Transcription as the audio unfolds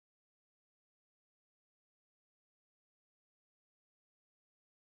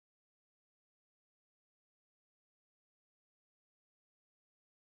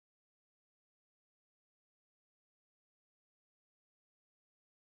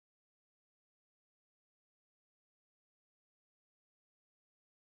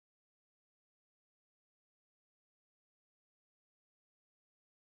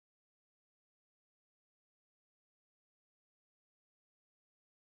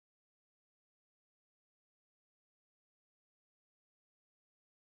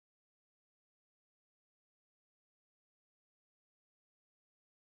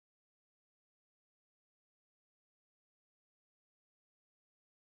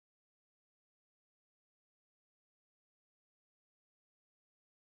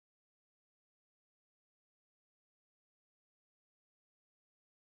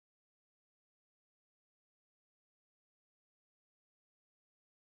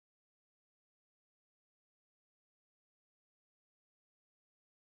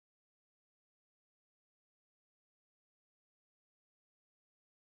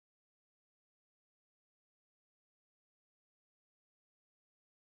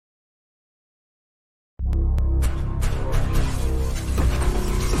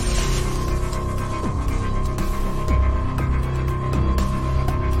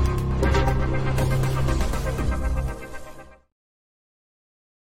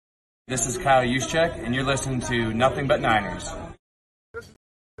This is Kyle Juszczyk, and you're listening to Nothing But Niners. This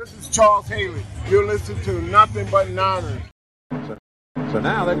is Charles Haley. You're listening to Nothing But Niners. So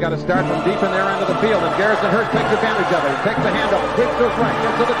now they've got to start from deep in their end of the field, and Garrison Hurst takes advantage of it. He takes the handoff, hits to his right,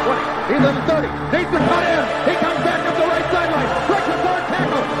 gets to the 20. He's in the 30, needs to cut in. He comes back up the right sideline, breaks the third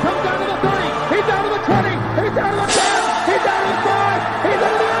tackle, comes down to the 30. He's down to the 20. He's down to the 10. He's down to the 5. He's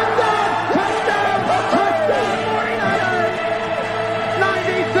into the end zone. Touchdown! Touchdown! 49ers!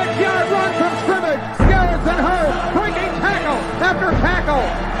 96-yard run from scrimmage. Garrison Hurst breaking tackle after tackle,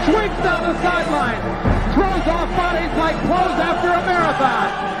 swings down the sideline. Throws off bodies like clothes after a marathon.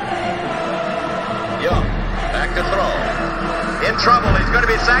 Young, back to throw. In trouble, he's going to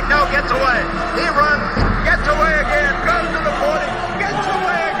be sacked. No, gets away. He runs, gets away again, goes to the 40, gets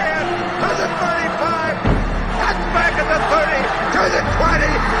away again, to the 35, cuts back at the 30, to the 20,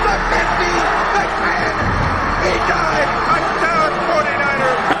 the 50, the 10. He died. Touchdown,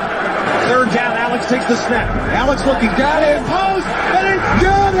 49ers. Third down, Alex takes the snap. Alex looking down in post, and it's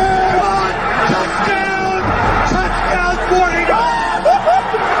good. Touchdown! Touchdown, 49ers!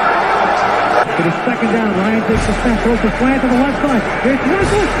 It is second down. Ryan takes the snap, throws the slant to the left side. It's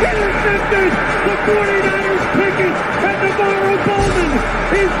Russell, intercepted! The 49ers pick it, and Navarro Bowman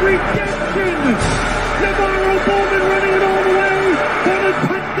is redemption! Navarro Bowman running it all the way for the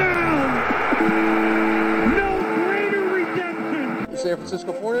touchdown! No greater redemption! The San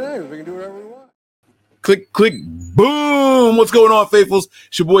Francisco 49ers, we can do whatever we want. Click, click, boom! What's going on, faithfuls?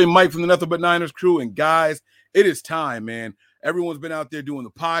 It's your boy Mike from the Nothing But Niners crew. And guys, it is time, man. Everyone's been out there doing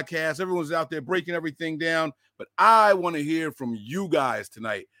the podcast. Everyone's out there breaking everything down. But I want to hear from you guys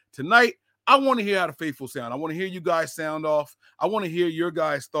tonight. Tonight, I want to hear how the faithful sound. I want to hear you guys sound off. I want to hear your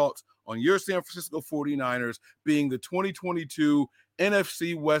guys' thoughts on your San Francisco 49ers being the 2022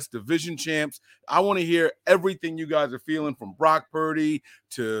 NFC West Division champs. I want to hear everything you guys are feeling, from Brock Purdy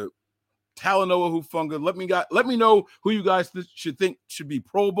to Talanoa Hufanga. Let me know who you guys should think should be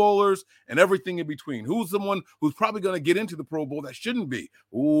Pro Bowlers and everything in between. Who's someone who's probably going to get into the Pro Bowl that shouldn't be?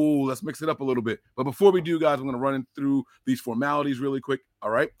 Ooh, let's mix it up a little bit. But before we do, guys, I'm going to run through these formalities really quick.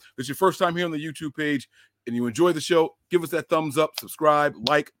 All right. If it's your first time here on the YouTube page and you enjoy the show, give us that thumbs up, subscribe,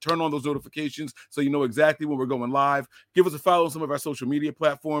 like, turn on those notifications so you know exactly when we're going live. Give us a follow on some of our social media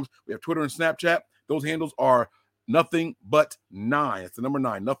platforms. We have Twitter and Snapchat. Those handles are Nothing But 9. It's the number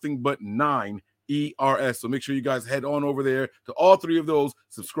 9. Nothing But 9 ERS. So make sure you guys head on over there to all three of those.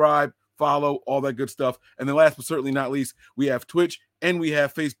 Subscribe, follow, all that good stuff. And then last but certainly not least, we have Twitch and we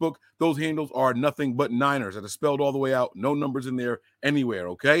have Facebook. Those handles are Nothing But Niners. That is spelled all the way out. No numbers in there anywhere,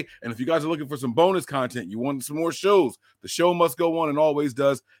 okay? And if you guys are looking for some bonus content, you want some more shows, the show must go on and always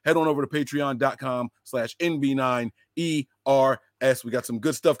does. Head on over to patreon.com/NB9ERS. We got some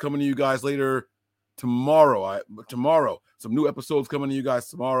good stuff coming to you guys later tomorrow. Some new episodes coming to you guys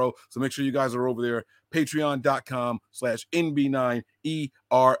tomorrow. So make sure you guys are over there.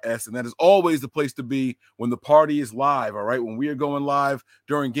 Patreon.com/NB9ERS. And that is always the place to be when the party is live. All right. When we are going live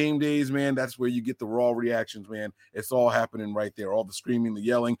during game days, man, that's where you get the raw reactions, man. It's all happening right there. All the screaming, the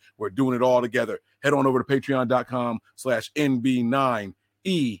yelling. We're doing it all together. Head on over to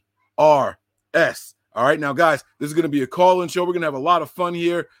patreon.com/NB9ERS. All right. Now, guys, this is going to be a call-in show. We're going to have a lot of fun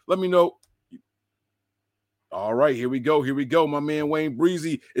here. Let me know. All right, here we go. My man Wayne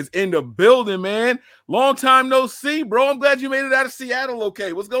Breezy is in the building, man. Long time no see, bro. I'm glad you made it out of Seattle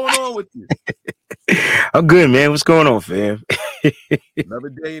okay. What's going on with you? I'm good, man. What's going on, fam? Another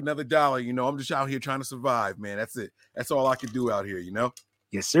day, another dollar. You know, I'm just out here trying to survive, man. That's it. That's all I can do out here, you know?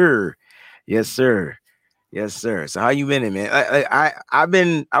 Yes, sir. Yes, sir. Yes, sir. So how you been, man? I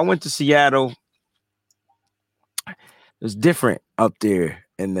went to Seattle. It was different up there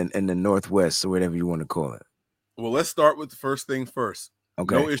in the Northwest, or whatever you want to call it. Well, let's start with the first thing first.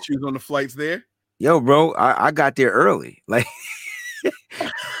 Okay. No issues on the flights there? Yo, bro, I got there early. Like,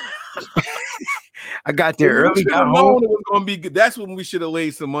 I got there early. Got home. It was gonna be good. That's when we should have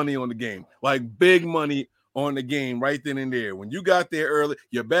laid some money on the game, like big money on the game right then and there. When you got there early,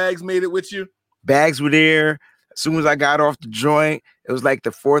 your bags made it with you? Bags were there. As soon as I got off the joint, it was like the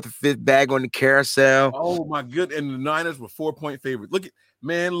 4th or 5th bag on the carousel. Oh, my good. And the Niners were 4-point favorites. Look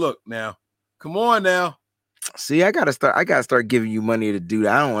now. Come on now. See, I gotta start giving you money to do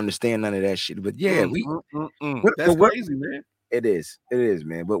that. I don't understand none of that shit. But yeah, that's crazy, man. It is,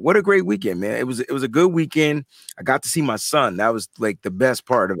 man. But what a great weekend, man. It was a good weekend. I got to see my son. That was like the best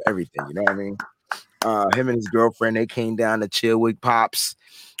part of everything. You know what I mean? Him and his girlfriend, they came down to chill with Pops.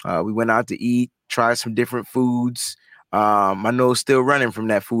 We went out to eat, try some different foods. My nose still running from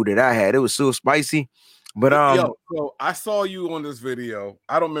that food that I had. It was so spicy. But so I saw you on this video.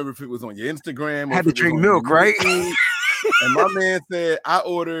 I don't remember if it was on your Instagram. I had to drink milk, right? And my man said I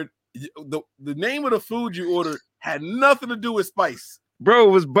ordered the name of the food you ordered had nothing to do with spice. Bro,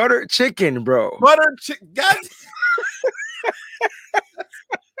 it was butter chicken, bro. Butter chicken. God.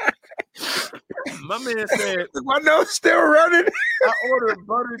 My man said, my nose still running. I ordered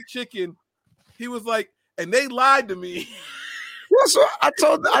butter chicken. He was like, and they lied to me. Well, so I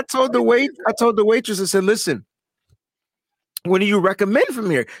told the waitress, I said, listen, what do you recommend from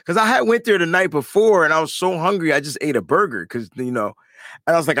here? Because I had went there the night before and I was so hungry, I just ate a burger because, and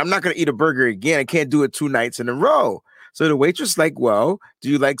I was like, I'm not going to eat a burger again. I can't do it 2 nights in a row. So the waitress like, well, do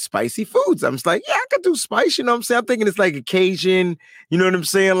you like spicy foods? I'm just like, yeah, I could do spice. You know what I'm saying? I'm thinking it's like Cajun, you know what I'm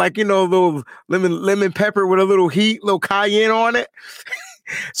saying? Like, little lemon pepper with a little heat, little cayenne on it.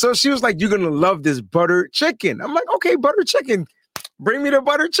 So she was like, you're going to love this butter chicken. I'm like, okay, butter chicken. Bring me the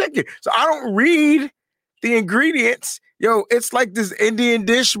butter chicken. So I don't read the ingredients. Yo, it's like this Indian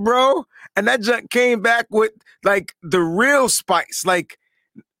dish, bro. And that junk came back with like the real spice. Like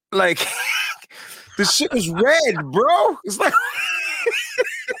the shit was red, bro. It's like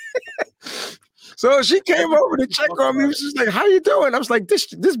so she came over to check on me. She's like, how you doing? I was like, this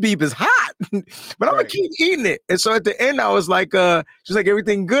beef is hot. But I'm gonna keep eating it. And so at the end, I was like, she's like,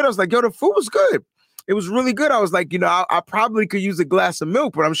 everything good? I was like, yo, the food was good. It was really good. I was like, I probably could use a glass of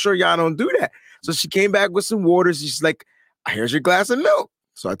milk, but I'm sure y'all don't do that. So she came back with some water. She's like, here's your glass of milk.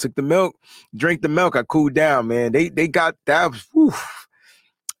 So I took the milk, drank the milk. I cooled down, man. They got that. Whew.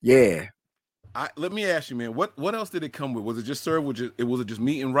 Yeah. Let me ask you, man, what else did it come with? Was it just served with just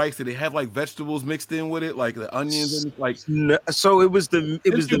meat and rice? Did it have like vegetables mixed in with it, like the onions and like? No, so it was the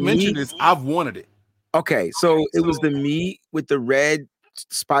meat. This, I've wanted it. Okay, so it was the meat with the red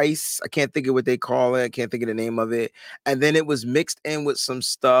spice. I can't think of what they call it. I can't think of the name of it. And then it was mixed in with some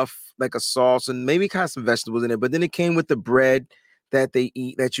stuff like a sauce and maybe kind of some vegetables in it. But then it came with the bread that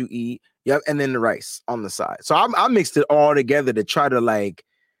you eat. Yep, and then the rice on the side. So I mixed it all together to try to like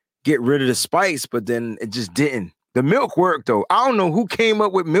get rid of the spice, but then it just didn't. The milk worked though. I don't know who came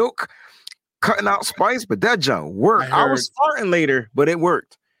up with milk cutting out spice, but that junk worked. I was farting later, but it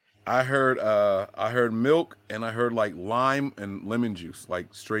worked. I heard milk and I heard like lime and lemon juice, like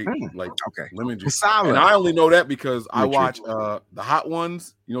straight lemon juice. Solid. And I only know that because I watch the hot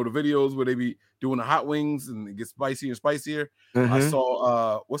ones, the videos where they be doing the hot wings and it gets spicier and spicier. Mm-hmm. I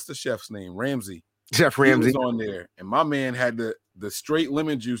saw what's the chef's name? Chef Ramsay was on there, and my man had the straight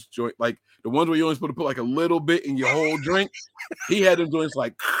lemon juice joint, like the ones where you only supposed to put like a little bit in your whole drink. He had them joints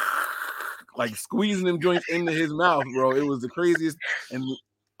like squeezing them joints into his mouth, bro. It was the craziest. And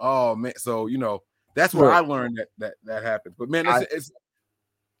oh man, so that's where I learned that happens. But man, I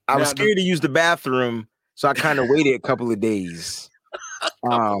was scared to use the bathroom, so I kind of waited a couple of days.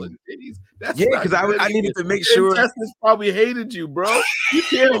 Because I needed to make sure. Intestines probably hated you, bro. You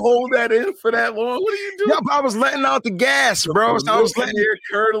can't hold that in for that long. What are you doing? Yeah, I was letting out the gas, bro. So I was letting it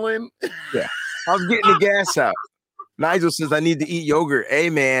curdling. Yeah, I was getting the gas out. Nigel says I need to eat yogurt. Hey,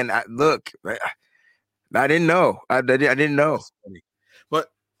 man, I didn't know. I didn't know. But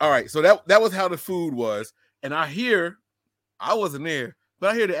all right, so that was how the food was, and I wasn't there,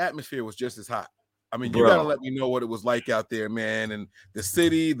 but I hear the atmosphere was just as hot. I mean, you gotta let me know what it was like out there, man, and the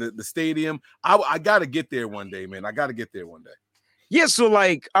city, the stadium. I gotta get there one day, man. I gotta get there one day. Yeah, so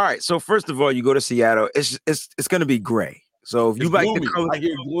like, all right. So first of all, you go to Seattle. It's gonna be gray. So if you like the color, I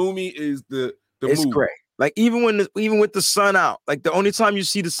hear gloomy is the it's mood. Gray. Like even with the sun out, like the only time you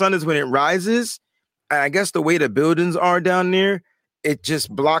see the sun is when it rises. And I guess the way the buildings are down there, it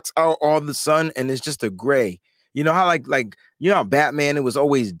just blocks out all the sun, and it's just a gray. You know how like how Batman, it was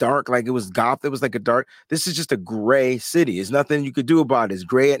always dark, like it was Gotham, it was like a dark. This is just a gray city. There's nothing you could do about it. It's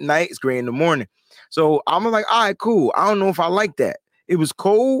gray at night, it's gray in the morning. So I'm like, all right, cool. I don't know if I like that. It was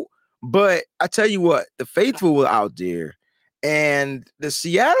cold, but I tell you what, the faithful were out there, and the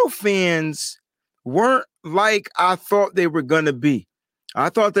Seattle fans weren't like I thought they were gonna be. I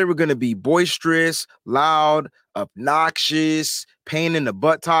thought they were gonna be boisterous, loud, obnoxious, pain in the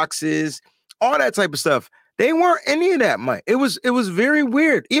buttocks, all that type of stuff. They weren't any of that, Mike. It was very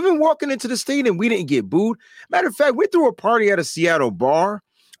weird. Even walking into the stadium, we didn't get booed. Matter of fact, we threw a party at a Seattle bar.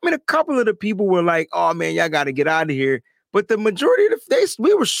 I mean, a couple of the people were like, "Oh man, y'all got to get out of here." But the majority of the days,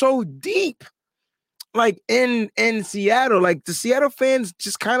 we were so deep, like in Seattle. Like the Seattle fans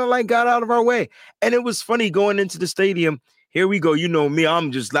just kind of like got out of our way, and it was funny going into the stadium. Here we go. You know me,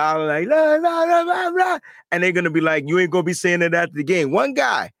 I'm just loud like la, la, la, la, la. And they're gonna be like, "You ain't gonna be saying that after the game." One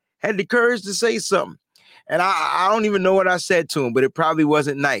guy had the courage to say something. And I don't even know what I said to him, but it probably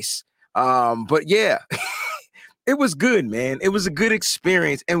wasn't nice. But yeah, it was good, man. It was a good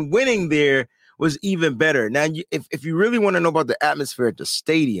experience. And winning there was even better. Now, if you really want to know about the atmosphere at the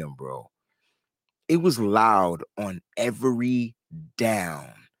stadium, bro, it was loud on every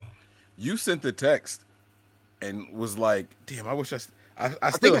down. you sent the text and was like, "Damn, I wish I I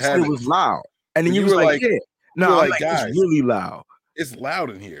still think had it was loud." And then you you was were like, like- "Yeah." No, were I'm like, like, "Guys." it's really loud. It's loud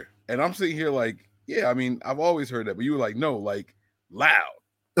in here, and I'm sitting here like, yeah, I mean, I've always heard that, but you were like, no, like loud.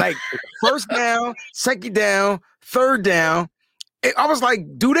 Like first down, second down, third down. I was like,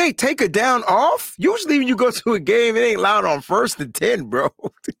 do they take a down off? Usually when you go to a game, it ain't loud on 1st and 10, bro.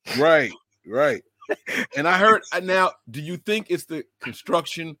 Right. And I heard now, do you think it's the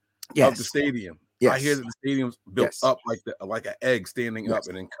construction of the stadium? Yes. I hear that the stadium's built Yes. up like an egg standing Yes. up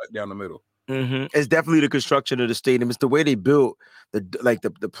and then cut down the middle. Mm-hmm. It's definitely the construction of the stadium. It's the way they built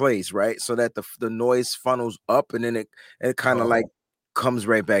the place, right? So that the noise funnels up and then it kind of like comes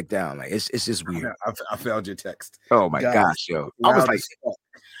right back down. Like it's just weird. I found your text. Oh my Guys, gosh, yo! I was like,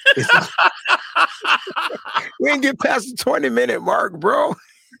 we didn't get past the 20-minute mark, bro.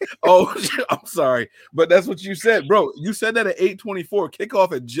 Oh, I'm sorry, but that's what you said, bro. You said that at 8:24.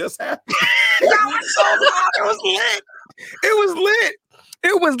 Kickoff had just happened. That was so loud. It was lit.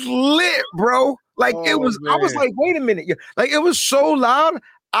 It was lit, bro. Like it was. man. I was like, wait a minute. Like it was so loud.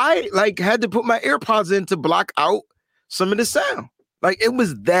 I like had to put my AirPods in to block out some of the sound. Like it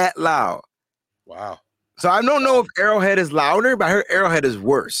was that loud. Wow. So I don't know if Arrowhead is louder, but I heard Arrowhead is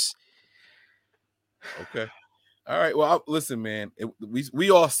worse. Okay. All right. Well, listen, man. We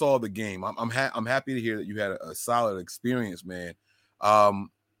all saw the game. I'm happy to hear that you had a solid experience, man.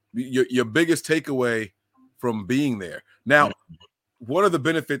 Your biggest takeaway from being there. Now, one of the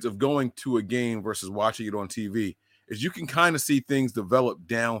benefits of going to a game versus watching it on TV is you can kind of see things develop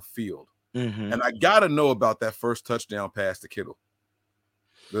downfield. Mm-hmm. And I got to know about that first touchdown pass to Kittle.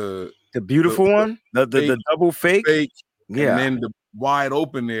 The beautiful one, the double fake. Yeah. And then the wide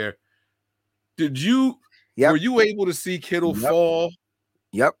open there. Were you able to see Kittle fall?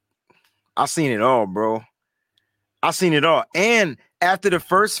 Yep. I seen it all, bro. I seen it all. And after the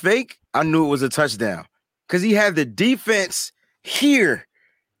first fake, I knew it was a touchdown because he had the defense here.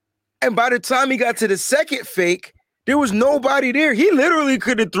 And by the time he got to the second fake, there was nobody there. He literally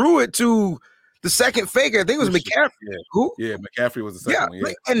could have threw it to the second fake. I think it was McCaffrey. Yeah. Who? Yeah, McCaffrey was the second one. Yeah.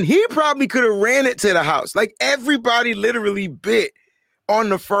 Like, and he probably could have ran it to the house. Like everybody literally bit on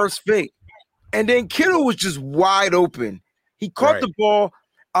the first fake. And then Kittle was just wide open. He caught the ball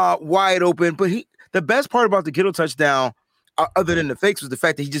wide open. But the best part about the Kittle touchdown, other than the fakes, was the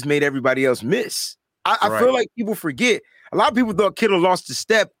fact that he just made everybody else miss. I feel like people forget. A lot of people thought Kittle lost the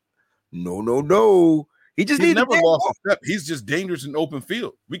step. No. He never lost a step. He's just dangerous in open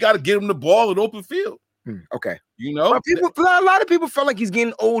field. We got to get him the ball in open field. Okay. You know? A lot of people felt like he's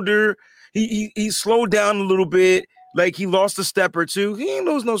getting older. He slowed down a little bit. Like he lost a step or two. He ain't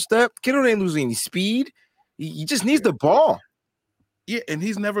lose no step. Kittle ain't losing any speed. He just needs the ball. Yeah, and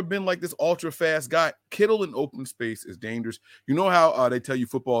he's never been like this ultra fast guy. Kittle in open space is dangerous. You know how they tell you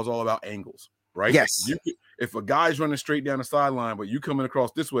football is all about angles, right? Yes. If a guy's running straight down the sideline, but you coming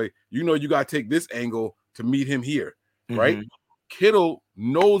across this way, you know you got to take this angle to meet him here, right? Mm-hmm. Kittle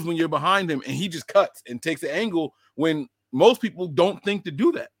knows when you're behind him, and he just cuts and takes the angle when most people don't think to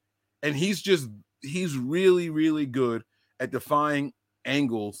do that. And he's really, really good at defying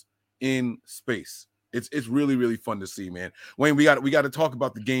angles in space. It's really, really fun to see, man. Wayne, we got to talk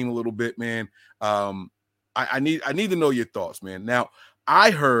about the game a little bit, man. I need to know your thoughts, man. Now,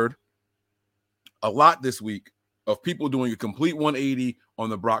 I heard a lot this week of people doing a complete 180 on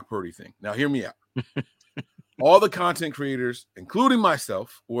the Brock Purdy thing. Now, hear me out. All the content creators, including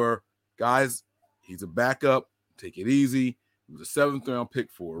myself, were, guys, he's a backup. Take it easy. He was a 7th round pick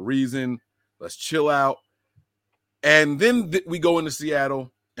for a reason. Let's chill out. And then we go into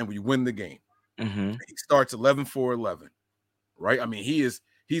Seattle and we win the game. Mm-hmm. He starts 11-for-11, right? I mean, he's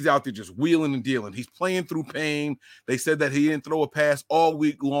out there just wheeling and dealing. He's playing through pain. They said that he didn't throw a pass all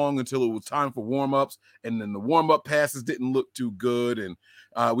week long until it was time for warm-ups, and then the warm-up passes didn't look too good. And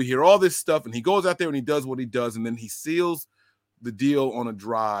we hear all this stuff, and he goes out there and he does what he does, and then he seals the deal on a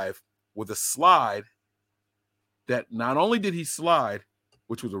drive with a slide that not only did he slide,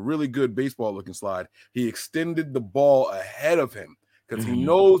 which was a really good baseball-looking slide, he extended the ball ahead of him because he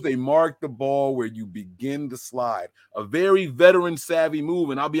knows they mark the ball where you begin to slide. A very veteran-savvy move,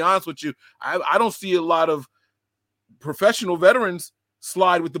 and I'll be honest with you, I don't see a lot of professional veterans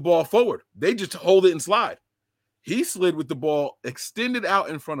slide with the ball forward. They just hold it and slide. He slid with the ball extended out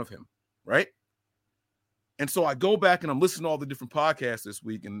in front of him, right? And so I go back and I'm listening to all the different podcasts this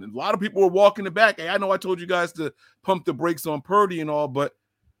week, and a lot of people were walking it back. Hey, I know I told you guys to pump the brakes on Purdy and all, but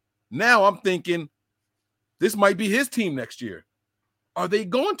now I'm thinking this might be his team next year. Are they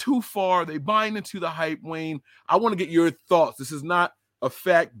going too far? Are they buying into the hype, Wayne? I want to get your thoughts. This is not a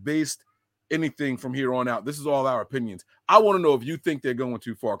fact-based anything from here on out. This is all our opinions. I want to know if you think they're going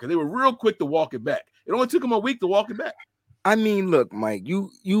too far because they were real quick to walk it back. It only took them a week to walk it back. I mean, look, Mike, you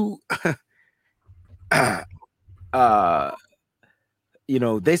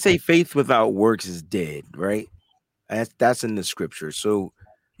they say faith without works is dead, right? That's in the scripture. So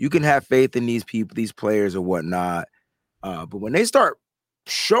you can have faith in these people, these players or whatnot. But when they start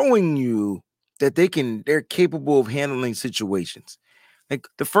showing you that they're capable of handling situations. Like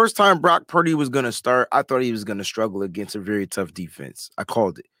the first time Brock Purdy was going to start, I thought he was going to struggle against a very tough defense. I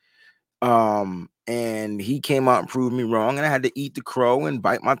called it. And he came out and proved me wrong, and I had to eat the crow and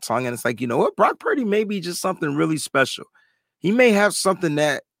bite my tongue. And it's like, you know what? Brock Purdy may be just something really special. He may have something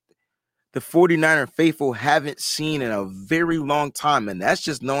that the 49er faithful haven't seen in a very long time, and that's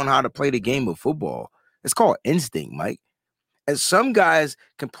just knowing how to play the game of football. It's called instinct, Mike. And some guys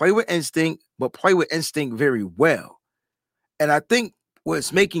can play with instinct, but play with instinct very well. And I think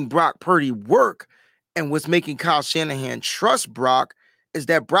what's making Brock Purdy work and what's making Kyle Shanahan trust Brock is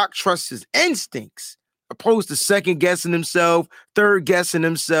that Brock trusts his instincts opposed to second guessing himself, third guessing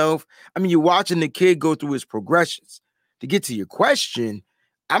himself. I mean, you're watching the kid go through his progressions. To get to your question,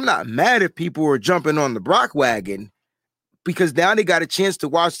 I'm not mad if people are jumping on the Brock wagon because now they got a chance to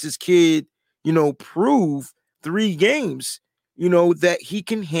watch this kid, prove 3 games, that he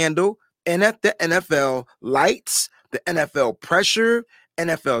can handle and at the NFL lights, the NFL pressure,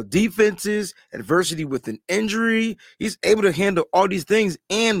 NFL defenses, adversity with an injury. He's able to handle all these things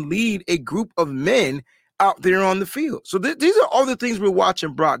and lead a group of men out there on the field. So these are all the things we're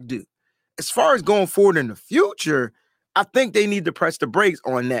watching Brock do. As far as going forward in the future, I think they need to press the brakes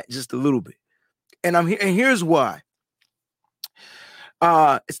on that just a little bit. And here's why.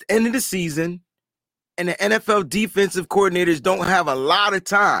 It's the end of the season, and the NFL defensive coordinators don't have a lot of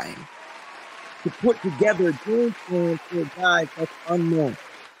time to put together a game plan for a guy that's unknown.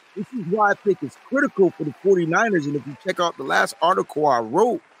 This is why I think it's critical for the 49ers. And if you check out the last article I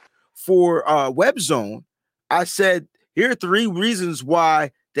wrote for WebZone, I said, here are 3 reasons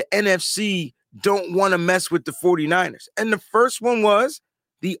why the NFC don't want to mess with the 49ers. And the first one was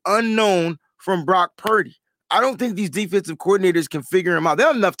the unknown from Brock Purdy. I don't think these defensive coordinators can figure him out. They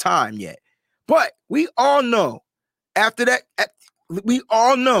don't have enough time yet. But we all know after that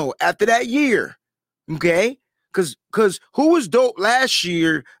year, okay? Because who was dope last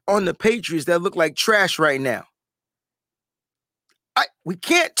year on the Patriots that look like trash right now? We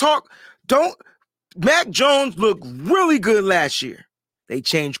can't talk. Mac Jones looked really good last year. They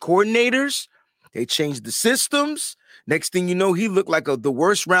changed coordinators. They changed the systems. Next thing you know, he looked like the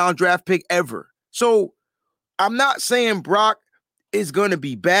worst round draft pick ever. So I'm not saying Brock is going to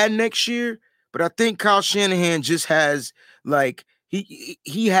be bad next year, but I think Kyle Shanahan just has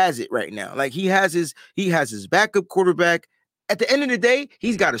he has it right now. Like he has his backup quarterback. At the end of the day,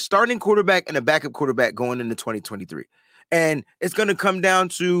 he's got a starting quarterback and a backup quarterback going into 2023. And it's going to come down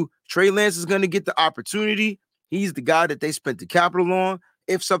to Trey Lance is going to get the opportunity. He's the guy that they spent the capital on.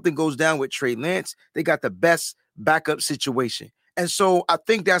 If something goes down with Trey Lance, they got the best backup situation. And so I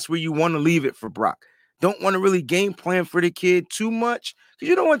think that's where you want to leave it for Brock. Don't want to really game plan for the kid too much because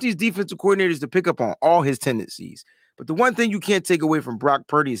you don't want these defensive coordinators to pick up on all his tendencies. But the one thing you can't take away from Brock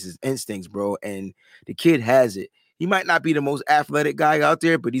Purdy is his instincts, bro. And the kid has it. He might not be the most athletic guy out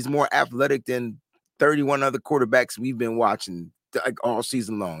there, but he's more athletic than 31 other quarterbacks we've been watching all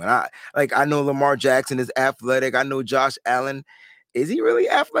season long. And I know Lamar Jackson is athletic. I know Josh Allen. Is he really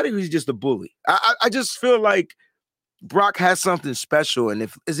athletic or is he just a bully? I just feel like Brock has something special.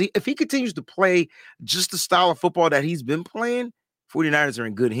 And if he continues to play just the style of football that he's been playing, 49ers are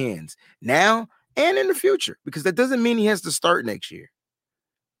in good hands now and in the future, because that doesn't mean he has to start next year.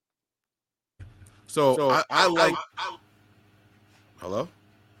 So I like. Hello?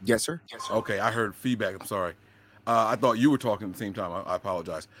 Yes, sir. Okay, I heard feedback. I'm sorry. I thought you were talking at the same time. I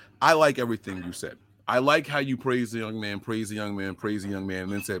apologize. I like everything you said. I like how you praise the young man,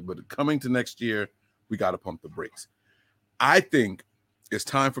 and then said, but coming to next year, we got to pump the brakes. I think it's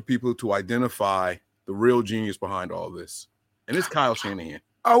time for people to identify the real genius behind all this. And it's Kyle Shanahan.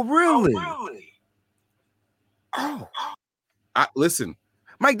 Oh, really? Oh. Listen.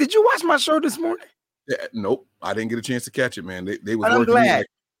 Mike, did you watch my show this morning? Yeah, nope. I didn't get a chance to catch it, man. They was I'm glad.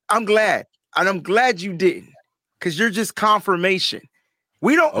 I'm glad. And I'm glad you didn't. Because you're just confirmation.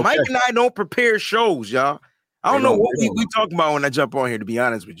 We don't, okay. Mike and I don't prepare shows, y'all. I don't know what we talk about when I jump on here, to be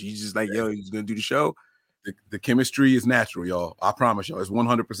honest with you. You just like, yo, he's going to do the show. The chemistry is natural, y'all. I promise y'all. It's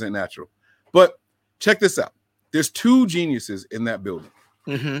 100% natural. But check this out. There's 2 geniuses in that building.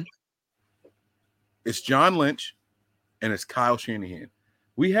 Mm-hmm. It's John Lynch and it's Kyle Shanahan.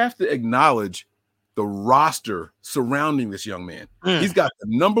 We have to acknowledge the roster surrounding this young man. He's got the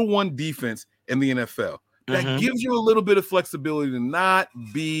number one defense in the NFL. That gives you a little bit of flexibility to not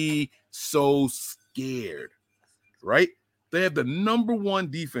be so scared, right? They have the number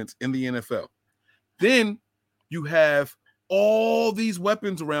one defense in the NFL. Then you have all these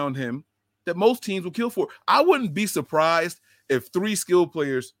weapons around him that most teams will kill for. I wouldn't be surprised if 3 skilled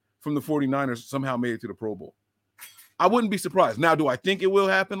players from the 49ers somehow made it to the Pro Bowl. I wouldn't be surprised. Now, do I think it will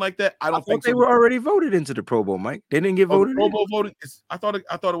happen like that? I don't think they were already voted into the Pro Bowl, Mike. They didn't get voted. Pro Bowl voted. I thought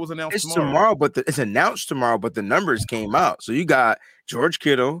it was announced. It's tomorrow, but it's announced tomorrow. But the numbers came out. So you got George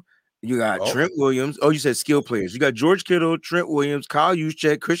Kittle, you got Trent Williams. Oh, you said skill players. You got George Kittle, Trent Williams, Kyle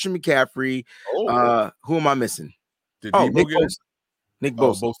Juszczyk, Christian McCaffrey. Who am I missing? Nick Bosa. Nick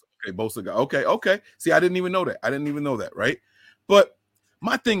Bosa. Okay, Bosa got okay. See, I didn't even know that. Right, but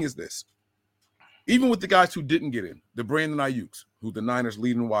my thing is this. Even with the guys who didn't get in, the Brandon Ayuk's, who's the Niners'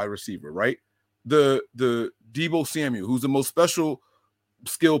 leading wide receiver, right? The Deebo Samuel, who's the most special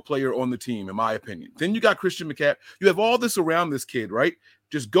skill player on the team, in my opinion. Then you got Christian McCaffrey. You have all this around this kid, right?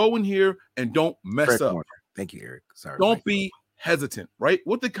 Just go in here and don't mess up. Thank you, Eric. Sorry. Don't be hesitant, right?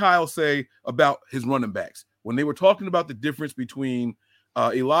 What did Kyle say about his running backs when they were talking about the difference between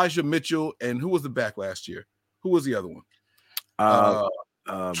Elijah Mitchell and who was the back last year? Who was the other one?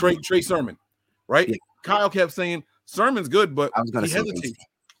 Trey Sermon. Right? Yeah. Kyle kept saying Sermon's good, but he hesitates.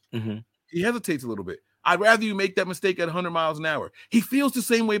 He hesitates a little bit. I'd rather you make that mistake at 100 miles an hour. He feels the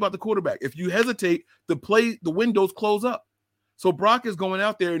same way about the quarterback. If you hesitate, the windows close up. So Brock is going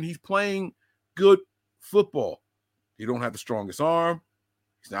out there and he's playing good football. He don't have the strongest arm.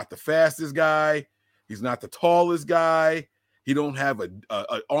 He's not the fastest guy. He's not the tallest guy. He don't have an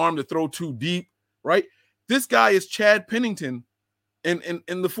arm to throw too deep, right? This guy is Chad Pennington in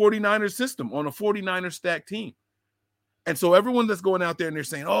the 49ers system on a 49ers stack team. And so everyone that's going out there and they're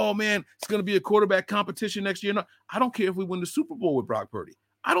saying, oh, man, it's going to be a quarterback competition next year. No, I don't care if we win the Super Bowl with Brock Purdy.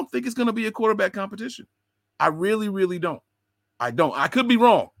 I don't think it's going to be a quarterback competition. I really, really don't. I don't. I could be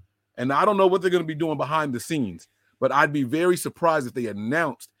wrong. And I don't know what they're going to be doing behind the scenes. But I'd be very surprised if they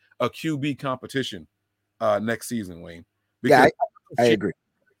announced a QB competition next season, Wayne. Because I agree.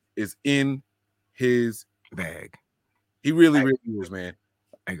 Is in his bag. He really, really is, man.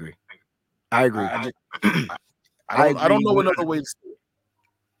 I agree. I don't know another way to say it.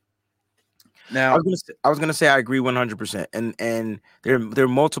 Now, I was gonna say I agree 100%, and there are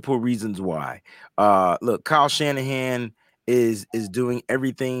multiple reasons why. Look, Kyle Shanahan is doing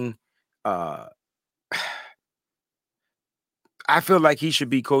everything. I feel like he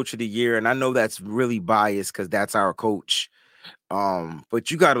should be coach of the year, and I know that's really biased because that's our coach.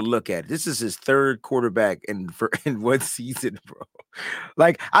 But you got to look at it. This is his third quarterback in one season, bro.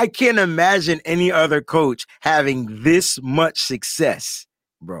 Like, I can't imagine any other coach having this much success,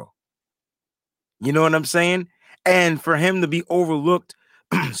 bro. You know what I'm saying? And for him to be overlooked,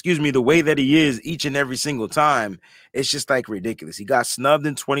 the way that he is each and every single time, it's just like ridiculous. He got snubbed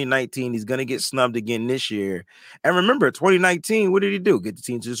in 2019. He's going to get snubbed again this year. And remember, 2019, what did he do? Get the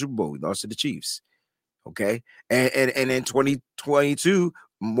team to the Super Bowl. He lost to the Chiefs. Okay. And in 2022,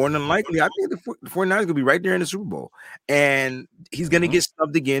 more than likely, I think the 49ers going to be right there in the Super Bowl. And he's going to get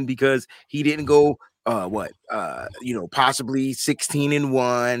snubbed again because he didn't go possibly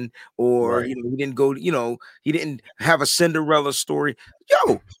 16-1, or right. He didn't go, he didn't have a Cinderella story.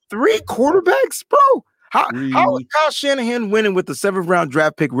 Yo, 3 quarterbacks, bro. How is Kyle Shanahan winning with the 7th round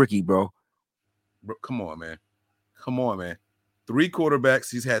draft pick rookie, bro? Come on, man. 3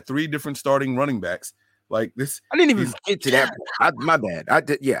 quarterbacks. He's had 3 different starting running backs. Like this, I didn't even get to that point. My bad. I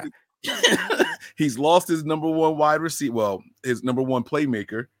did, yeah. He's lost his number 1 wide receiver. Well, his number 1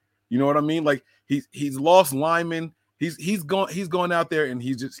 playmaker. You know what I mean? Like he's lost linemen. He's gone out there and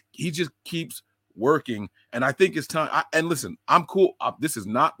he just keeps working. And I think it's time. And listen, I'm cool. This is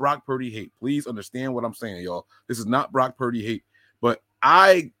not Brock Purdy hate. Please understand what I'm saying, y'all. This is not Brock Purdy hate. But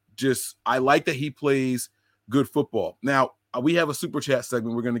I like that he plays good football. Now, we have a super chat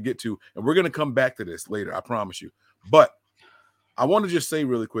segment we're going to get to, and we're going to come back to this later, I promise you. But I want to just say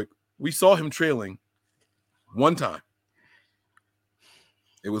really quick, we saw him trailing one time.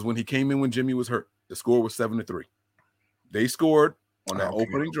 It was when he came in when Jimmy was hurt. The score was 7-3. They scored on that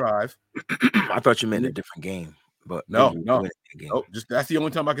opening drive. I thought you meant a different game, but no. Just that's the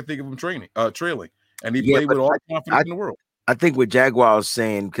only time I could think of him trailing. And he played with all the confidence in the world. I think what Jaguar was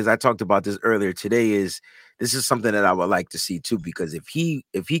saying, because I talked about this earlier today, is this is something that I would like to see too. Because if he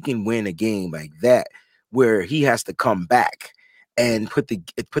can win a game like that, where he has to come back and put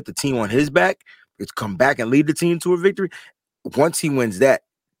the team on his back, it's come back and lead the team to a victory. Once he wins that,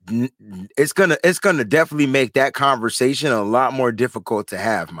 it's gonna definitely make that conversation a lot more difficult to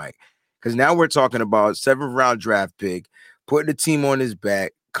have, Mike. Because now we're talking about 7th round draft pick, putting the team on his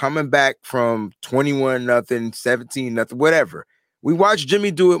back, coming back from 21-0, 17-0, whatever. We watched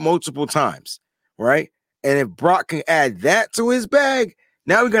Jimmy do it multiple times, right? And if Brock can add that to his bag,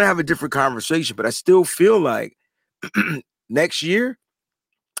 now we're going to have a different conversation. But I still feel like next year,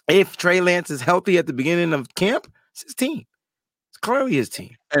 if Trey Lance is healthy at the beginning of camp, it's his team. It's clearly his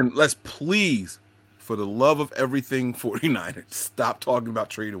team. And let's please, for the love of everything 49ers, stop talking about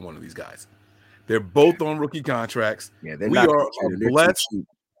trading one of these guys. They're both on rookie contracts. Yeah, we are a blessed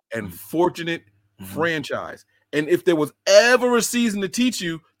and fortunate franchise. And if there was ever a season to teach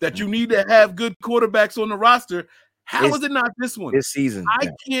you that you need to have good quarterbacks on the roster, how is it not this one? This season. I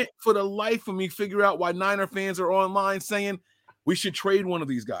can't for the life of me figure out why Niner fans are online saying we should trade one of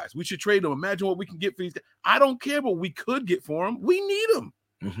these guys. We should trade them. Imagine what we can get for these guys. I don't care what we could get for them. We need them.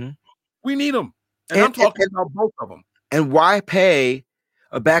 Mm-hmm. We need them. And I'm talking about both of them. And why pay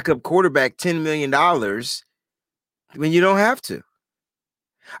a backup quarterback $10 million when you don't have to?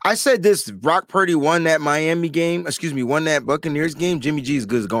 I said this, Brock Purdy won that won that Buccaneers game, Jimmy G is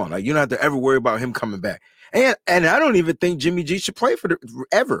good as gone. Like, you don't have to ever worry about him coming back. And I don't even think Jimmy G should play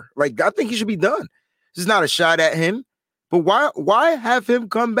ever. Like, I think he should be done. This is not a shot at him. But why have him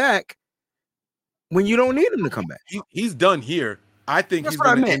come back when you don't need him to come back? He's done here. I think he's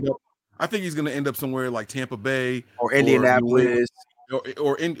going to end up somewhere like Tampa Bay or Indianapolis.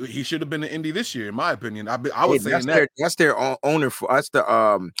 Or he should have been in Indy this year, in my opinion. I was saying that's their owner for. That's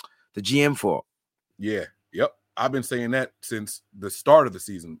the GM fault. Yeah. Yep. I've been saying that since the start of the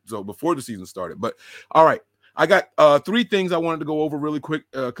season. So before the season started. But all right. I got 3 things I wanted to go over really quick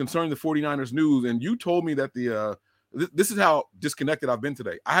concerning the 49ers news. And you told me that this is how disconnected I've been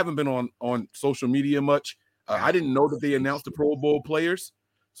today. I haven't been on social media much. I didn't know that they announced the Pro Bowl players.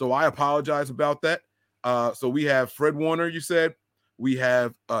 So I apologize about that. So we have Fred Warner, you said. We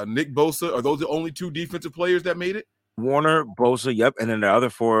have Nick Bosa. Are those the only 2 defensive players that made it? Warner, Bosa, yep. And then the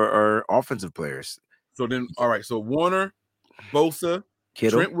other 4 are offensive players. So then, all right. So Warner, Bosa,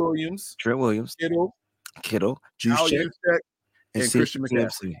 Kittle, Trent Williams, Kittle, Juszczyk, and Christian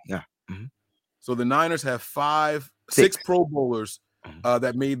McCaffrey. Yeah. Mm-hmm. So the Niners have 6 Pro Bowlers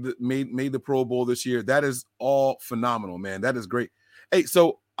that made the Pro Bowl this year. That is all phenomenal, man. That is great. Hey,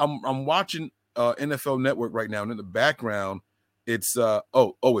 so I'm watching NFL Network right now, and in the background, it's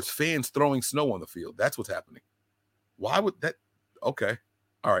it's fans throwing snow on the field. That's what's happening. Why would that? Okay.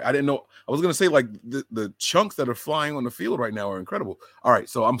 All right. I didn't know. I was going to say, like, the chunks that are flying on the field right now are incredible. All right.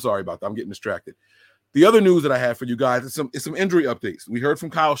 So I'm sorry about that. I'm getting distracted. The other news that I have for you guys is some injury updates. We heard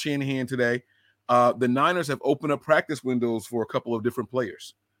from Kyle Shanahan today. The Niners have opened up practice windows for a couple of different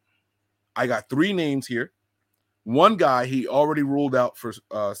players. I got 3 names here. One guy he already ruled out for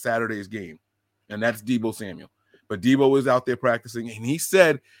Saturday's game, and that's Deebo Samuel. But Deebo is out there practicing, and he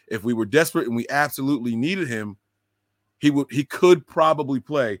said if we were desperate and we absolutely needed him, he could probably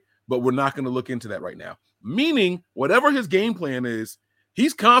play, but we're not going to look into that right now. Meaning, whatever his game plan is,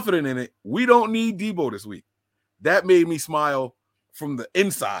 he's confident in it. We don't need Deebo this week. That made me smile from the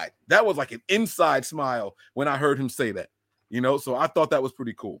inside. That was like an inside smile when I heard him say that, so I thought that was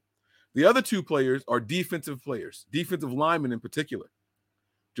pretty cool. The other 2 players are defensive players, defensive linemen in particular.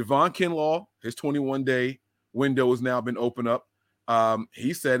 Javon Kinlaw, his 21-day window has now been opened up.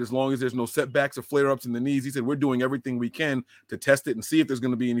 He said as long as there's no setbacks or flare-ups in the knees, he said we're doing everything we can to test it and see if there's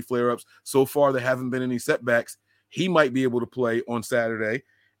going to be any flare-ups. So far, there haven't been any setbacks. He might be able to play on Saturday.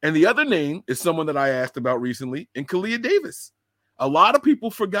 And the other name is someone that I asked about recently, in Kalia Davis. A lot of people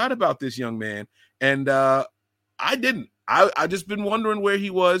forgot about this young man, and I didn't. I just been wondering where he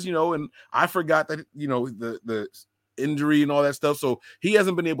was, and I forgot that, the injury and all that stuff. So he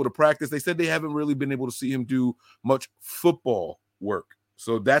hasn't been able to practice. They said they haven't really been able to see him do much football work.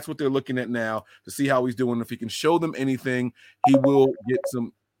 So that's what they're looking at now to see how he's doing. If he can show them anything, he will get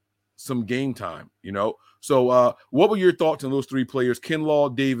some game time, So what were your thoughts on those 3 players,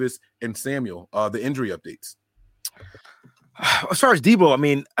 Kinlaw, Davis, and Samuel, the injury updates? As far as Deebo, I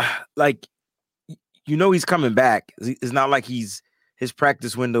mean, he's coming back. It's not like his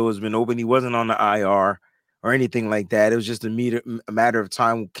practice window has been open. He wasn't on the IR or anything like that. It was just a matter of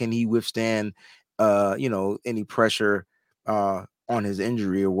time. Can he withstand, any pressure on his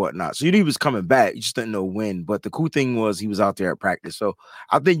injury or whatnot? So you knew he was coming back. You just didn't know when. But the cool thing was he was out there at practice. So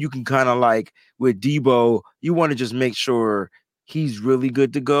I think you can kind of like with Deebo, you want to just make sure he's really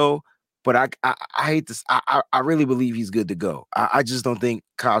good to go. But I hate this. I really believe he's good to go. I just don't think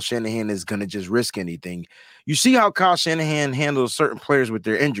Kyle Shanahan is going to just risk anything. You see how Kyle Shanahan handles certain players with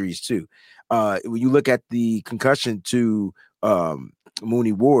their injuries too. When you look at the concussion to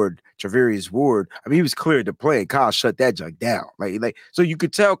Travarius Ward, I mean, he was cleared to play. Kyle shut that junk down. Like, so you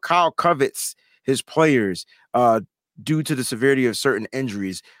could tell Kyle covets his players due to the severity of certain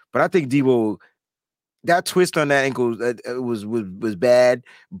injuries. But I think Debo, that twist on that ankle was bad.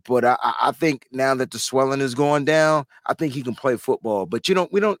 But I think now that the swelling is going down, I think he can play football. But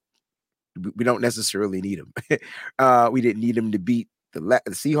we don't necessarily need him. We didn't need him to beat the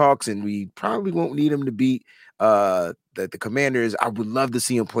Seahawks, and we probably won't need him to beat the Commanders. I would love to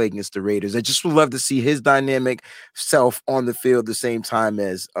see him play against the Raiders. I just would love to see his dynamic self on the field the same time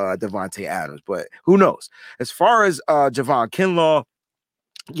as Devontae Adams. But who knows? As far as Javon Kinlaw,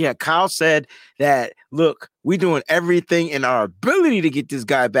 yeah, Kyle said that, look, we're doing everything in our ability to get this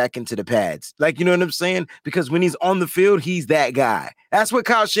guy back into the pads. Like, you know what I'm saying? Because when he's on the field, he's that guy. That's what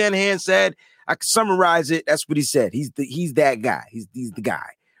Kyle Shanahan said. I can summarize it. That's what he said. He's that guy. He's the guy,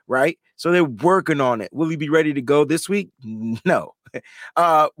 right? So they're working on it. Will he be ready to go this week? No.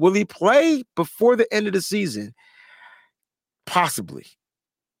 Will he play before the end of the season? Possibly.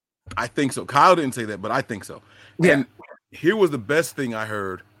 I think so. Kyle didn't say that, but I think so. Yeah. And here was the best thing I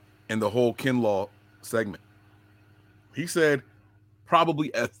heard in the whole Kinlaw segment. He said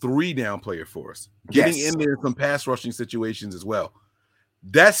probably a 3-down player for us, getting in there in some pass rushing situations as well.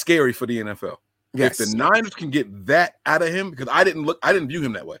 That's scary for the NFL. Yes. If the Niners can get that out of him, because I didn't view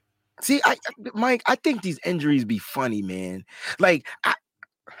him that way. See, Mike, I think these injuries be funny, man. Like, I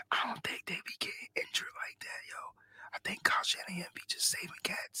don't think they be getting injured like that, yo. I think Kyle Shanahan be just saving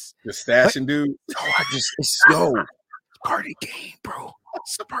cats. Just stashing dude. It's part of the game, bro.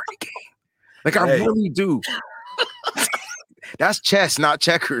 It's a part of the game. Like, I really do. That's chess, not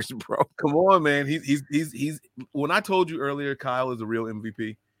checkers, bro. Come on, man. He's when I told you earlier, Kyle is a real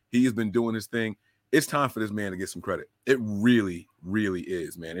MVP. He has been doing his thing. It's time for this man to get some credit. It really, really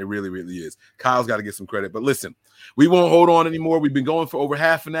is, man. It really, really is. Kyle's got to get some credit. But listen, we won't hold on anymore. We've been going for over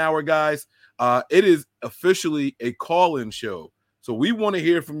half an hour, guys. It is officially a call-in show. So we want to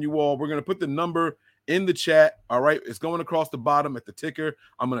hear from you all. We're going to put the number in the chat. All right. It's going across the bottom at the ticker.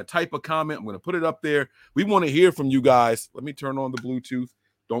 I'm going to type a comment. I'm going to put it up there. We want to hear from you guys. Let me turn on the Bluetooth.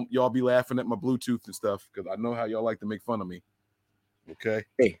 Don't y'all be laughing at my Bluetooth and stuff, because I know how y'all like to make fun of me. Okay.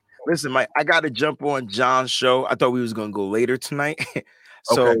 Hey, listen, Mike, I got to jump on John's show. I thought we was going to go later tonight.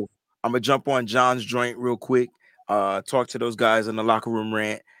 So okay. I'm going to jump on John's joint real quick, talk to those guys in the locker room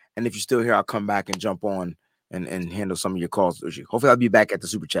rant. And if you're still here, I'll come back and jump on and handle some of your calls. Hopefully I'll be back at the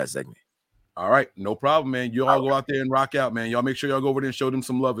Super Chat segment. All right. No problem, man. You all go out there and rock out, man. Y'all make sure y'all go over there and show them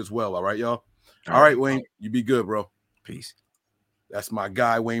some love as well. All right, y'all? All right, Wayne. You be good, bro. Peace. That's my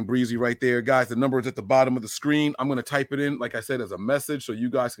guy, Wayne Breezy, right there. Guys, the number is at the bottom of the screen. I'm going to type it in, like I said, as a message so you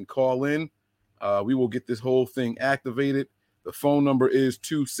guys can call in. We will get this whole thing activated. The phone number is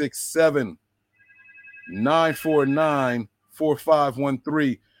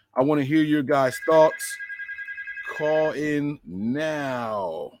 267-949-4513. I want to hear your guys' thoughts. Call in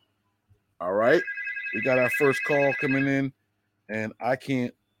now. All right. We got our first call coming in, and I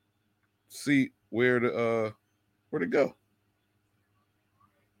can't see where to go.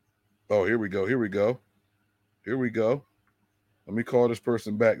 Oh, here we go. Let me call this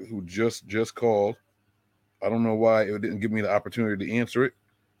person back who just called. I don't know why it didn't give me the opportunity to answer it,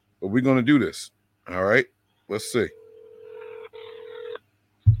 but we're going to do this. All right. Let's see.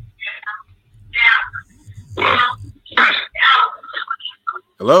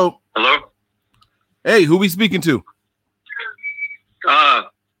 Hello. Hey, who we speaking to? Yeah,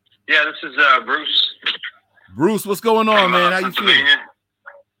 this is Bruce. Bruce, what's going on, man? How you feeling?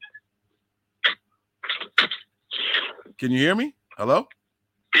 Can you hear me? Hello?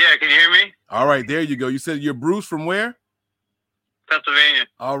 Yeah, can you hear me? All right, there you go. You said you're Bruce from where? Pennsylvania.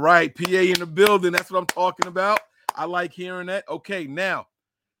 All right, PA in the building. That's what I'm talking about. I like hearing that. Okay, now,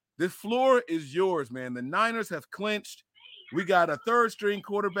 this floor is yours, man. The Niners have clinched. We got a third-string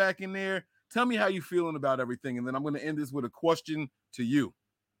quarterback in there. Tell me how you feeling about everything, and then I'm going to end this with a question to you.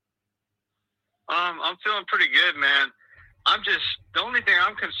 I'm feeling pretty good, man. The only thing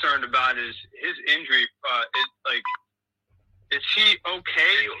I'm concerned about is his injury. Is he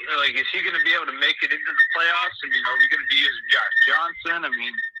okay? Like, is he going to be able to make it into the playoffs? I mean, are we going to be using Josh Johnson? I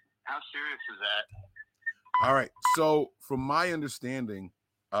mean, how serious is that? All right. So, from my understanding,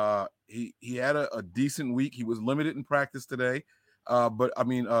 he had a decent week. He was limited in practice today. But I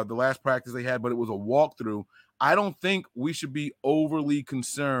mean, the last practice they had, but it was a walkthrough. I don't think we should be overly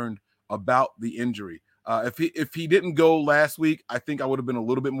concerned about the injury. If he didn't go last week, I think I would have been a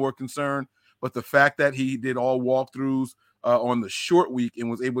little bit more concerned. But the fact that he did all walkthroughs on the short week and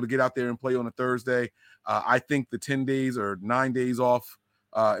was able to get out there and play on a Thursday, I think the 10 days or 9 days off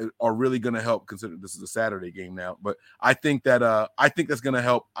are really going to help, considering this is a Saturday game now. But I think that's going to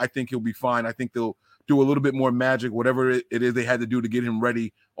help. I think he'll be fine. I think they'll do a little bit more magic, whatever it is they had to do to get him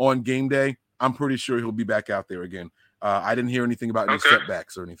ready on game day. I'm pretty sure he'll be back out there again. I didn't hear anything about any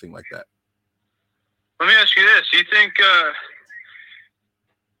setbacks or anything like that. Let me ask you this. Do you think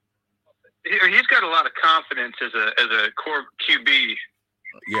he's got a lot of confidence as a core QB?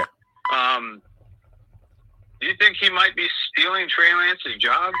 Yeah. Do you think he might be stealing Trey Lance's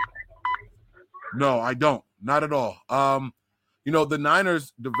job? No, I don't. Not at all. The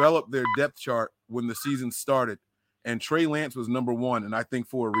Niners developed their depth chart when the season started, and Trey Lance was number one, and I think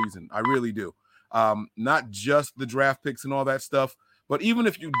for a reason. I really do. Not just the draft picks and all that stuff, but even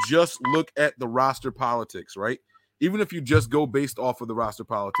if you just look at the roster politics, right? Even if you just go based off of the roster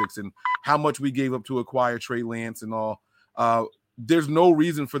politics and how much we gave up to acquire Trey Lance and all, there's no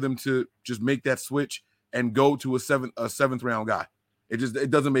reason for them to just make that switch and go to a seventh round guy. It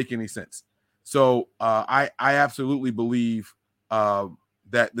doesn't make any sense. So I absolutely believe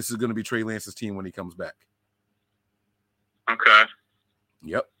that this is going to be Trey Lance's team when he comes back. Okay.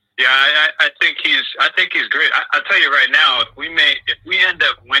 Yep. Yeah, I think he's great. I'll tell you right now, if we end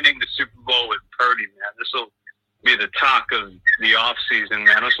up winning the Super Bowl with Purdy, man, this will be the talk of the offseason,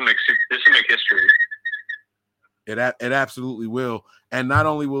 man. This will make history. It absolutely will. And not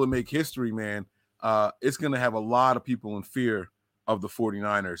only will it make history, man, it's going to have a lot of people in fear of the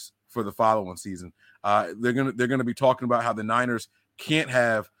 49ers for the following season. They're going to be talking about how the Niners can't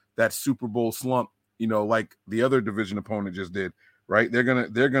have that Super Bowl slump, like the other division opponent just did, right? They're going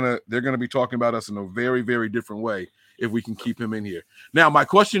to be talking about us in a very, very different way if we can keep him in here. Now, my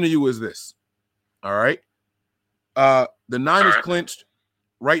question to you is this. All right. The Niners clinched.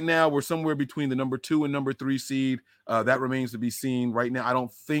 Right now, we're somewhere between the number 2 and number 3 seed. That remains to be seen. Right now, I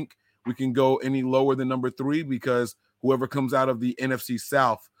don't think we can go any lower than number 3 because whoever comes out of the NFC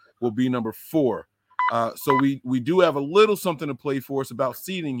South will be number 4. So we do have a little something to play for us about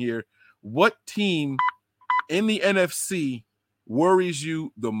seeding here. What team in the NFC worries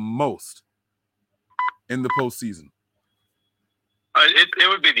you the most in the postseason? It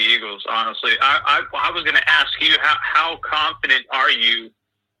would be the Eagles, honestly. I was going to ask you, how confident are you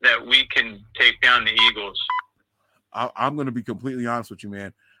that we can take down the Eagles? I'm going to be completely honest with you,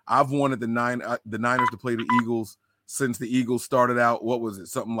 man. I've wanted the Niners to play the Eagles since the Eagles started out. What was it?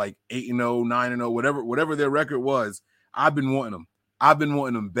 Something like 8-0, 9-0, whatever their record was. I've been wanting them. I've been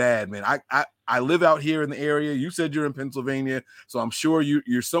wanting them bad, man. I live out here in the area. You said you're in Pennsylvania, so I'm sure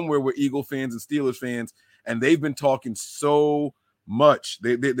you're somewhere with Eagle fans and Steelers fans, and they've been talking so much.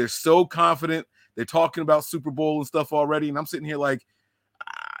 They're so confident. They're talking about Super Bowl and stuff already, and I'm sitting here like,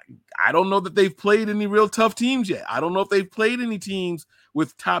 I don't know that they've played any real tough teams yet. I don't know if they've played any teams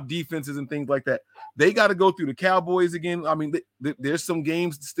with top defenses and things like that. They got to go through the Cowboys again. I mean, there's some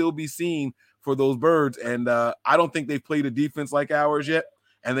games to still be seen for those birds, and I don't think they've played a defense like ours yet,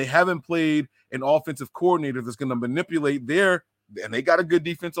 and they haven't played an offensive coordinator that's going to manipulate and they got a good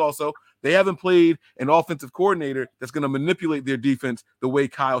defense also. They haven't played an offensive coordinator that's going to manipulate their defense the way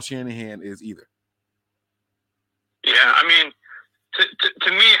Kyle Shanahan is either. Yeah, I mean,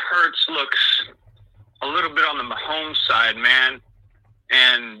 to me, Hurts looks a little bit on the Mahomes side, man,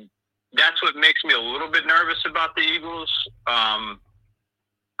 and that's what makes me a little bit nervous about the Eagles. Honestly,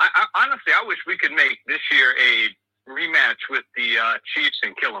 I wish we could make this year a rematch with the Chiefs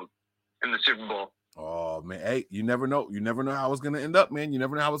and kill them in the Super Bowl. Oh, man. Hey, you never know. You never know how it's going to end up, man. You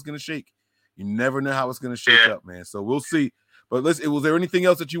never know how it's going to shake. You never know how it's going to shake up, man. So we'll see. But was there anything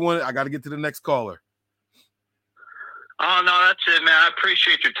else that you wanted? I got to get to the next caller. Oh, no, that's it, man. I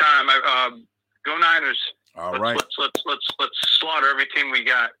appreciate your time. Go Niners. All right. Let's slaughter every team we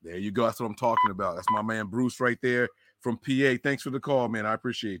got. There you go. That's what I'm talking about. That's my man Bruce right there from PA. Thanks for the call, man. I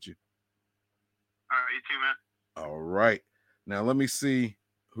appreciate you. All right, you too, man. All right. Now let me see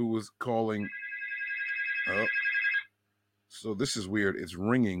who was calling. Oh, so this is weird. It's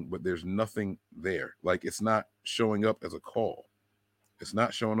ringing, but there's nothing there. Like it's not showing up as a call. It's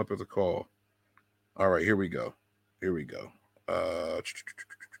not showing up as a call. All right, here we go. Where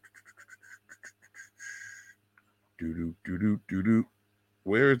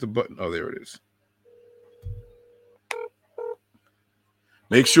is the button? Oh, there it is.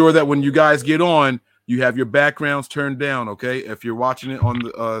 Make sure that when you guys get on, you have your backgrounds turned down, okay? If you're watching it on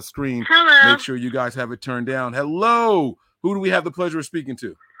the screen, Hello. Make sure you guys have it turned down. Hello. Who do we have the pleasure of speaking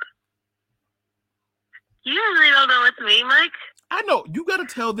to? You usually don't know it's me, Mike. I know. You got to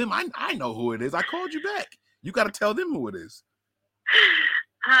tell them. I know who it is. I called you back. You got to tell them who it is.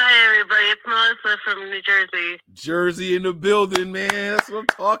 Hi, everybody. it's Melissa from New Jersey. Jersey in the building, man. That's what I'm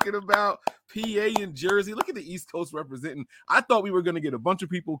talking about. PA and Jersey. Look at the East Coast representing. I thought we were going to get a bunch of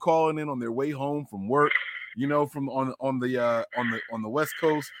people calling in on their way home from work, you know, from on the West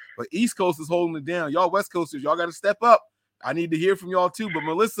Coast. But East Coast is holding it down. Y'all West Coasters, y'all got to step up. I need to hear from y'all too. But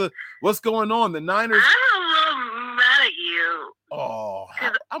Melissa, what's going on? The Niners. I'm a little mad at you. Oh,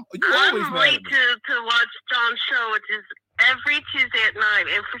 I'm late to watch John's show, which is every Tuesday at 9.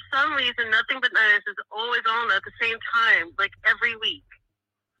 And for some reason, Nothing But Niners is always on at the same time, like every week.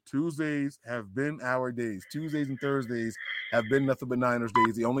 Tuesdays have been our days. Tuesdays and Thursdays have been Nothing But Niners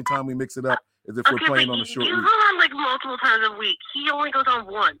days. The only time we mix it up is if we're playing on the short week. You go on like multiple times a week. He only goes on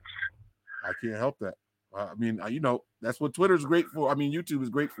once. I can't help that. I mean, you know, that's what Twitter's great for. I mean, YouTube is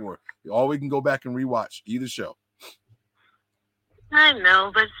great for. All we can go back and rewatch either show. I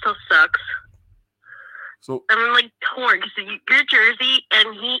know, but it still sucks. So I'm like torn because you're Jersey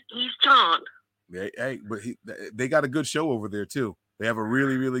and he's John. But they got a good show over there too. They have a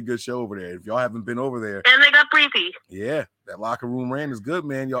really, really good show over there. If y'all haven't been over there, and they got Breezy. Yeah, that locker room rant is good,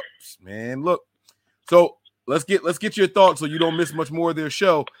 man. Y'all, man, look. So let's get your thoughts so you don't miss much more of their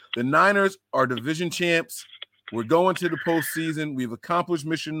show. The Niners are division champs. We're going to the postseason. We've accomplished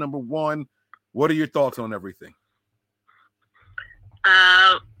mission number 1. What are your thoughts on everything?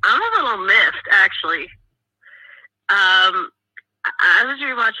 I'm a little miffed, actually. I was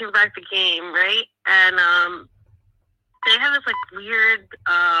rewatching back the game, right? And they have this like weird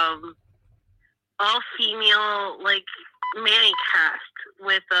all-female like Manning cast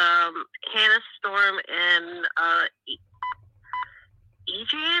with Hannah Storm and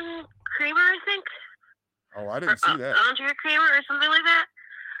Adrian Kramer, I think. Oh, I didn't see that. Andrea Kramer or something like that.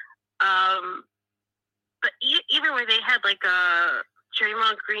 But either way, they had like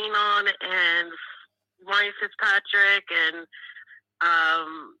Draymond Green on and Ryan Fitzpatrick and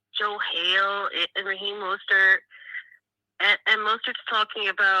Joe Hale and Raheem Mostert. And Mostert's talking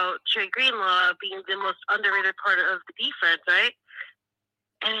about Trey Greenlaw being the most underrated part of the defense, right?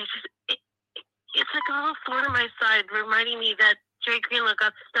 And it's like a little thorn in my side, reminding me that Trey Greenlaw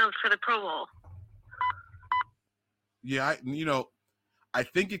got snubbed for the Pro Bowl. Yeah, I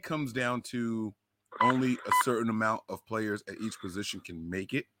think it comes down to only a certain amount of players at each position can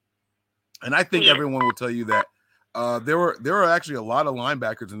make it. And I think everyone will tell you that there are actually a lot of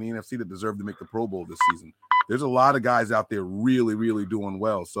linebackers in the NFC that deserve to make the Pro Bowl this season. There's a lot of guys out there really, really doing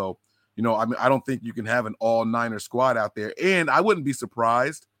well. So, I mean, I don't think you can have an all-Niner squad out there. And I wouldn't be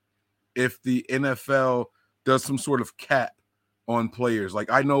surprised if the NFL does some sort of cap on players.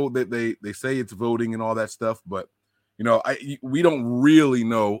 Like, I know that they say it's voting and all that stuff, but, we don't really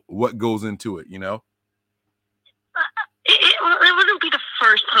know what goes into it, It wouldn't be the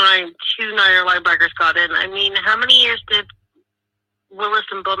first time 2 Niner linebackers got in. I mean, how many years did Willis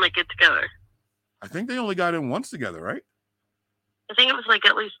and Bowman get together? I think they only got in once together, right? I think it was like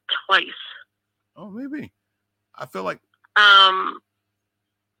at least twice. Oh, maybe. I feel like.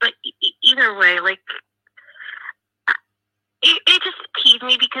 But either way, like, it just teased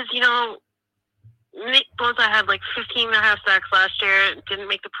me because, Nick Bosa had like 15.5 sacks last year, didn't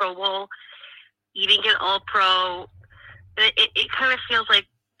make the Pro Bowl. You didn't get All-Pro. It kind of feels like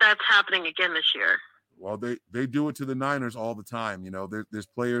that's happening again this year. Well, they do it to the Niners all the time. There's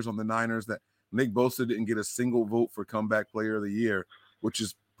players on the Niners that Nick Bosa didn't get a single vote for comeback player of the year, which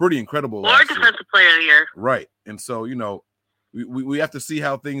is pretty incredible. Or defensive player of the year. Right. And so, we have to see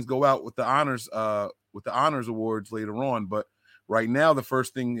how things go out with the honors awards later on. But right now, the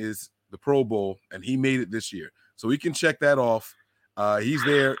first thing is the Pro Bowl, and he made it this year. So we can check that off. He's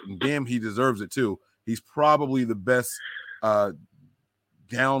there, and damn, he deserves it too. He's probably the best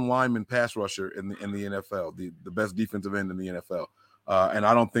down lineman pass rusher in the NFL, the best defensive end in the NFL. And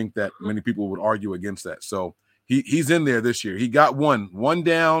I don't think that many people would argue against that. So he's in there this year. He got one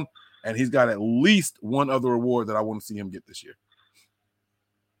down, and he's got at least one other award that I want to see him get this year.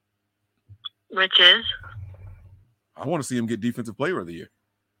 Which is? I want to see him get Defensive Player of the Year.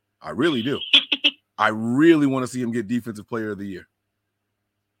 I really do. I really want to see him get Defensive Player of the Year.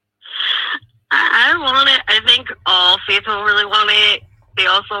 I want it. I think all faithful really want it. They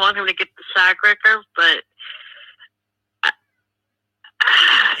also want him to get the sack record, but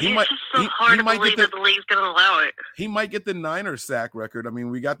it's just so hard to believe that the league's going to allow it. He might get the Niners sack record. I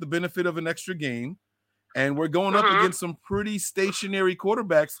mean, we got the benefit of an extra game, and we're going up against some pretty stationary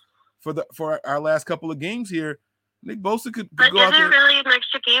quarterbacks for our last couple of games here. Nick Bosa could go out there. But is it really an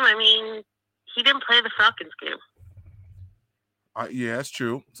extra game? I mean, he didn't play the Falcons game. Yeah, that's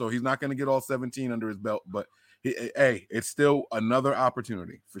true. So he's not going to get all 17 under his belt, but it's still another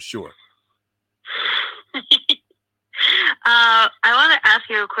opportunity for sure. I want to ask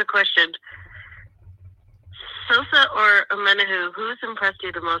you a quick question. Sosa or Omenihu, who's impressed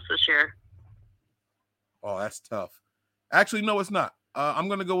you the most this year? Oh, that's tough. Actually, no, it's not. I'm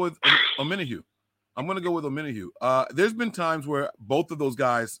going to go with Omenihu. There's been times where both of those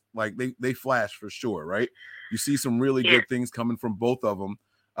guys, like they flash for sure, right? You see some really good things coming from both of them.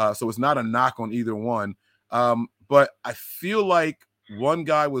 So it's not a knock on either one. But I feel like one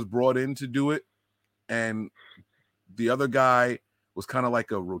guy was brought in to do it, and the other guy was kind of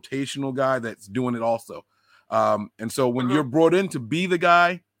like a rotational guy that's doing it also. And so when you're brought in to be the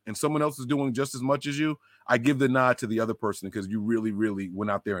guy and someone else is doing just as much as you, I give the nod to the other person because you really, really went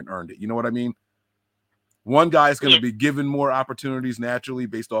out there and earned it. You know what I mean? One guy is going to be given more opportunities naturally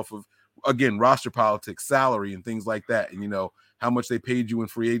based off of, again, roster politics, salary, and things like that. And, how much they paid you in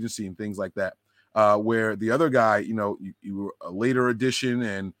free agency and things like that. Where the other guy, you were a later addition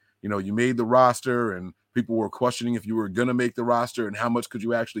and, you made the roster and people were questioning if you were going to make the roster and how much could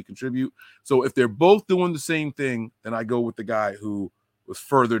you actually contribute. So if they're both doing the same thing, then I go with the guy who was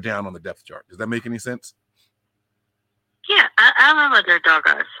further down on the depth chart. Does that make any sense? Yeah, I love underdog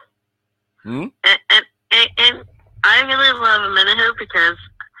guys. And I really love Omenihu because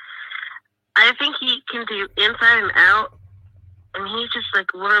I think he can do inside and out, and he's just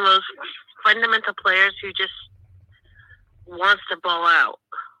like one of those fundamental players who just wants to ball out.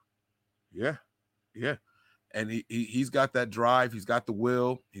 Yeah. And he's got that drive. He's got the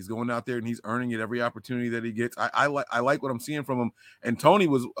will. He's going out there and he's earning it every opportunity that he gets. I like what I'm seeing from him. And Tony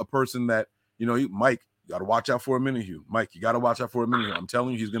was a person that, Mike, you got to watch out for Omenihu. Mike, you got to watch out for Omenihu. I'm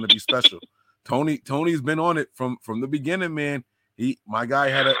telling you, he's going to be special. Tony's been on it from the beginning, man. My guy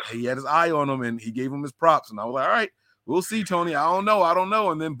had his eye on him and he gave him his props. And I was like, all right, we'll see, Tony. I don't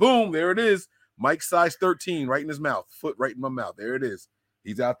know. And then boom, there it is. Mike size 13 right in his mouth, foot right in my mouth. There it is.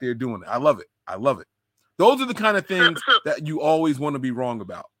 He's out there doing it. I love it. Those are the kind of things that you always want to be wrong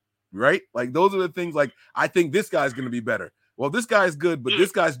about, right? Like those are the things like, I think this guy's going to be better. Well, this guy's good, but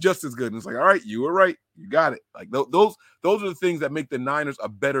this guy's just as good. And it's like, all right, you were right. You got it. Like those are the things that make the Niners a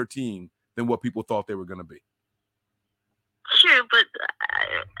better team than what people thought they were going to be. True, but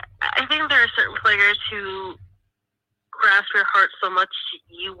I think there are certain players who grasp your heart so much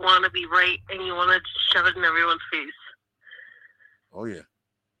you want to be right and you want to shove it in everyone's face. Oh, yeah.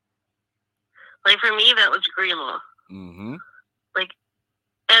 Like, for me, that was Greenlaw. Mm-hmm. Like,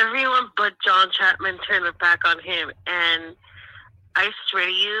 everyone but John Chapman turned their back on him. And I swear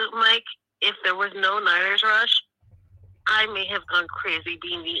to you, Mike, if there was no Niners rush, I may have gone crazy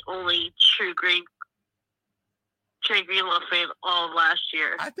being the only true Trey Greenlaw fan all of last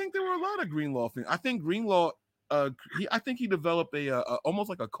year. I think there were a lot of Greenlaw fans. I think Greenlaw, I think he developed a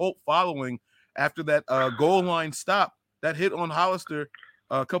almost like a cult following after that goal line stop that hit on Hollister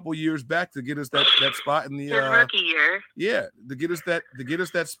a couple years back to get us that spot in the his rookie year. Yeah, to get us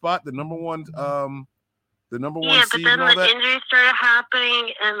that spot, the number one seed. Yeah, but then the injuries started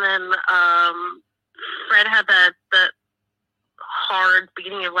happening, and then Fred had that hard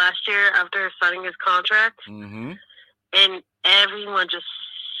beginning of last year after signing his contract, and everyone just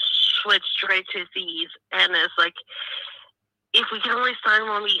switched straight to Z's, and it's like, if we can only sign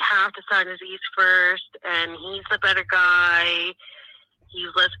one, we have to sign Aziz first, and he's the better guy. He's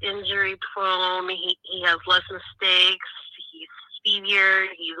less injury prone. He has less mistakes. He's speedier.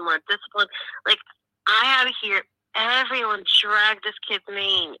 He's more disciplined. Like, I had to hear everyone drag this kid's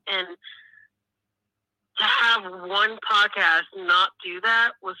name, and to have one podcast not do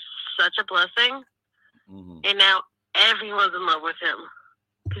that was such a blessing. And now everyone's in love with him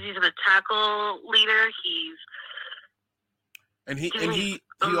because he's the tackle leader. He amazing,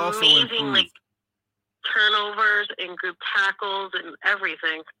 also improved. Like, turnovers and group tackles and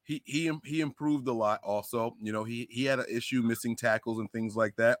everything. He improved a lot also. He had an issue missing tackles and things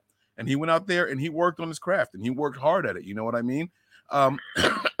like that. And he went out there and he worked on his craft and he worked hard at it. You know what I mean?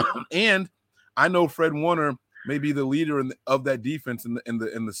 And I know Fred Warner may be the leader of that defense and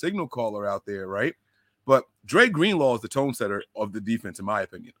the signal caller out there, right? But Dre Greenlaw is the tone setter of the defense, in my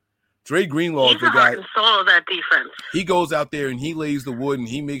opinion. Dre Greenlaw is the guy. He's the heart and soul of that defense. He goes out there and he lays the wood and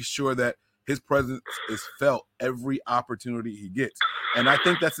he makes sure that his presence is felt every opportunity he gets. And I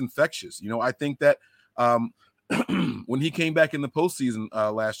think that's infectious. I think that when he came back in the postseason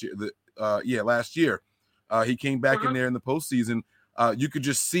last year, he came back in there in the postseason. You could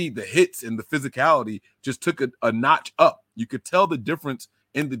just see the hits and the physicality just took a notch up. You could tell the difference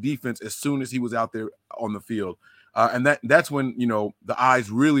in the defense as soon as he was out there on the field. And that's when, the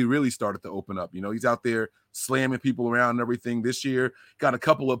eyes really, really started to open up. He's out there slamming people around and everything. This year, got a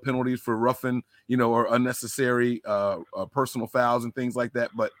couple of penalties for roughing, or unnecessary personal fouls and things like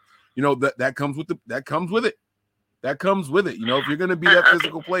that. But, that comes with it. That comes with it. You know, if you're going to be that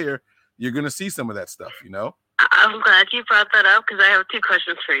physical player, you're going to see some of that stuff, you know? I'm glad you brought that up because I have 2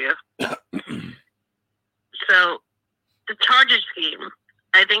 questions for you. So, the Chargers game,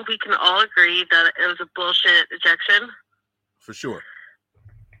 I think we can all agree that it was a bullshit ejection. For sure.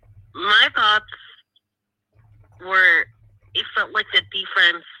 My thoughts were, it felt like the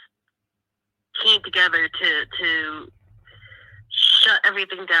defense came together to shut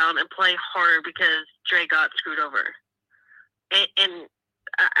everything down and play harder because Dre got screwed over. And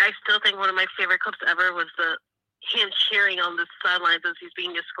I still think one of my favorite clips ever was him cheering on the sidelines as he's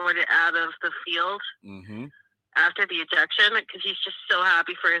being escorted out of the field after the ejection because he's just so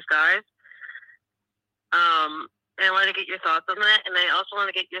happy for his guys. And I want to get your thoughts on that. And I also want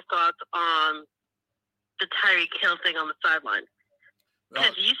to get your thoughts on the Tyreek Hill thing on the sideline.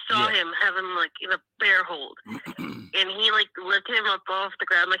 Because you saw him have him, like, in a bear hold. And he, like, lifted him up off the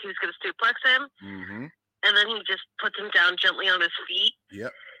ground like he was going to suplex him. And then he just puts him down gently on his feet.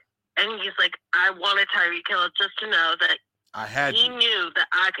 Yep. And he's like, I wanted Tyreek Hill just to know that he knew that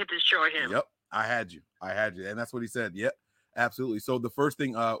I could destroy him. Yep. I had you. And that's what he said. Yep. Absolutely. So the first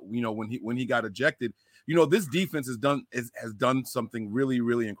thing, you know, when he got ejected, you know, this defense has done something really,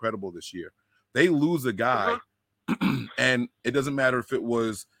 really incredible this year. They lose a guy, and it doesn't matter if it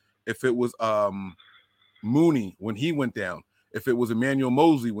was Mooney when he went down, if it was Emmanuel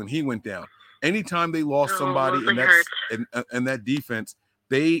Mosley when he went down. Anytime they lost somebody in that defense,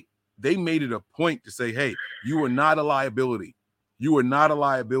 they made it a point to say, hey, you are not a liability. You are not a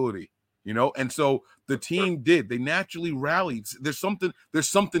liability, you know? And so the team did. They naturally rallied. There's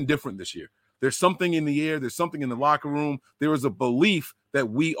something different this year. There's something in the air. There's something in the locker room. There is a belief that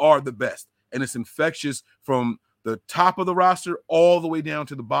we are the best. And it's infectious from the top of the roster all the way down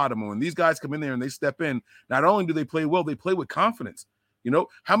to the bottom. And when these guys come in there and they step in, not only do they play well, they play with confidence. You know,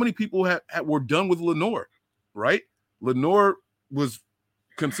 how many people were done with Lenore, right? Lenore was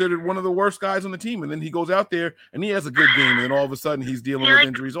considered one of the worst guys on the team. And then he goes out there and he has a good game. And then all of a sudden he's dealing with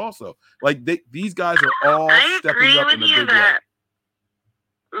injuries also. Like these guys are all stepping up in a big way.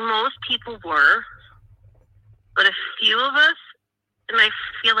 Most people were, but a few of us, and I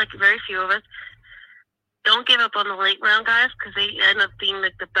feel like very few of us, don't give up on the late round guys because they end up being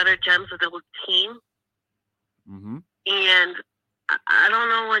like the better gems of the team. And I don't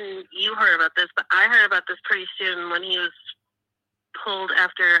know when you heard about this, but I heard about this pretty soon when he was pulled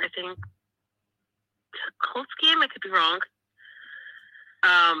after, I think, the Colts game. I could be wrong.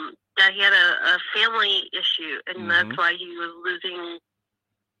 That he had a family issue, and that's why he was losing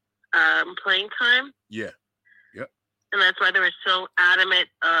playing time. Yeah. Yep. And that's why they were so adamant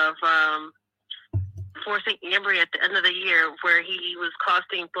of forcing Ambry at the end of the year, where he was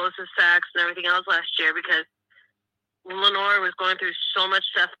costing both his sacks and everything else last year because Lenore was going through so much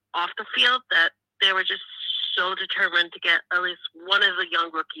stuff off the field that they were just so determined to get at least one of the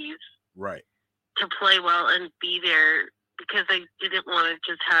young rookies right to play well and be there because they didn't want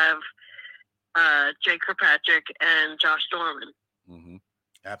to just have Jake Kirkpatrick and Josh Norman.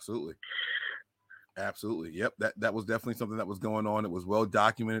 Absolutely. Yep. That was definitely something that was going on. It was well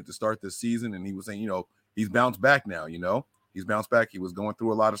documented to start this season. And he was saying, you know, he's bounced back now, you know, he's bounced back. He was going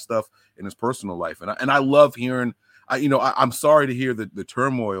through a lot of stuff in his personal life. And I love hearing, I'm sorry to hear the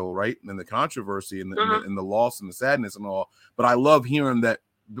turmoil, right. And the controversy and the loss and the sadness and all, but I love hearing that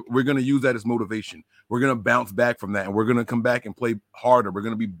we're going to use that as motivation. We're going to bounce back from that and we're going to come back and play harder. We're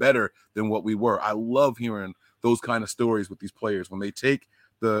going to be better than what we were. I love hearing those kind of stories with these players when they take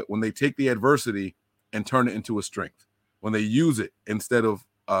the adversity and turn it into a strength, when they use it instead of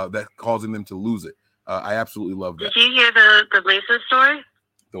that causing them to lose it. I absolutely love that. Did you hear the Mason story?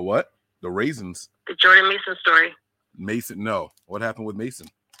 The what? The Raisins? The Jordan Mason story. Mason, no. What happened with Mason?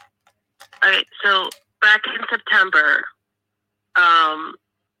 Okay, so back in September,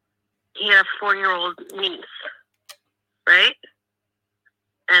 he had a 4-year-old niece, right?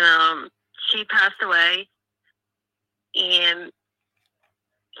 And she passed away, and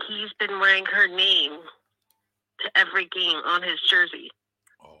he's been wearing her name to every game on his jersey.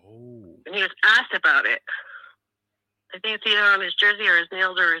 Oh. And he was asked about it. I think it's either on his jersey or his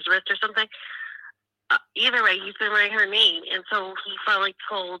nails or his wrist or something. Either way, he's been wearing her name. And so he finally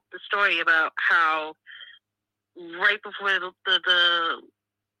told the story about how right before the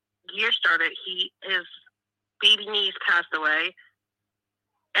year started, his baby niece passed away.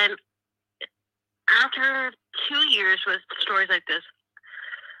 And after 2 years with stories like this,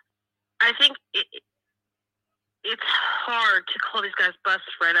 I think it's hard to call these guys busts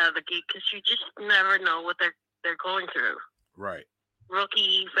right out of the gate because you just never know what they're going through. Right.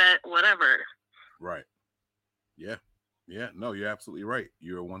 Rookie, vet, whatever. Right. Yeah. Yeah, no, you're absolutely right.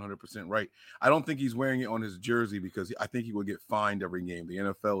 You're 100% right. I don't think he's wearing it on his jersey because I think he will get fined every game. The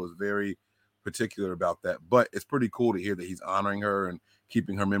NFL is very particular about that, but it's pretty cool to hear that he's honoring her and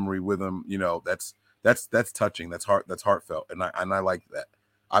keeping her memory with him. You know, that's touching. That's heartfelt, and I like that.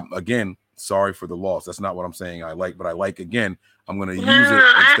 I'm again sorry for the loss. That's not what I'm saying. I like, but I like again. I'm going to use it.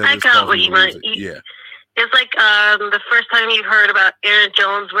 I got what you meant. Yeah. It's like the first time you heard about Aaron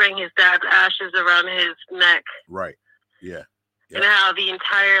Jones wearing his dad's ashes around his neck. Right. Yeah. And how the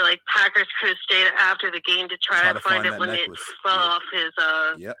entire Packers crew stayed after the game to try to find it when necklace. It fell off his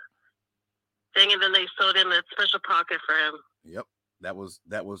thing, and then they sewed in a special pocket for him. Yep. That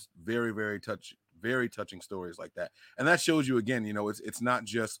was very, very touching stories like that. And that shows you again, you know, it's not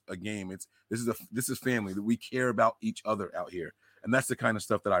just a game. This is family, that we care about each other out here. And that's the kind of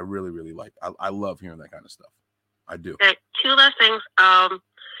stuff that I really, really like. I love hearing that kind of stuff. I do. Okay, two last things.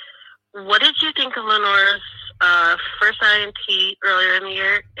 What did you think of Lenore's first INT earlier in the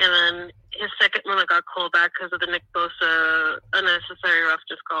year, and then his second one that got called back because of the Nick Bosa unnecessary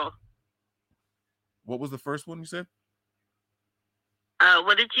roughness call? What was the first one you said?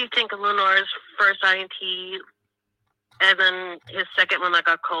 What did you think of Lenore's first INT, and then his second one that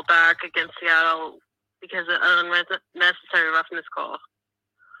got called back against Seattle because of unnecessary roughness call?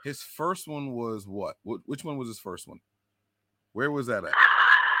 His first one was what? Which one was his first one? Where was that at?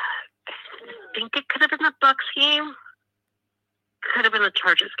 I think it could have been the Bucs game. Could have been the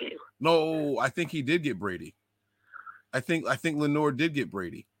Chargers game. No, I think he did get Brady. I think Lenore did get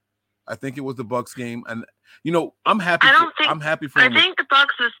Brady. I think it was the Bucs game, and you know, I'm happy. I'm happy for him. I think the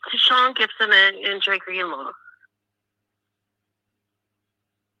Bucs was Sean Gibson and Drake Greenlaw.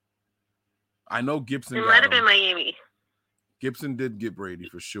 I know Gibson. It might have been Miami. Gibson did get Brady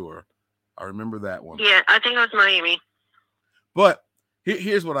for sure. I remember that one. Yeah, I think it was Miami. But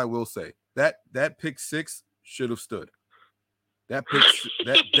here's what I will say: that pick six should have stood. That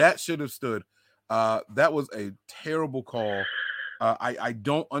should have stood. That was a terrible call. I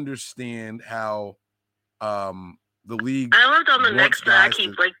don't understand how the league. I loved on the next track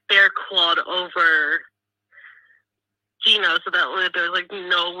he bear clawed over Gino, so that there was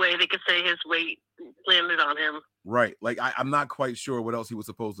no way they could say his weight landed on him. Right. I'm not quite sure what else he was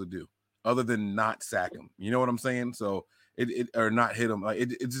supposed to do other than not sack him. You know what I'm saying? So it or not hit him.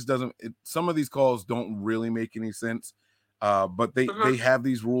 It just doesn't. Some of these calls don't really make any sense. But they have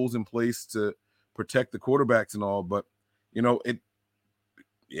these rules in place to protect the quarterbacks and all. But you know it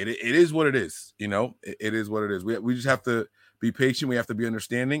is what it is. You know it is what it is. We just have to be patient. We have to be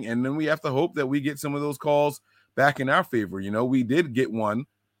understanding, and then we have to hope that we get some of those calls back in our favor. You know, we did get one.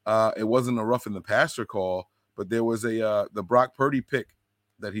 It wasn't a rough in the passer call, but there was the Brock Purdy pick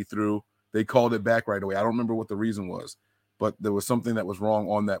that he threw. They called it back right away. I don't remember what the reason was, but there was something that was wrong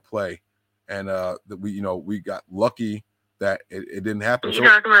on that play, and that we got lucky that it didn't happen. You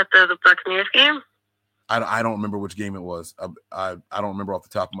talking about the Buccaneers game? I don't remember which game it was. I don't remember off the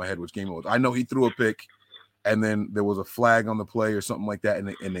top of my head which game it was. I know he threw a pick, and then there was a flag on the play or something like that,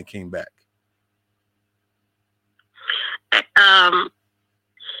 and they came back.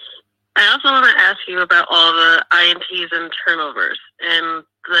 I also want to ask you about all the INTs and turnovers and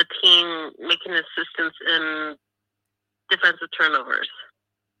the team making assistance in defensive turnovers.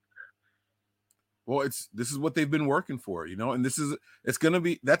 Well, this is what they've been working for, you know, and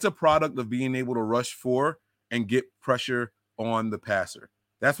that's a product of being able to rush for and get pressure on the passer.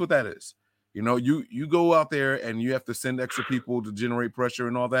 That's what that is. You know, you go out there and you have to send extra people to generate pressure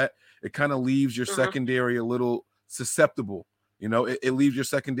and all that. It kind of leaves your secondary a little susceptible. You know, it leaves your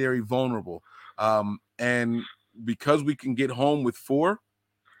secondary vulnerable. And because we can get home with 4,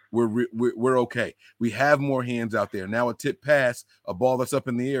 we're okay. We have more hands out there. Now a tip pass, a ball that's up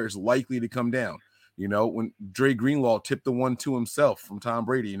in the air is likely to come down. You know, when Dre Greenlaw tipped the one to himself from Tom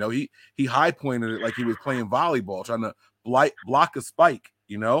Brady, you know, he high pointed it like he was playing volleyball, trying to block a spike,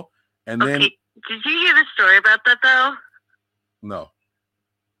 you know? And then did you hear the story about that though? No.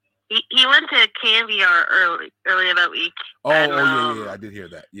 He went to KNVR earlier that week. Oh, yeah, I did hear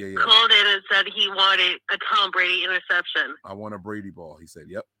that. Yeah. Called in and said he wanted a Tom Brady interception. I want a Brady ball, he said.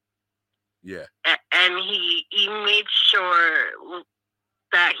 Yep. Yeah. And he made sure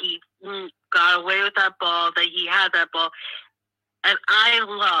that he got away with that ball, that he had that ball. And I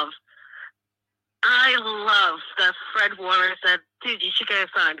love that Fred Warner said, dude, you should get it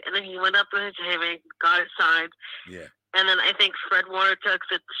signed. And then he went up to him and got it signed. Yeah. And then I think Fred Warner took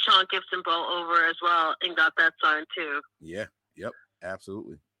the Sean Gibson ball over as well and got that signed too. Yeah. Yep.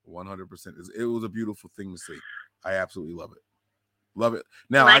 Absolutely. 100%. It was a beautiful thing to see. I absolutely love it. Love it.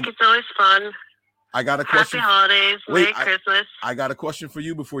 Now, it's always fun. I got a question. Happy holidays. Merry Christmas. I got a question for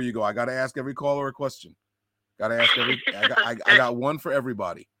you before you go. I got to ask every caller a question. Gotta ask I got one for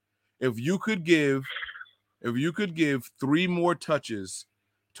everybody. If you could give 3 more touches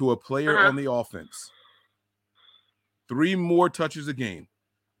to a player on the offense, 3 more touches a game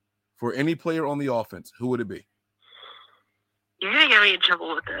for any player on the offense, who would it be? You're gonna get me in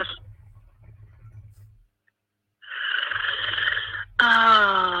trouble with this.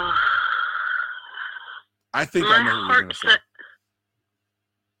 I think I know what you're gonna say.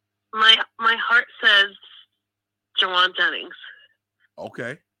 My heart says Jawan Jennings.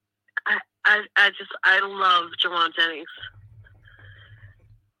 Okay. I love Jawan Jennings.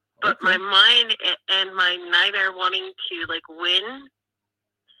 But my mind and my Niner wanting to like win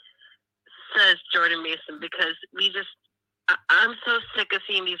says Jordan Mason, because I'm so sick of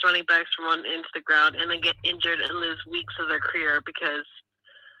seeing these running backs run into the ground and then get injured and lose weeks of their career because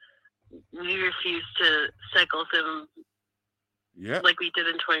we refuse to cycle them like we did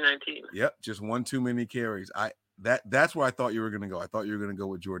in 2019. Yep, just one too many carries. That's where I thought you were going to go. I thought you were going to go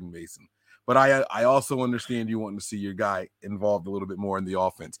with Jordan Mason. But I also understand you wanting to see your guy involved a little bit more in the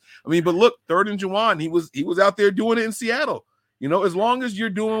offense. I mean, but look, 3rd and Juwan, he was out there doing it in Seattle. You know, as long as you're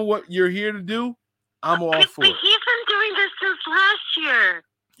doing what you're here to do, I'm all for it. He's been doing this since last year.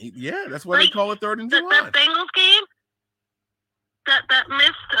 Yeah, that's why they call it 3rd and Juwan. That Bengals game, that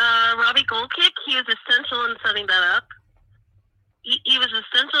missed Robbie Gold kick, he was essential in setting that up. He was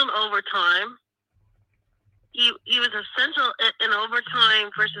essential in overtime. He was essential in overtime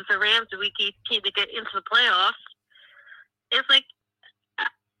versus the Rams the week 18 to get into the playoffs. It's like,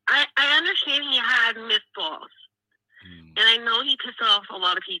 I understand he had missed balls. And I know he pissed off a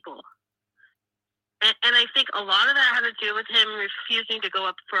lot of people. And I think a lot of that had to do with him refusing to go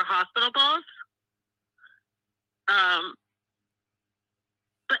up for hospital balls.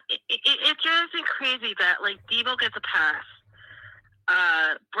 But it drives me crazy that, like, Debo gets a pass.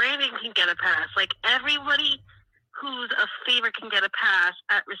 Brandon can get a pass. Like, everybody who's a favorite can get a pass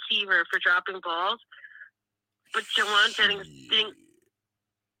at receiver for dropping balls. But Jawan Jennings didn't.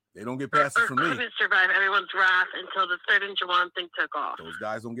 They don't get passes from me. Couldn't survive everyone's wrath until the 3rd and Jawan thing took off. Those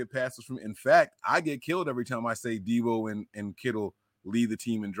guys don't get passes from me. In fact, I get killed every time I say Debo and Kittle lead the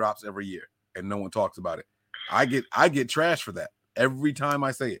team in drops every year, and no one talks about it. I get trash for that every time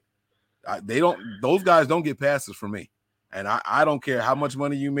I say it. Those guys don't get passes from me. And I don't care how much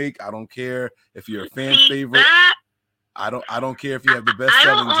money you make. I don't care if you're a fan favorite. I don't care if you have the best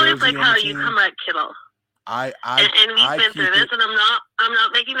selling jersey. I don't always like how you come at Kittle. And we've been through this, and I'm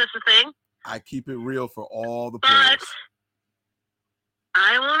not making this a thing. I keep it real for all the players. But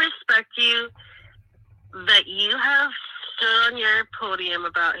I will respect you that you have stood on your podium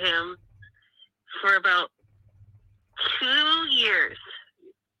about him for about 2 years.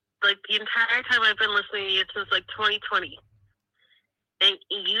 Like, the entire time I've been listening to you since, like, 2020. And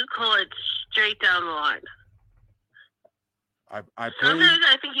you call it straight down the line. Sometimes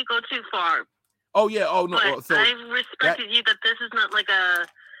I think you go too far. Oh, yeah. Oh, no. But So I've respected you that this is not like a...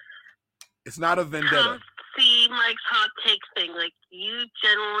 It's not a vendetta. Come see Mike's hot take thing. Like, you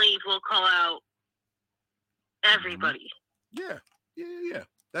generally will call out everybody. Yeah.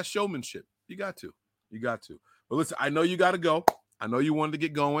 That's showmanship. You got to. But listen, I know you got to go. I know you wanted to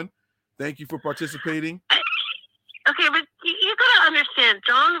get going. Thank you for participating. Okay, but you got to understand,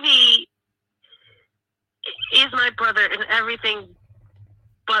 John V is my brother in everything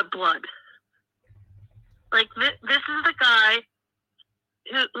but blood. Like, this is the guy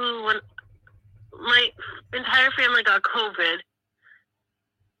who when my entire family got COVID,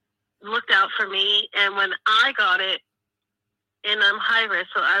 looked out for me, and when I got it, and I'm high risk,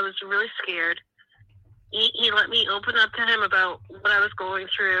 so I was really scared, he let me open up to him about what I was going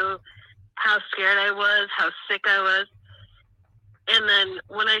through, how scared I was, how sick I was. And then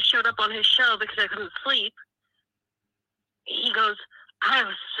when I showed up on his show because I couldn't sleep, he goes, I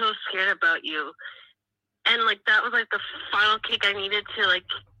was so scared about you. And, like, that was, like, the final kick I needed to, like,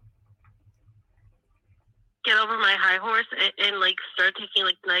 get over my high horse and like, start taking,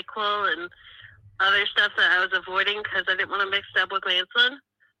 like, NyQuil and other stuff that I was avoiding because I didn't want to mix it up with my insulin.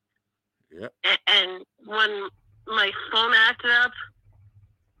 Yep. And when my phone acted up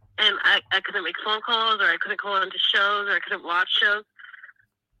and I couldn't make phone calls, or I couldn't call into shows, or I couldn't watch shows,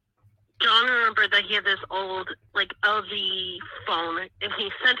 John remembered that he had this old, like, LG phone, and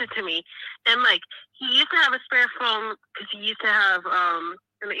he sent it to me. And, like, he used to have a spare phone because he used to have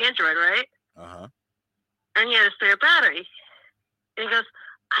an Android, right? Uh-huh. And he had a spare battery. And he goes,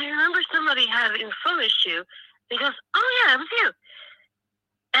 I remember somebody had a phone issue. And he goes, oh, yeah, it was you.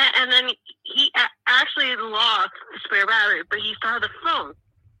 And then he actually lost the spare battery, but he still had the phone.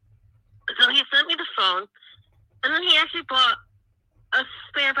 So he sent me the phone, and then he actually bought a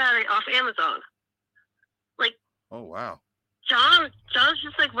spare battery off Amazon. Like, Oh, wow. John's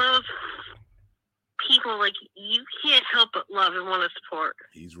just like one of those people like you can't help but love and want to support.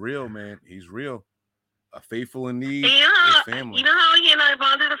 He's real, man. He's real. A faithful in need. And family. You know how he and I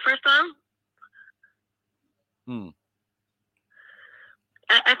bonded the first time?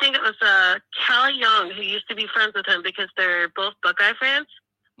 I think it was Callie Young who used to be friends with him because they're both Buckeye fans.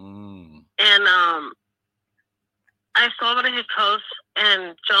 And I saw one of his posts,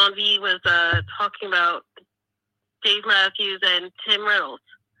 and John V was talking about Dave Matthews and Tim Reynolds.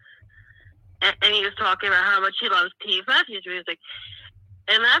 And he was talking about how much he loves Dave Matthews music.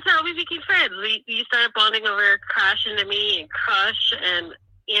 And that's how we became friends. We started bonding over Crash Into Me and Crush and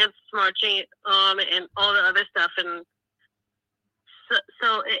Ants Marching On and all the other stuff. And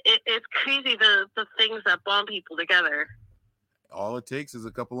so it's crazy the things that bond people together. All it takes is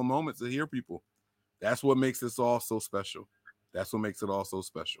a couple of moments to hear people. That's what makes this all so special. That's what makes it all so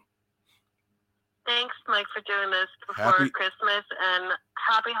special. Thanks, Mike, for doing this before Christmas, and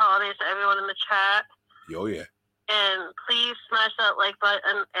happy holidays to everyone in the chat. Oh, yeah. And please smash that like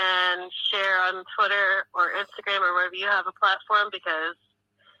button and share on Twitter or Instagram or wherever you have a platform, because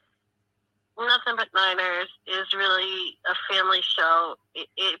Nothing But Niners is really a family show.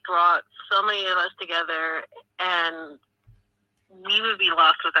 It brought so many of us together, and we would be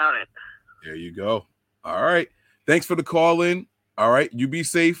lost without it. There you go. All right. Thanks for the call in. All right. You be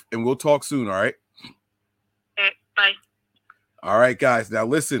safe, and we'll talk soon. All right. Okay, bye. All right, guys. Now,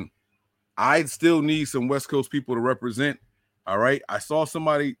 listen, I still need some West Coast people to represent. All right. I saw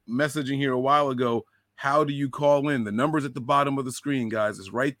somebody messaging here a while ago. How do you call in? The number's at the bottom of the screen, guys.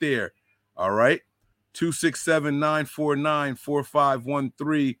 It's right there. All right.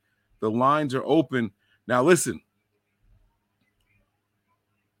 267-949-4513. The lines are open. Now, listen.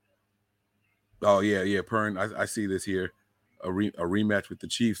 Oh, yeah, Pern. I see this here. A rematch with the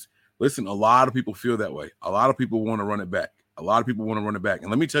Chiefs. Listen, a lot of people feel that way. A lot of people want to run it back. And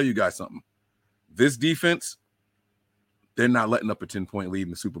let me tell you guys something. This defense, they're not letting up a 10-point lead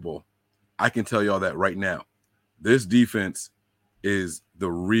in the Super Bowl. I can tell y'all that right now. This defense is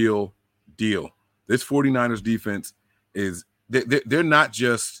the real deal. This 49ers defense is they're not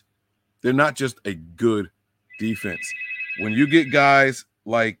just a good defense. When you get guys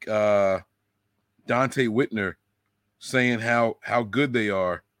like Dante Whitner saying how good they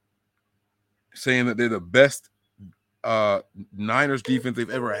are, saying that they're the best Niners defense they've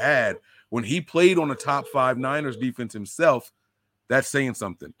ever had, when he played on a top 5 Niners defense himself, that's saying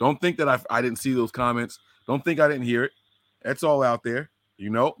something. Don't think that I didn't see those comments. Don't think I didn't hear it. That's all out there,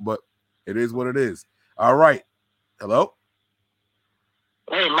 but it is what it is. All right. Hello?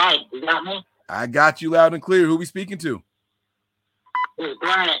 Hey, Mike, you got me? I got you loud and clear. Who we speaking to? It's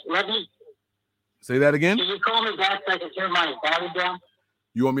Brian. Let me say that again. Can you call me back so I can turn my volume down?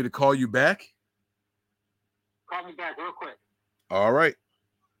 You want me to call you back? Call me back real quick. All right.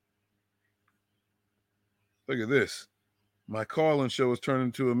 Look at this. My call-in show is turning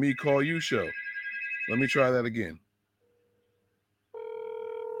into a me call you show. Let me try that again.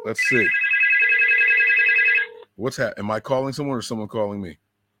 Let's see. What's happening? Am I calling someone or someone calling me?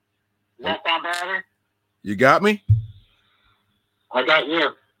 Does that sound better? You got me? I got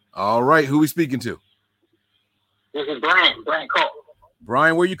you. All right. Who we speaking to? This is Brian Cole.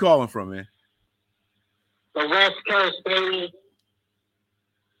 Brian, where you calling from, man? The West Coast, baby.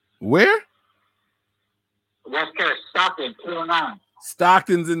 Where? West Coast, Stockton, 209.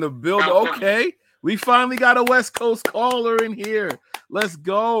 Stockton's in the building. Okay. We finally got a West Coast caller in here. Let's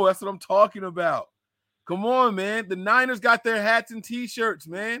go. That's what I'm talking about. Come on, man. The Niners got their hats and T-shirts,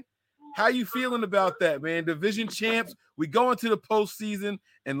 man. How you feeling about that, man? Division champs. We go into the postseason,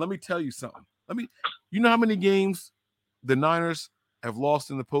 and let me tell you something. You know how many games the Niners have lost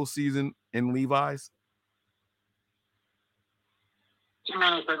in the postseason in Levi's? Too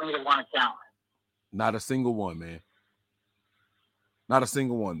many for me to want to count. Not a single one, man. Not a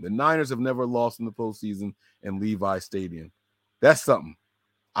single one. The Niners have never lost in the postseason in Levi's Stadium. That's something.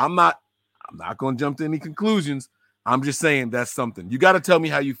 I'm not going to jump to any conclusions. I'm just saying that's something. You got to tell me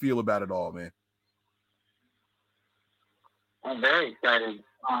how you feel about it all, man. I'm very excited.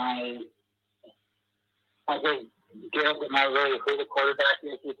 I think Garrett is not really who the quarterback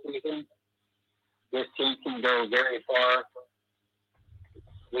is this season. This team can go very far.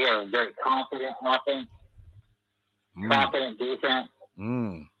 We are very confident offense, confident defense.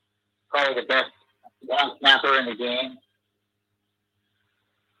 Probably the best long snapper in the game.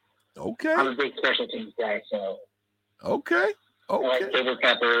 Okay. I'm a big special teams guy, so. Okay. I like Taylor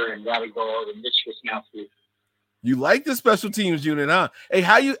Pepper and Robbie Gould and Mitch Wisnowski. You like the special teams unit, huh? Hey,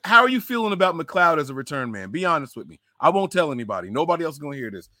 how are you feeling about McLeod as a return man? Be honest with me. I won't tell anybody. Nobody else is going to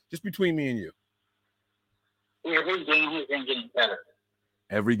hear this. Just between me and you. Every game he's been getting better.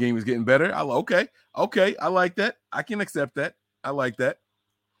 Every game is getting better. Okay. I like that. I can accept that. I like that.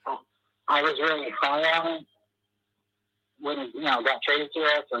 I was really high on him when he, got traded to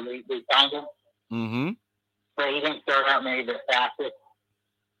us, or we signed him. Mm-hmm. But he didn't start out maybe the fastest.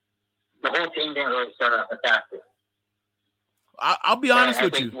 The whole team didn't really start out the fastest. I'll be honest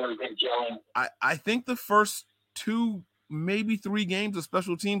with you. Gelling. I think the first 2, maybe 3 games of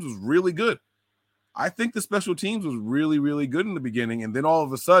special teams was really good. I think the special teams was really, really good in the beginning, and then all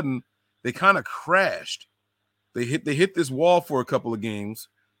of a sudden they kind of crashed. They hit this wall for a couple of games.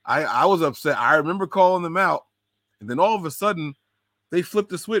 I was upset. I remember calling them out, and then all of a sudden they flipped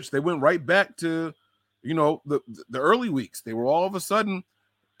the switch. They went right back to, the early weeks. They were all of a sudden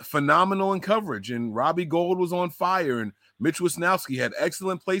phenomenal in coverage, and Robbie Gould was on fire, and Mitch Wisnowski had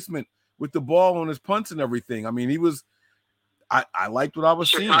excellent placement with the ball on his punts and everything. I mean, he was. I liked what I was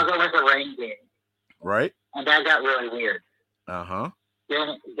seeing. Chicago was a rain game. Right. And that got really weird. Uh-huh.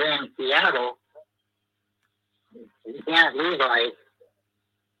 Then Seattle, you can't realize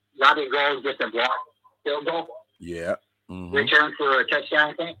Robbie Gould gets a block field goal. Yeah. Mm-hmm. Return for a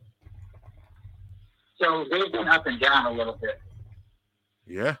touchdown, I think. So they've been up and down a little bit.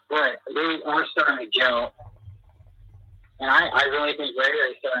 Yeah. But they are starting to gel. And I really think Ray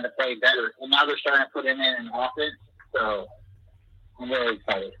is starting to play better. And now they're starting to put him in an offense. So I'm really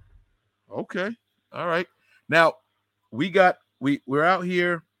excited. Okay. All right. Now we're out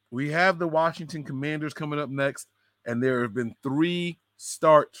here. We have the Washington Commanders coming up next, and there have been 3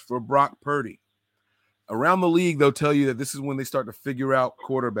 starts for Brock Purdy. Around the league, they'll tell you that this is when they start to figure out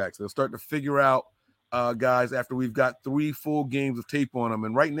quarterbacks. They'll start to figure out guys after we've got 3 full games of tape on them.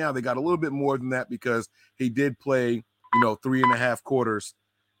 And right now they got a little bit more than that because he did play, 3.5 quarters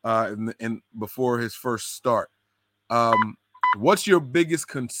and before his first start. What's your biggest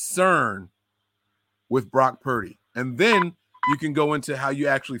concern with Brock Purdy? And then you can go into how you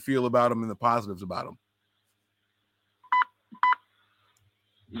actually feel about him and the positives about him.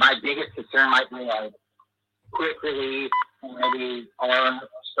 My biggest concern might be like quick release and maybe arm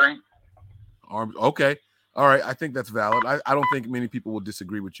strength. Arms, okay. All right. I think that's valid. I don't think many people will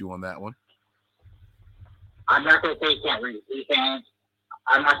disagree with you on that one. I'm not going to say he can't read defense.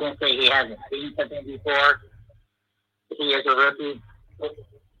 I'm not going to say he hasn't seen something before. He is a rookie,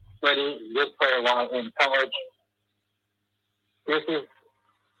 but he did play a lot in college. This is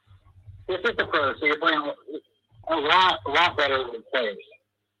the pro, so you're playing a lot better than players.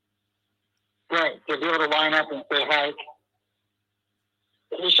 But to be able to line up and say, hey,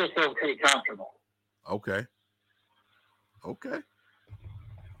 he should feel pretty comfortable. Okay. All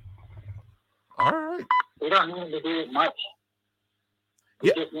right. We don't need him to do much.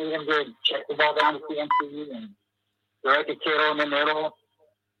 We just need him to check the ball down to CMC and direct the Kittle in the middle.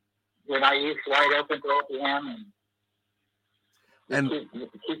 When I use wide open, throw it to him, and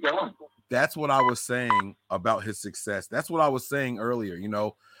keep going. That's what I was saying about his success. That's what I was saying earlier.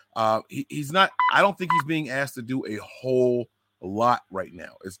 He's not. I don't think he's being asked to do a whole lot right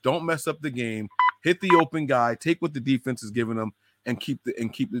now. It's don't mess up the game, hit the open guy, take what the defense is giving him, and keep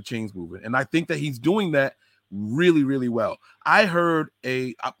the chains moving. And I think that he's doing that really, really well. I heard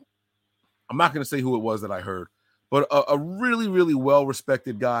I'm not going to say who it was that I heard, but a really, really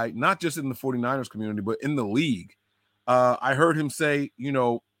well-respected guy, not just in the 49ers community, but in the league. I heard him say,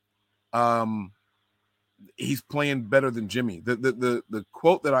 he's playing better than Jimmy. The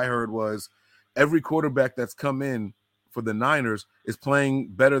quote that I heard was, every quarterback that's come in for the Niners is playing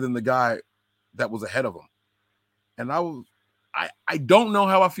better than the guy that was ahead of him. And I don't know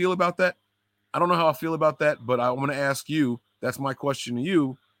how I feel about that. But I want to ask you, that's my question to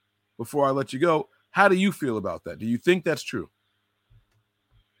you before I let you go. How do you feel about that? Do you think that's true?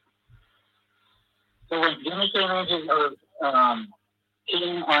 So when Jimmy came into his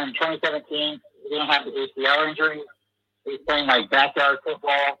team on 2017, he didn't have the ACL injury. He was playing like backyard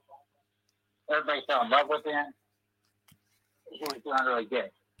football. Everybody fell in love with him. He was doing really good.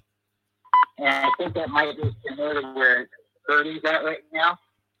 And I think that might be similar to where Purdy's at right now.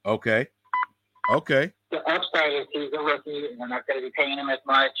 Okay. The upside is he's a rookie, and we're not going to be paying him as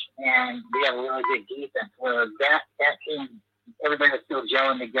much, and we have a really good defense. Where that team, everybody was still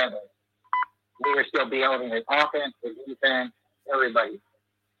gelling together. We were still building the offense, the defense, everybody.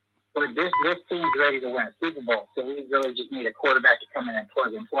 But this team's ready to win a Super Bowl, so we really just need a quarterback to come in and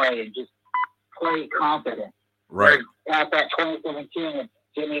plug and play and just play confident. Right. Where at that 2017, if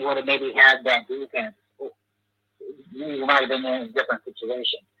Jimmy would have maybe had that defense, he might have been in a different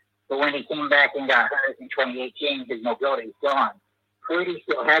situation. But when he came back and got hurt in 2018, his mobility is gone. Purdy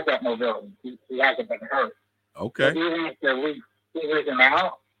still has that mobility. He hasn't been hurt. Okay. But even if the league figures him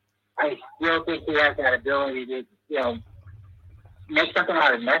out, I still think he has that ability to, make something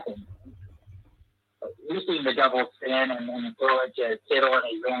out of nothing. We've seen the double spin and then throw it to Kittle and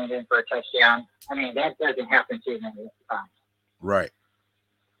he ran it in for a touchdown. I mean, that doesn't happen too many times. Right.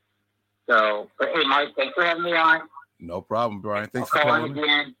 So, but hey, Mike, thanks for having me on. No problem, Brian. Thanks I'll for call calling. in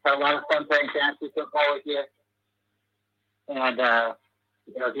again. Had a lot of fun playing fantasy football with you. And,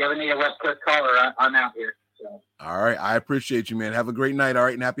 if you ever need a West Coast caller, I'm out here. So. All right. I appreciate you, man. Have a great night. All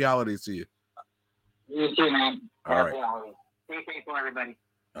right. And happy holidays to you. You too, man. All right. Stay faithful, everybody.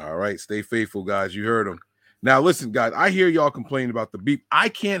 All right. Stay faithful, guys. You heard them. Now, listen, guys, I hear y'all complaining about the beep. I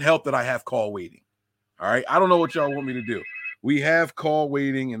can't help that I have call waiting. All right. I don't know what y'all want me to do. We have call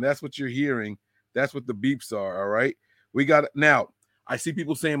waiting, and that's what you're hearing. That's what the beeps are. All right. We got now. I see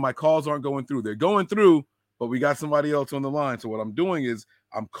people saying my calls aren't going through. They're going through, but we got somebody else on the line. So what I'm doing is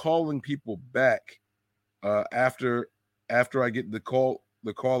I'm calling people back after I get the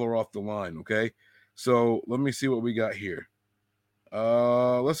caller off the line. Okay. So let me see what we got here.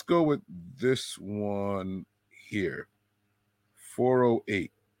 Let's go with this one here.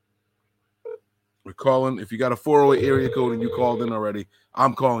 408. We're calling. If you got a 408 area code and you called in already,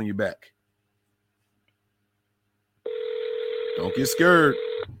 I'm calling you back. Don't get scared.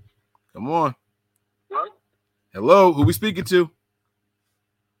 Come on. Hello, who we speaking to?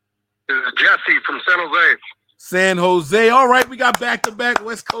 This is Jesse from San Jose. San Jose. All right, we got back-to-back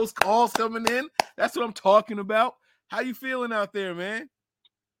West Coast calls coming in. That's what I'm talking about. How you feeling out there, man?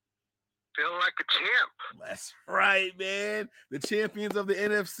 Feeling like a champ. That's right, man. The champions of the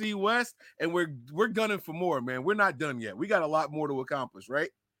NFC West, and we're gunning for more, man. We're not done yet. We got a lot more to accomplish, right?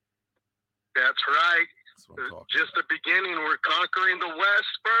 That's right. Just the beginning. We're conquering the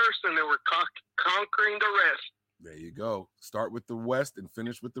West first, and then we're conquering the rest. There you go. Start with the West and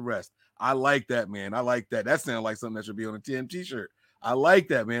finish with the rest. I like that, man. I like that. That sounds like something that should be on a TM t-shirt. I like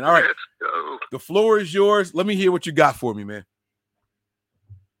that, man. All right. Let's go. The floor is yours. Let me hear what you got for me, man.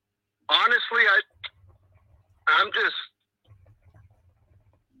 Honestly, I'm just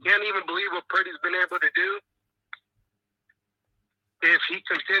can't even believe what Purdy's been able to do. If he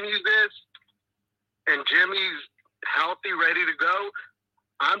continues this and Jimmy's healthy, ready to go,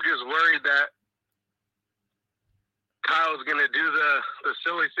 I'm just worried that Kyle's going to do the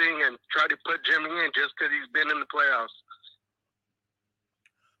silly thing and try to put Jimmy in just because he's been in the playoffs.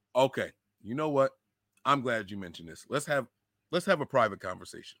 Okay. You know what? I'm glad you mentioned this. Let's have a private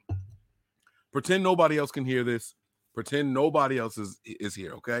conversation. Pretend nobody else can hear this. Pretend nobody else is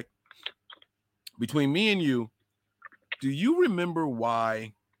here, okay? Between me and you, do you remember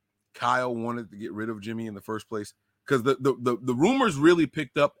why Kyle wanted to get rid of Jimmy in the first place? Because the rumors really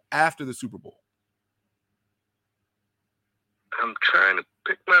picked up after the Super Bowl. I'm trying to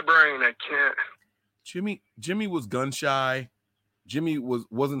pick my brain. I can't. Jimmy was gun shy. Jimmy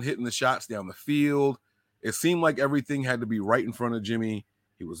wasn't hitting the shots down the field. It seemed like everything had to be right in front of Jimmy.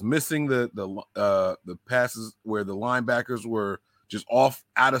 He was missing the passes where the linebackers were just off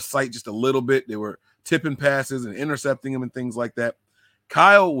out of sight just a little bit. They were tipping passes and intercepting them and things like that.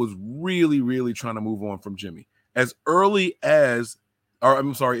 Kyle was really, really trying to move on from Jimmy as late as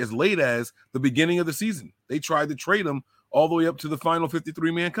the beginning of the season. They tried to trade him all the way up to the final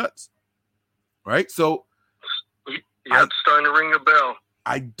 53-man cuts. Right? So yeah, it's starting to ring a bell.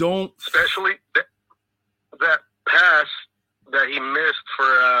 I don't, especially that pass that he missed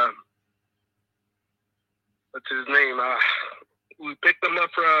for what's his name? We picked him up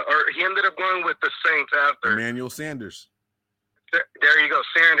or he ended up going with the Saints after Emmanuel Sanders. There you go,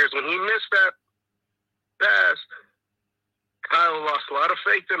 Sanders. When he missed that pass, Kyle lost a lot of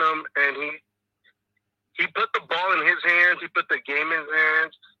faith in him, and he put the ball in his hands. He put the game in his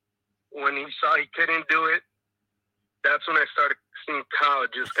hands. When he saw he couldn't do it, that's when I started seeing Kyle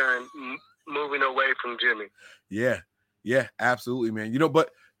just kind of moving away from Jimmy. Yeah, absolutely, man.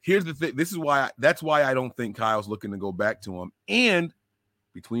 But here's the thing. That's why I don't think Kyle's looking to go back to him. And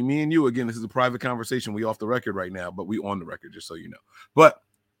between me and you, again, this is a private conversation. We off the record right now, but we on the record, just so you know. But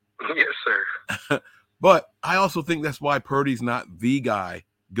yes, sir. But I also think that's why Purdy's not the guy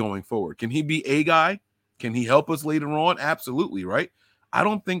going forward. Can he be a guy? Can he help us later on? Absolutely, right? I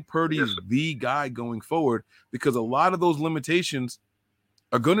don't think Purdy is the guy going forward because a lot of those limitations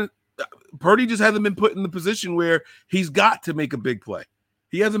are going to – Purdy just hasn't been put in the position where he's got to make a big play.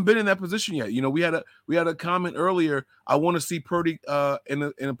 He hasn't been in that position yet. We had a comment earlier. I want to see Purdy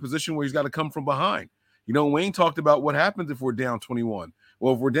in a position where he's got to come from behind. Wayne talked about what happens if we're down 21.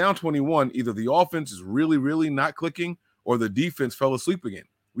 Well, if we're down 21, either the offense is really, really not clicking or the defense fell asleep again.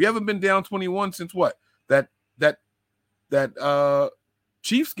 We haven't been down 21 since what? That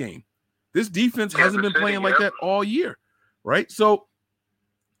Chiefs game. This defense hasn't been playing like that all year, right? So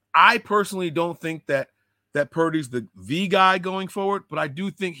I personally don't think that Purdy's the guy going forward, but I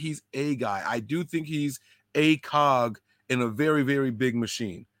do think he's a guy. I do think he's a cog in a very, very big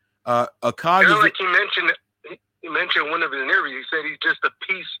machine. A cog is like he mentioned in one of his interviews. He said he's just a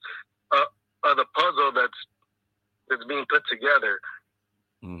piece of the puzzle that's being put together.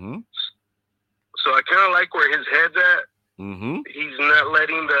 Mm-hmm. So I kind of like where his head's at. Mm-hmm. He's not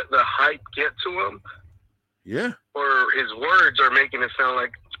letting the hype get to him. Yeah. Or his words are making it sound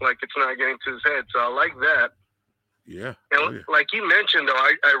like it's not getting to his head. So I like that. Yeah. And like you mentioned, though,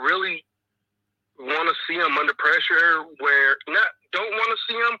 I really want to see him under pressure where don't want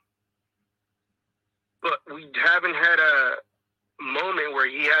to see him, but we haven't had a moment where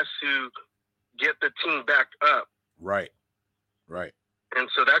he has to get the team back up. Right. And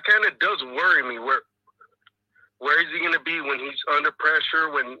so that kind of does worry me. Where is he going to be when he's under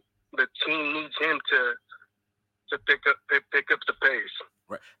pressure, when the team needs him to pick up the pace?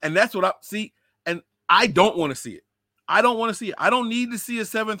 Right. And that's what I see. And I don't want to see it. I don't want to see it. I don't need to see a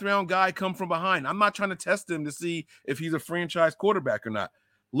 7th round guy come from behind. I'm not trying to test him to see if he's a franchise quarterback or not.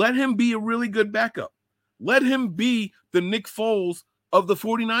 Let him be a really good backup. Let him be the Nick Foles of the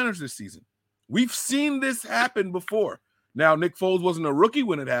 49ers this season. We've seen this happen before. Now, Nick Foles wasn't a rookie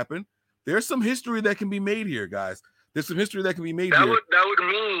when it happened. There's some history that can be made here, guys. There's some history that can be made here. That would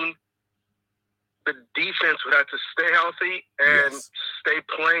mean the defense would have to stay healthy and stay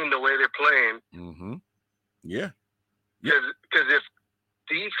playing the way they're playing. Mm-hmm. Yeah. Because if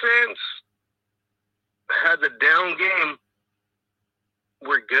defense has a down game,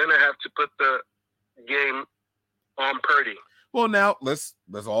 we're gonna have to put the game on Purdy. Well, now let's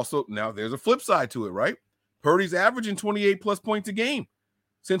also there's a flip side to it, right? Purdy's averaging 28 plus points a game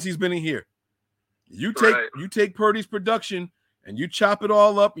since he's been in here. You take Purdy's production and you chop it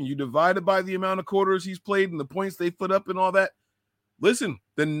all up and you divide it by the amount of quarters he's played and the points they put up and all that. Listen,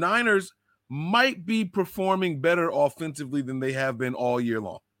 the Niners might be performing better offensively than they have been all year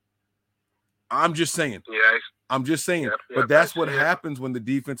long. I'm just saying. Yeah. I'm just saying. But that's what happens when the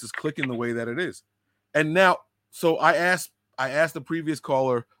defense is clicking the way that it is. And now, so I asked the previous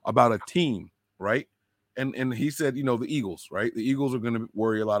caller about a team, right? And he said, the Eagles, right? The Eagles are going to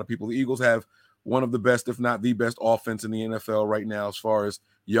worry a lot of people. The Eagles have one of the best, if not the best, offense in the NFL right now as far as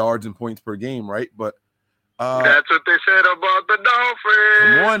yards and points per game, right? But that's what they said about the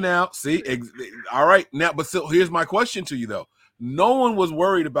Dolphins. Come on now. See? All right. Now, but still, here's my question to you, though. No one was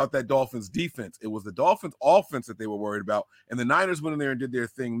worried about that Dolphins defense. It was the Dolphins offense that they were worried about, and the Niners went in there and did their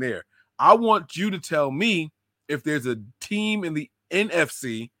thing there. I want you to tell me if there's a team in the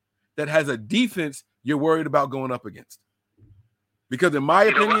NFC that has a defense you're worried about going up against. Because in my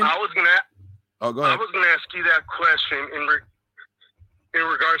opinion, I was gonna ask you that question in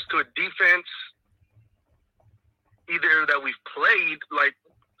regards to a defense either that we've played like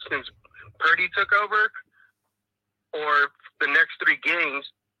since Purdy took over, or the next 3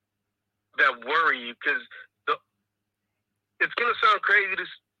 games that worry you. Because it's gonna sound crazy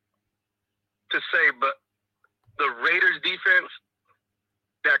to say, but the Raiders defense,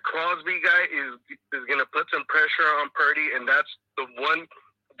 that Crosby guy is going to put some pressure on Purdy, and that's the one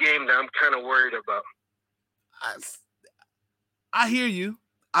game that I'm kind of worried about. I hear you.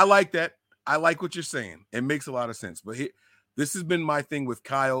 I like that. I like what you're saying. It makes a lot of sense. But this has been my thing with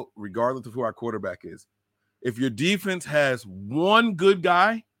Kyle, regardless of who our quarterback is. If your defense has one good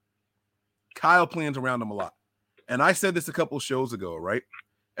guy, Kyle plans around him a lot. And I said this a couple shows ago, right?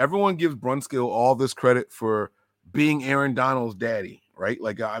 Everyone gives Brunskill all this credit for being Aaron Donald's daddy, right?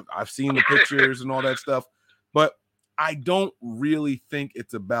 Like I've seen the pictures and all that stuff, but I don't really think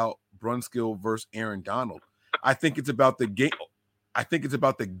it's about Brunskill versus Aaron Donald. I think it's about the game. I think it's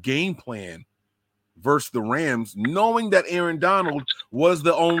about the game plan versus the Rams, knowing that Aaron Donald was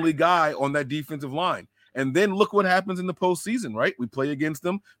the only guy on that defensive line. And then look what happens in the postseason, right? We play against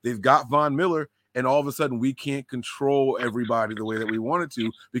them. They've got Von Miller, and all of a sudden we can't control everybody the way that we wanted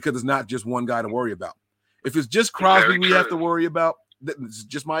to because it's not just one guy to worry about. If it's just Crosby we have to worry about, this is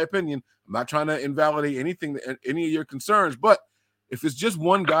just my opinion. I'm not trying to invalidate anything, any of your concerns, but if it's just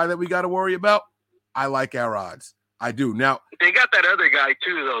one guy that we got to worry about, I like our odds. I do. Now they got that other guy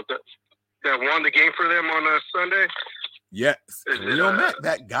too, though, that won the game for them on a Sunday. Yes, real Mac,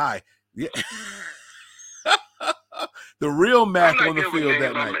 that guy. Yeah, the real Mac on the field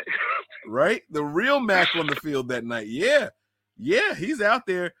that night, right? The real Mac on the field that night. Yeah, he's out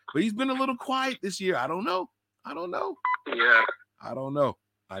there, but he's been a little quiet this year. I don't know. Yeah, I don't know.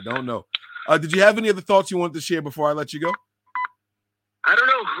 Did you have any other thoughts you wanted to share before I let you go? I don't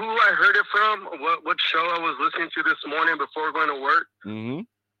know who I heard it from, what show I was listening to this morning before going to work. Mm-hmm.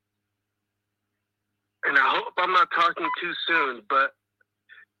 And I hope I'm not talking too soon, but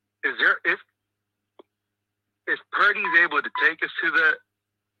if Purdy's able to take us to the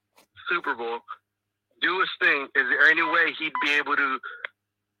Super Bowl, do his thing, is there any way he'd be able to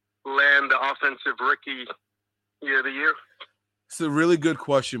land the offensive rookie of the year? It's a really good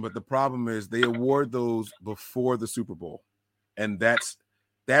question, but the problem is they award those before the Super Bowl, and that's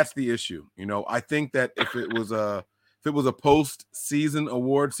the issue. You know, I think that if it was a post-season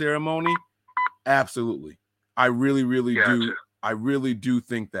award ceremony, absolutely, I really do. I really do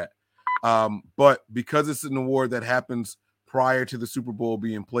think that. But because it's an award that happens prior to the Super Bowl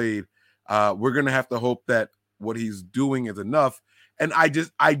being played, we're gonna have to hope that what he's doing is enough. And I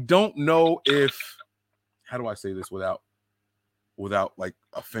don't know if, how do I say this without like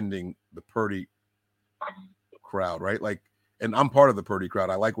offending the Purdy crowd, right? Like, and I'm part of the Purdy crowd.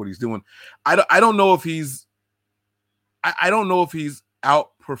 I like what he's doing. I don't know if he's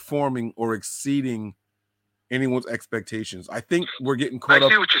outperforming or exceeding anyone's expectations. I think we're getting caught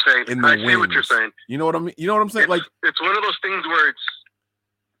up. I see what you're saying. I see what you're saying. You know what I mean? You know what I'm saying? Like, it's one of those things where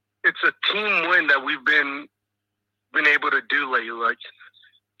it's a team win that we've been able to do lately. Like,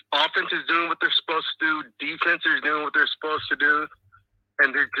 offense is doing what they're supposed to do, defense is doing what they're supposed to do,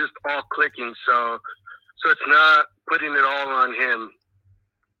 and they're just all clicking. So it's not putting it all on him.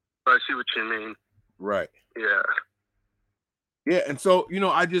 I see what you mean. Right. Yeah. Yeah, and so, you know,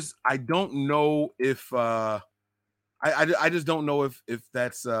 I don't know if I just don't know if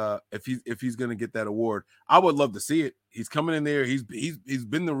that's if he's going to get that award. I would love to see it. He's coming in there. He's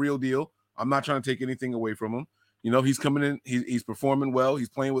been the real deal. I'm not trying to take anything away from him. You know, he's coming in. He's performing well. He's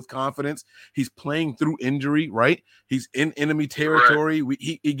playing with confidence. He's playing through injury, right? He's in enemy territory. Right.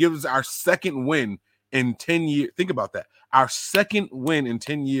 He gives our second win in 10 years. Think about that. Our second win in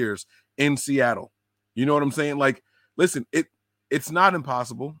 10 years in Seattle. You know what I'm saying? Like, listen, it's not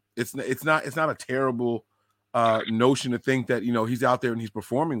impossible. It's not a terrible notion to think that, you know, he's out there and he's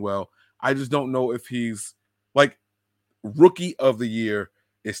performing well. I just don't know if he's like rookie of the year.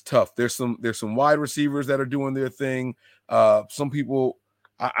 Is tough. There's some wide receivers that are doing their thing. Some people,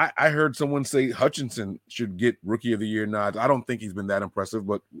 I heard someone say Hutchinson should get rookie of the year nods. I don't think he's been that impressive,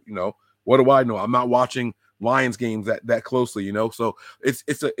 but you know, what do I know? I'm not watching Lions games that closely, you know. So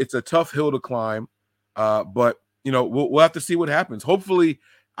it's a tough hill to climb. But you know, we'll have to see what happens. Hopefully,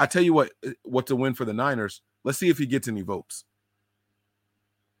 I tell you what's a win for the Niners. Let's see if he gets any votes.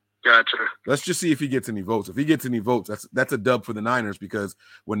 Gotcha. Let's just see if he gets any votes. If he gets any votes, that's a dub for the Niners, because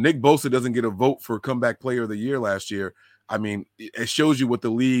when Nick Bosa doesn't get a vote for comeback player of the year last year, I mean, it shows you what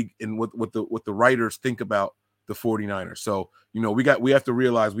the league and what the writers think about the 49ers. So, you know, we have to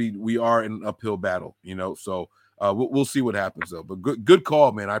realize we are in an uphill battle, you know. So we'll see what happens though. But good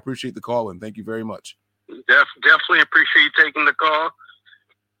call, man. I appreciate the call and thank you very much. Definitely appreciate you taking the call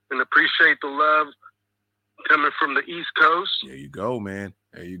and appreciate the love coming from the East Coast. There you go, man.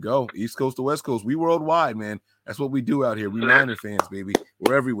 There you go. East Coast to West Coast. We worldwide, man. That's what we do out here. We Niner fans, baby.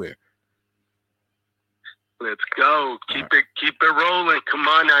 We're everywhere. Let's go. Keep it rolling. Come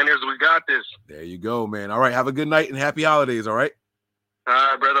on, Niners. We got this. There you go, man. All right. Have a good night and happy holidays, all right? All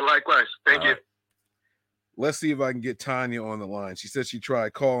right, brother. Likewise. Thank you. Right. Let's see if I can get Tanya on the line. She said she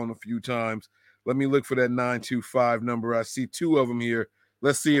tried calling a few times. Let me look for that 925 number. I see two of them here.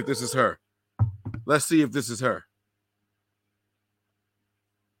 Let's see if this is her. Let's see if this is her.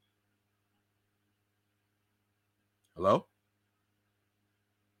 Hello?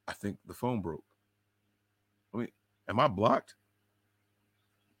 I think the phone broke. I mean, am I blocked?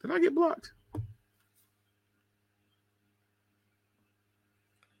 Did I get blocked?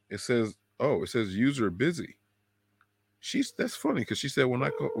 It says user busy. That's funny because she said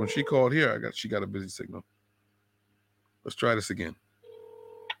when she called here, she got a busy signal. Let's try this again.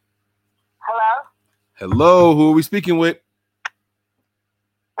 Hello? Hello, who are we speaking with?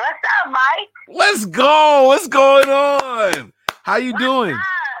 What's up, Mike? Let's go. What's going on? How you doing?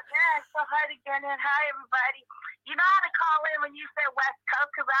 Yeah, it's so hard to get in. Hi, everybody. You know how to call in when you say West Coast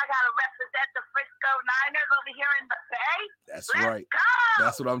because I got to represent the Frisco Niners over here in the Bay? That's Let's right. Go.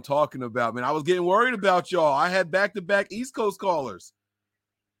 That's what I'm talking about, man. I was getting worried about y'all. I had back-to-back East Coast callers.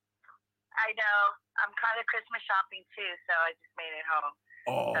 I know. I'm kind of Christmas shopping, too, so I just made it home.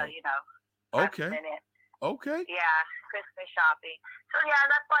 Oh. So, you know. Okay. Okay. Yeah, Christmas shopping. So, yeah,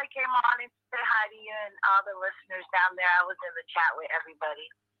 that's why I came on and said hi to you and all the listeners down there. I was in the chat with everybody.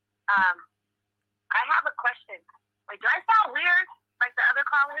 I have a question. Wait, do I sound weird like the other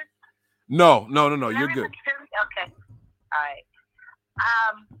callers? No. You're good. Okay. All right.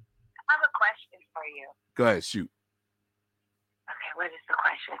 I have a question for you. Go ahead, shoot. Okay, what is the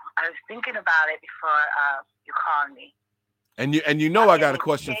question? I was thinking about it before you called me. And you know I got a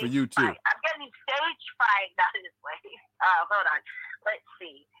question for you too. I'm getting stage fright. Not this way. Hold on. Let's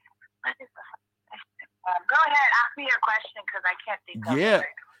see. me your question because I can't think of Yeah. it.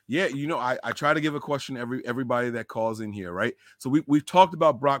 Yeah, you know, I try to give a question everybody that calls in here, right? So we've talked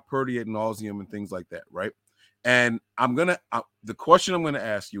about Brock Purdy ad nauseum and things like that, right? And the question I'm gonna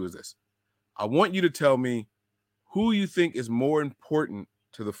ask you is this: I want you to tell me who you think is more important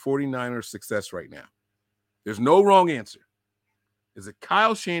to the 49ers' success right now. There's no wrong answer. Is it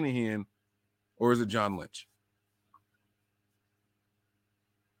Kyle Shanahan or is it John Lynch?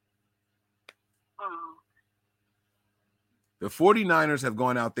 The 49ers have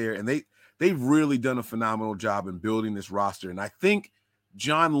gone out there and they've really done a phenomenal job in building this roster. And I think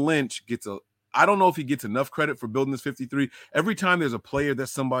John Lynch I don't know if he gets enough credit for building this 53. Every time there's a player that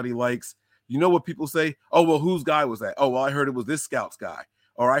somebody likes, you know what people say? Oh, well, whose guy was that? Oh, well, I heard it was this scout's guy.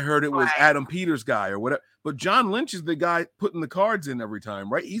 Or I heard it was Adam Peters' guy or whatever. But John Lynch is the guy putting the cards in every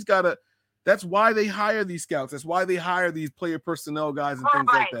time, right? That's why they hire these scouts. That's why they hire these player personnel guys and things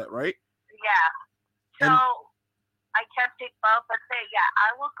like that, right? Yeah. So I can't pick both, but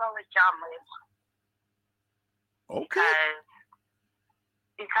I will go with John Lynch. Okay.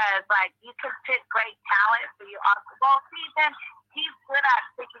 Because like you can pick great talent, but you also he's good at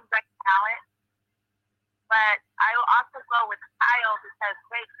picking great talent. But I will also go with Kyle because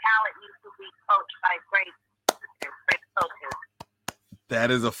great talent needs to be coached by great coaches. That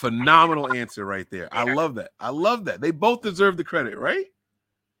is a phenomenal answer right there. I love that. They both deserve the credit, right?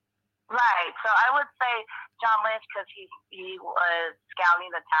 Right. So I would say John Lynch because he was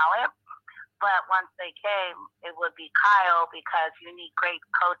scouting the talent. But once they came, it would be Kyle because you need great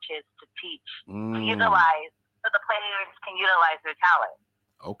coaches to teach, to utilize, so the players can utilize their talent.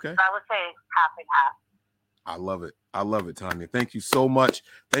 Okay. So I would say half and half. I love it, Tanya. Thank you so much.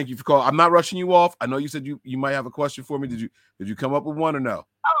 Thank you for calling. I'm not rushing you off. I know you said you might have a question for me. Did you come up with one or no?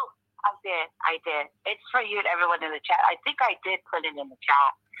 Oh, I did. It's for you and everyone in the chat. I think I did put it in the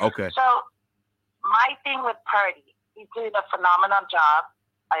chat. Okay. So my thing with Purdy, he's doing a phenomenal job.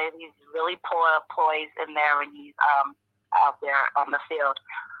 He's really poised in there when he's out there on the field.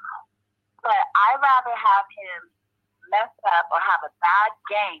 But I'd rather have him mess up or have a bad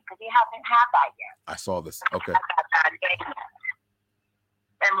game because he hasn't had that yet. I saw this. Okay. That bad game yet.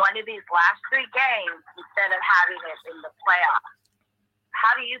 And one of these last 3 games instead of having it in the playoffs.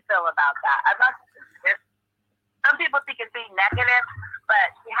 How do you feel about that? Some people think it's being negative,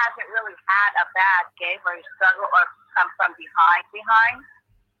 but he hasn't really had a bad game where he struggled or come from behind.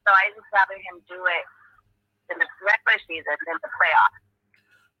 So I just rather him do it in the regular season than the playoffs.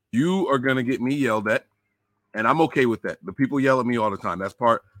 You are gonna get me yelled at, and I'm okay with that. The people yell at me all the time. That's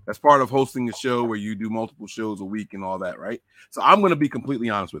part of hosting a show where you do multiple shows a week and all that, right? So I'm gonna be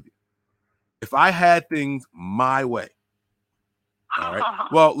completely honest with you. If I had things my way, all right.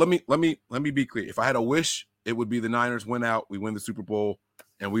 Well, let me be clear. If I had a wish, it would be the Niners win out, we win the Super Bowl,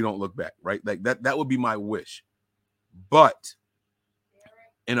 and we don't look back, right? Like that would be my wish. But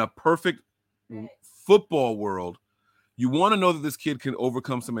in a perfect football world, you want to know that this kid can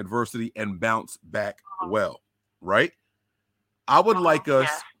overcome some adversity and bounce back well, right? I would like us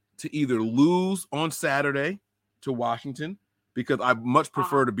to either lose on Saturday to Washington because I much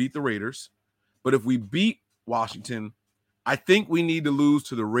prefer to beat the Raiders. But if we beat Washington, I think we need to lose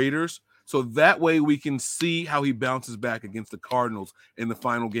to the Raiders so that way we can see how he bounces back against the Cardinals in the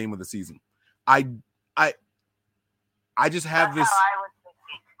final game of the season. I just have this. How I was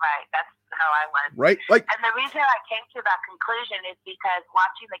thinking. Right. That's how I was. Right. Like, and the reason I came to that conclusion is because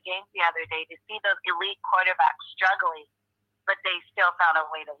watching the games the other day to see those elite quarterbacks struggling, but they still found a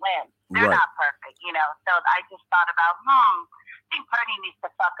way to win. They're not perfect, you know. So I just thought about, I think Purdy needs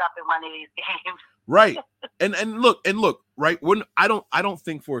to fuck up in one of these games. Right. And look, right. When I don't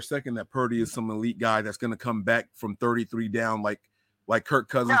think for a second that Purdy is some elite guy that's going to come back from 33 down like Kirk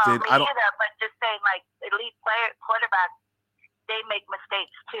Cousins did. I don't either, but just saying like elite quarterbacks, they make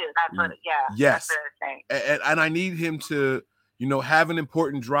mistakes too. That's what. Yeah. Yes. That's what I'm saying. And I need him to, have an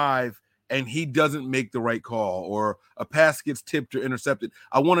important drive and he doesn't make the right call or a pass gets tipped or intercepted.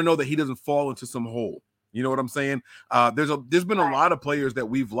 I want to know that he doesn't fall into some hole. You know what I'm saying? There's been a lot of players that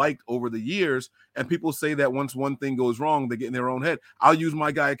we've liked over the years, and people say that once one thing goes wrong, they get in their own head. I'll use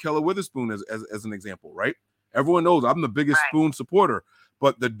my guy Keller Witherspoon as an example, right? Everyone knows I'm the biggest Spoon supporter,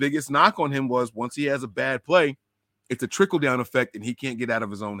 but the biggest knock on him was once he has a bad play, it's a trickle down effect, and he can't get out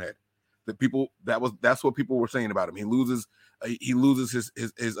of his own head. That's what people were saying about him. He loses his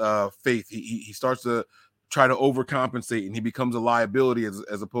faith. He starts to try to overcompensate and he becomes a liability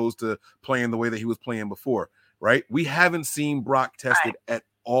as opposed to playing the way that he was playing before, right? We haven't seen Brock tested at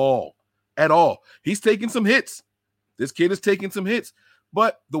all. He's taking some hits. This kid is taking some hits,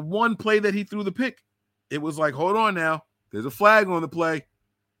 but the one play that he threw the pick, it was like, hold on now. There's a flag on the play.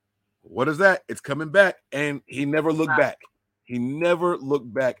 What is that? It's coming back, and he never looked back. He never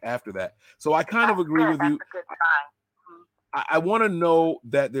looked back after that. So I kind of agree with you. I want to know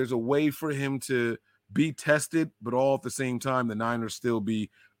that there's a way for him to be tested, but all at the same time, the Niners still be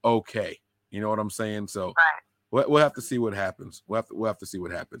okay. You know what I'm saying? So we'll have to see what happens. We'll have to see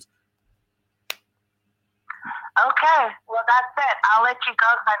what happens. Okay, well, that's it. I'll let you go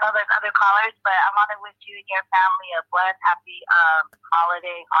because I know there's other callers, but I want to wish you and your family a blessed, happy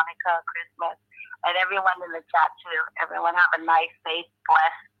holiday, Hanukkah, Christmas, and everyone in the chat, too. Everyone have a nice, safe,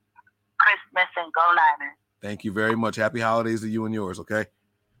 blessed Christmas, and go Niners. Thank you very much. Happy holidays to you and yours, okay?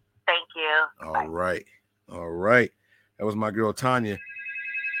 Thank you. All right. That was my girl, Tanya.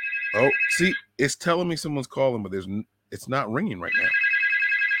 Oh, see, it's telling me someone's calling, but it's not ringing right now.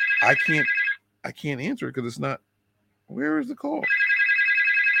 I can't answer it because it's not. Where is the call?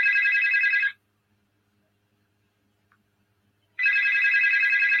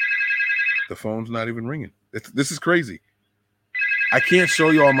 The phone's not even ringing. This is crazy. I can't show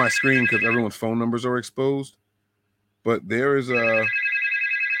you on my screen because everyone's phone numbers are exposed. But there is a.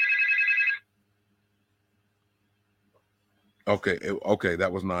 Okay,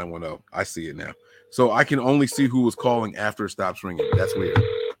 that was 910. I see it now. So I can only see who was calling after it stops ringing.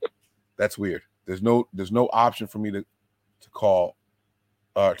 That's weird. There's no option for me to call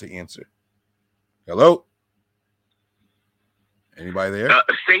or to answer. Hello? Anybody there?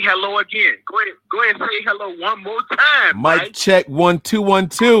 Say hello again. Go ahead and say hello one more time. Mike check 1 2 1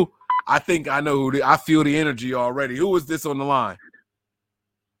 2. I think I know who. I feel the energy already. Who is this on the line?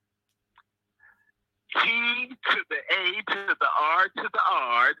 T to the A to the R to the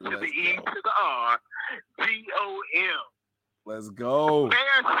R to the E to the R GOM. Let's go.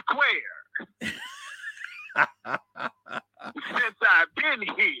 Fair square. Since I've been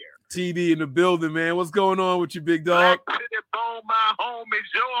here. TD in the building, man. What's going on with you, big dog? Black to the bone, my home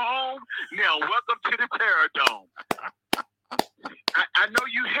is your home. Now, welcome to the Terror Dome. I know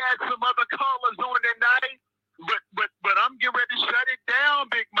you had some other callers on tonight, but I'm getting ready to shut it down,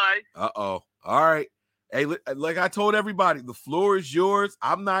 Big Mike. Uh-oh. All right. Hey, like I told everybody, the floor is yours.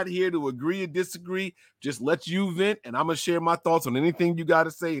 I'm not here to agree or disagree. Just let you vent, and I'm going to share my thoughts on anything you got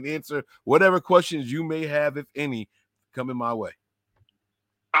to say and answer whatever questions you may have, if any, coming my way.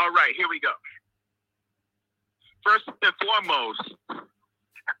 All right, here we go. First and foremost,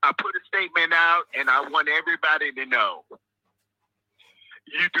 I put a statement out, and I want everybody to know.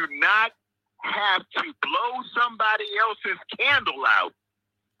 You do not have to blow somebody else's candle out.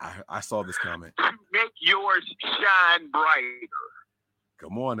 I saw this comment. To make yours shine brighter.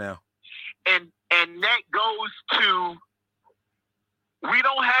 Come on now. And that goes to, we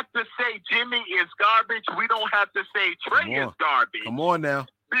don't have to say Jimmy is garbage. We don't have to say Trey is garbage. Come on now.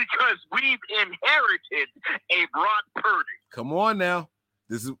 Because we've inherited a Brock Purdy. Come on now.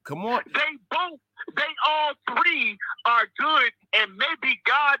 Come on. They all three are good, and maybe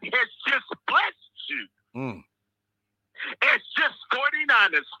God has just blessed you. It's just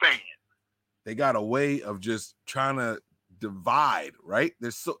 49ers fans. They got a way of just trying to divide, right?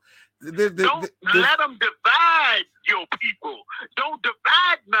 Don't let them divide your people. Don't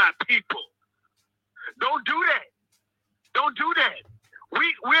divide my people. Don't do that. Don't do that.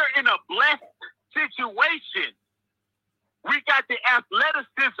 We're in a blessed situation. We got the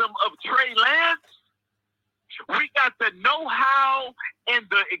athleticism of Trey Lance. We got the know-how and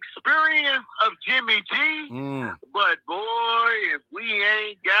the experience of Jimmy G. But, boy, if we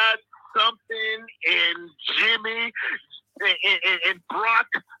ain't got something in Jimmy and Brock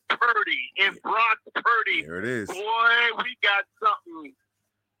Purdy. There it is. Boy, we got something.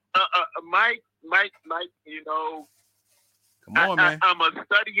 Mike, you know. Come on, man. I'm a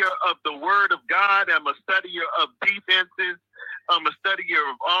studier of the Word of God. I'm a studier of defenses. I'm a studier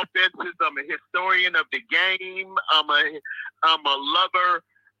of offenses. I'm a historian of the game. I'm a lover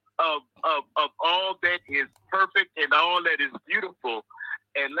of all that is perfect and all that is beautiful.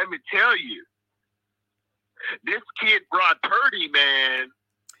 And let me tell you, this kid Brock Purdy, man.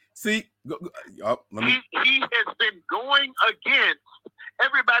 See, he has been going against.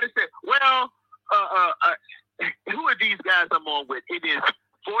 Everybody said, well, who are these guys I'm on with? It is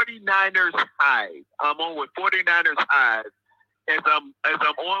 49ers Hive. I'm on with 49ers Hive as I'm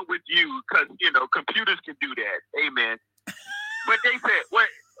on with you because, you know, computers can do that. Amen. But they said,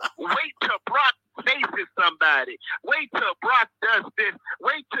 wait till Brock faces somebody. Wait till Brock does this.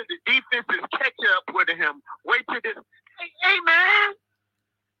 Wait till the defenses catch up with him. Wait till this. Hey, man.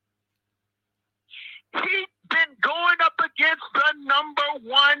 He's been going up against the number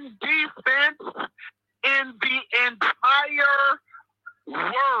one defense in the entire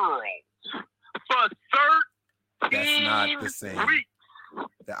world for 13 weeks.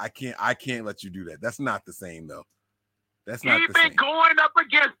 I can't let you do that. That's not the same though. That's not the same. He's been going up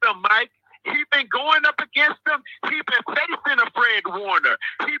against them, Mike. He's been going up against them. He's been facing a Fred Warner.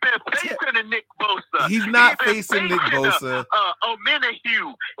 He's been facing a Nick Bosa. He's not facing Nick Bosa. A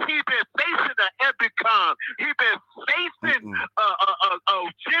Menahue. He's been facing an Epicom. He's been facing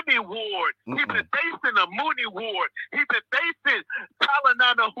Jimmy Ward. He's been facing a Mooney Ward. He's been facing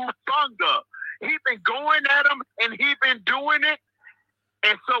Talanoa Hufanga. He's been going at him, and he's been doing it.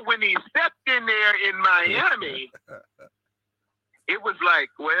 And so when he stepped in there in Miami, it was like,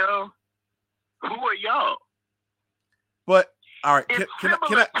 well, who are y'all? But all right,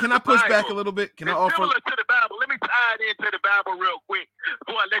 can I push back a little bit? Can I offer similar to the Bible? Let me tie it into the Bible real quick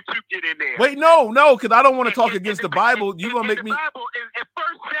before I let you get in there. Wait, no, because I don't want to talk against the Bible. You're gonna make me. Bible in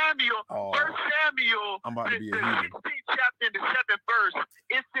 1 Samuel, I'm about to be a the heathen. 16th chapter and the 7th verse,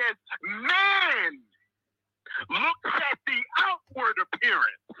 it says, "Man looks at the outward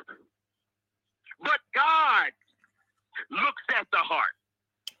appearance, but God looks at the heart."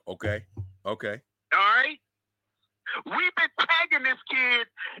 Okay. All right? We've been tagging this kid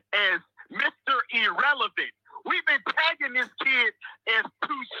as Mr. Irrelevant. We've been tagging this kid as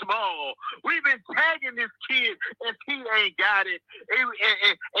too small. We've been tagging this kid as he ain't got it.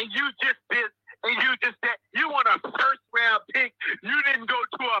 And you just this, and you just that. You want a first round pick. You didn't go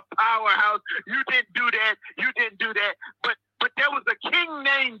to a powerhouse. You didn't do that. You didn't do that. But there was a king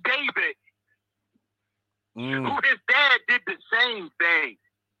named David who his dad did the same thing.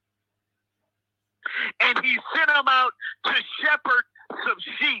 And he sent him out to shepherd some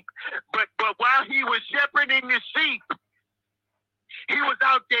sheep. But while he was shepherding the sheep, he was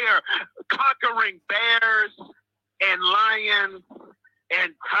out there conquering bears and lions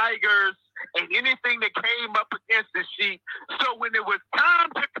and tigers and anything that came up against the sheep. So when it was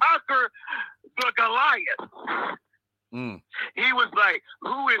time to conquer the Goliath, he was like,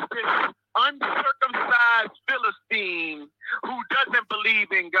 who is this uncircumcised Philistine who doesn't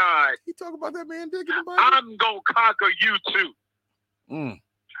believe in God? You talk about that man digging the Bible? I'm going to conquer you too.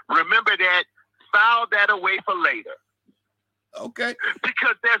 Remember that. File that away for later. Okay.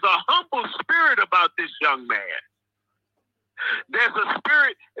 Because there's a humble spirit about this young man. There's a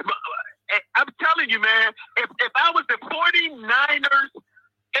spirit. I'm telling you, man, if I was the 49ers,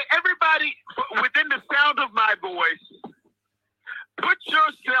 everybody within the sound of my voice, put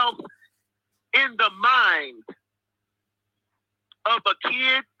yourself in the mind of a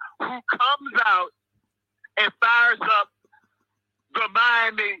kid who comes out and fires up the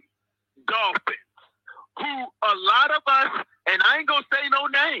Miami Dolphins, who a lot of us, and I ain't going to say no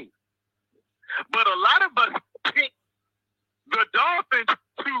name, but a lot of us picked the Dolphins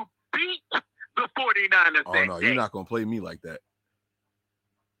to beat the 49ers. Oh, no, you're not going to play me like that.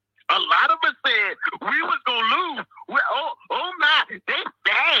 A lot of us said we was going to lose. Well, oh my, they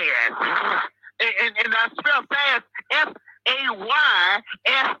fast. And I spell fast, F-A-Y-S-E.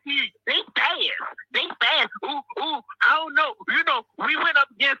 They fast. They fast. Ooh, I don't know. You know, we went up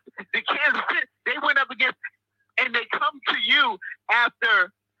against the Kansas City. They went up against, and they come to you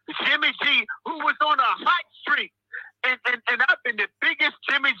after Jimmy G, who was on a hot streak. And I've been the biggest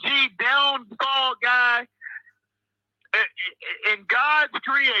Jimmy G downfall guy in God's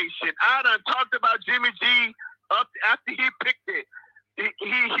creation. I done talked about Jimmy G up after he picked it.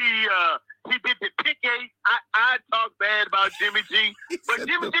 He did the pick eight. I talked bad about Jimmy G, but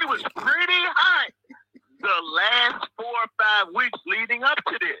Jimmy G was pretty high the last 4 or 5 weeks leading up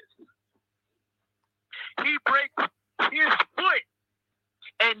to this. He breaks his foot,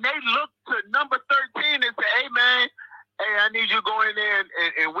 and they look to number 13 and say, "Hey man, hey, I need you to go in there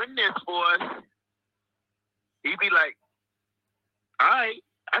and win this for us." He'd be like, "All right,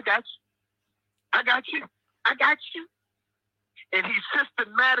 I got you. And he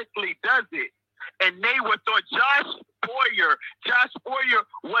systematically does it. And they were thought Josh Boyer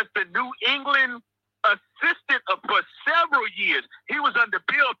was the New England assistant for several years. He was under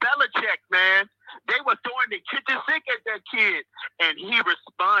Bill Belichick, man. They were throwing the kitchen sink at that kid, and he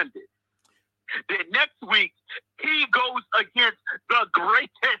responded. The next week, he goes against the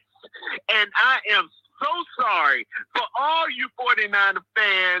greatest, and I am so sorry for all you 49er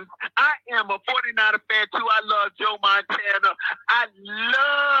fans. I am a 49er fan too. I love Joe Montana. I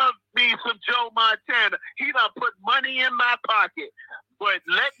love me some Joe Montana. He done put money in my pocket. But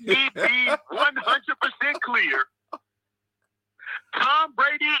let me be 100% clear. Tom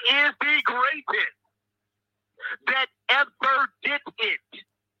Brady is the greatest that ever did it.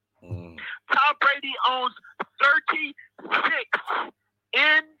 Tom Brady owns 36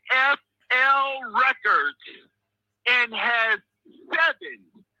 NFL records and has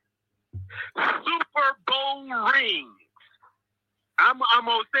 7 Super Bowl rings. I'm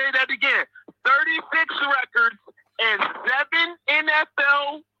gonna say that again. 36 records and 7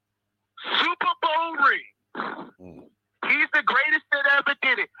 NFL Super Bowl rings. He's the greatest that ever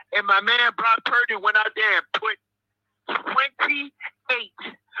did it. And my man Brock Purdy went out there and put 28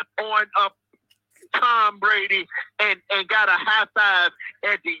 on Tom Brady and got a high five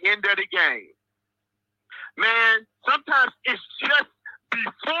at the end of the game. Man, sometimes it's just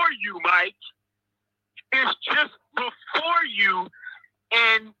before you, Mike. It's just before you,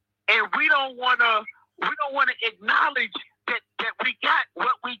 and we don't wanna acknowledge that we got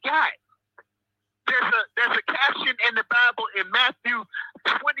what we got. There's a caption in the Bible in Matthew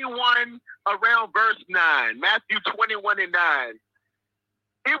 21 around verse 9. Matthew 21 and 9.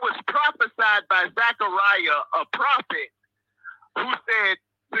 It was prophesied by Zechariah, a prophet, who said,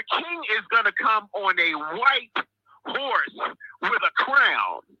 the king is going to come on a white horse with a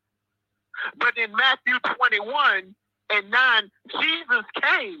crown. But in Matthew 21 and 9, Jesus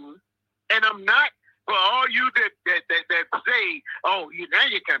came, and I'm not, for all you that say, oh, now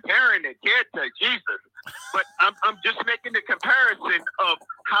you're comparing the kid to Jesus. But I'm just making the comparison of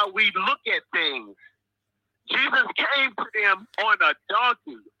how we look at things. Jesus came to them on a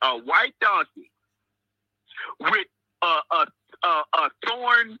donkey, a white donkey, with a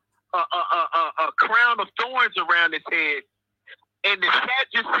thorn, a crown of thorns around his head, and the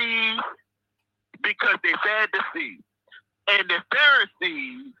Sadducees, because they Sadducees, and the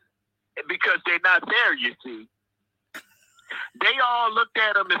Pharisees, because they're not there, you see, they all looked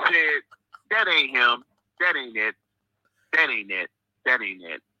at him and said, "That ain't him. That ain't it. That ain't it. That ain't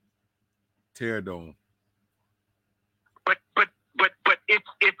it." Pterodome. But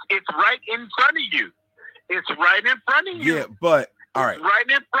it's right in front of you. It's right in front of you. Yeah, but all right. It's right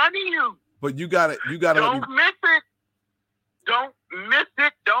in front of you. But you gotta don't miss it. Don't miss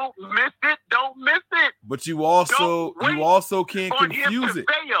it. Don't miss it. Don't miss it. But you also can't confuse it.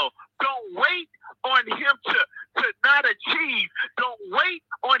 Fail. Don't wait on him to not achieve. Don't wait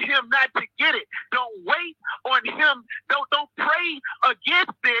on him not to get it. Don't wait on him. Don't pray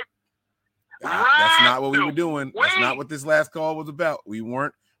against it. That's not what we were doing. That's not what this last call was about. We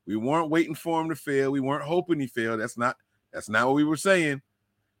weren't waiting for him to fail. We weren't hoping he failed. That's not what we were saying.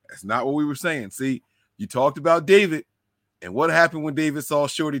 That's not what we were saying. See, you talked about David, and what happened when David saw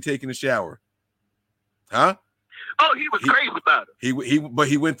Shorty taking a shower? Huh? Oh, he was crazy about it. But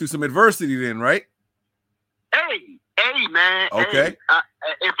he went through some adversity then, right? Hey, man. Okay. Hey,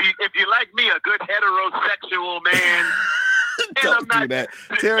 if you like me, a good heterosexual man. And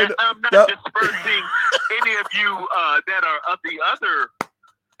I'm not dispersing any of you that are of the other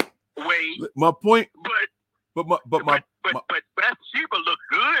way. My point, but Bathsheba looked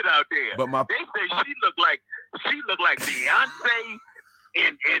good out there. But they say she looked like Beyonce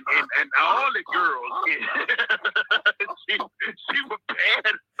and all the girls. she was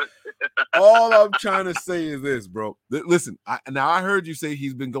bad. All I'm trying to say is this, bro. Listen, I heard you say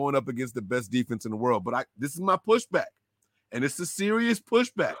he's been going up against the best defense in the world, but this is my pushback. And it's a serious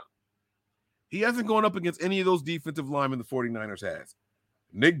pushback. He hasn't gone up against any of those defensive linemen the 49ers has.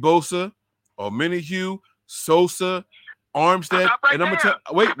 Nick Bosa, Omenihu, Sosa, Armstead, and I'm gonna tell.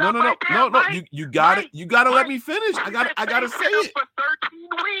 Wait, no. You gotta let me finish. I gotta say it. For 13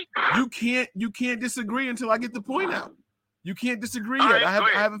 weeks. You can't disagree until I get the point out. You can't disagree yet. I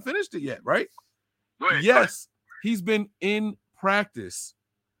haven't finished it yet, right? Yes, he's been in practice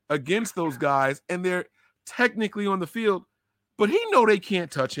against those guys, and they're technically on the field. But he know they can't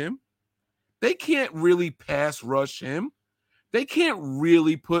touch him. They can't really pass rush him. They can't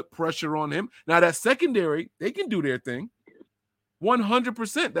really put pressure on him. Now, that secondary, they can do their thing.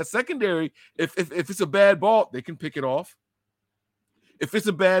 100%. That secondary, if it's a bad ball, they can pick it off. If it's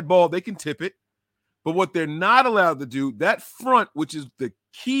a bad ball, they can tip it. But what they're not allowed to do, that front, which is the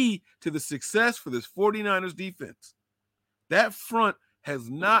key to the success for this 49ers defense, that front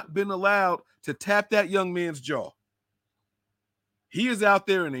has not been allowed to tap that young man's jaw. He is out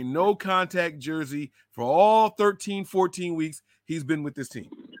there in a no-contact jersey for all 13, 14 weeks he's been with this team.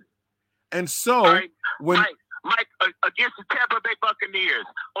 And so Mike, against the Tampa Bay Buccaneers,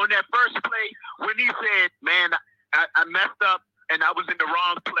 on that first play, when he said, man, I messed up and I was in the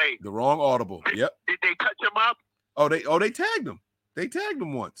wrong play. The wrong audible. Yep. Did they touch him up? Oh, they tagged him. They tagged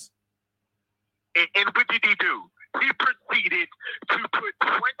him once. And what did he do? He proceeded to put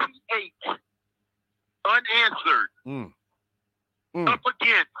 28 unanswered up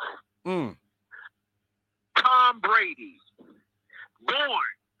against Tom Brady,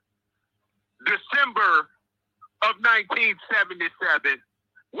 born December of 1977,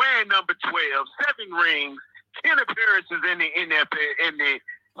 wearing number 12, 7 rings, 10 appearances in the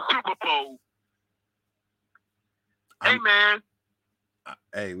Super Bowl. Hey, man,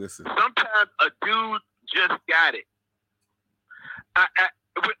 Hey, listen. Sometimes a dude just got it.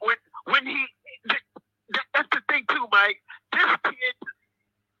 When he, that's the thing too, Mike. This kid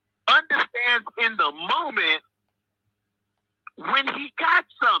understands in the moment when he got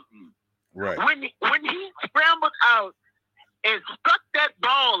something. Right. When he scrambled out and stuck that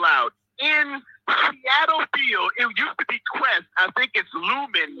ball out in Seattle Field, it used to be Quest. I think it's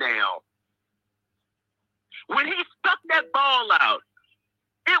Lumen now. When he stuck that ball out,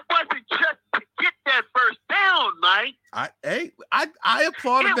 it wasn't just to get that first down, Mike. I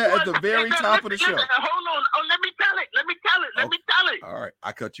applauded that at the very top of the show. Hold on. Oh, let me tell it. Let me tell it. All right.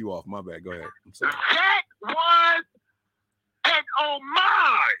 I cut you off. My bad. Go ahead. I'm sorry. That was an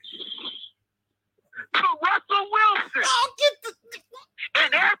homage to Russell Wilson.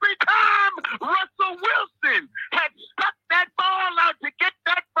 And every time Russell Wilson had stuck that ball out to get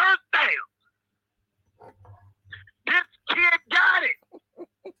that first down, this kid got it.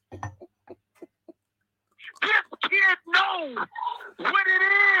 This kid knows what it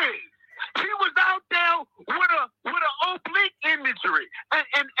is. He was out there with an oblique injury,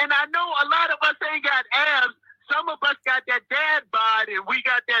 and I know a lot of us ain't got abs. Some of us got that dad bod, and we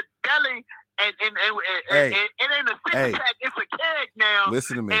got that belly, and it ain't a six pack, it's a keg now.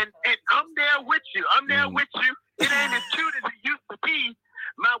 Listen to me. And I'm there with you. It ain't as cute as it used to be.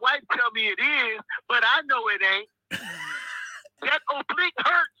 My wife tell me it is, but I know it ain't. That oblique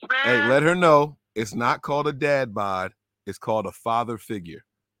hurts, man. Hey, let her know it's not called a dad bod. It's called a father figure.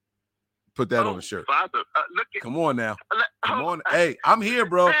 Put that on the shirt. Father, look at. Come on now. Come on. Hey, I'm here,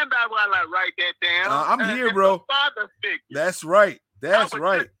 bro. Stand by while I write that down. I'm here, bro. Father figure. That's right. That's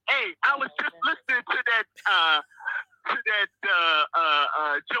right. I was just listening to that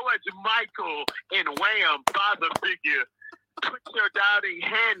George Michael in Wham, Father figure. Put your doubting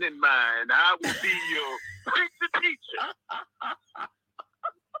hand in mine. I will be your preacher teacher.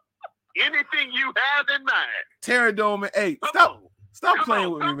 Anything you have in mind. Terradome, hey, stop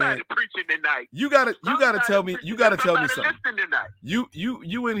playing with me, man. Preaching tonight. You gotta tell me something.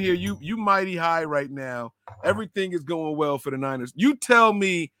 You in here, you mighty high right now. Everything is going well for the Niners. You tell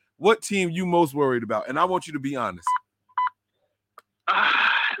me what team you most worried about, and I want you to be honest.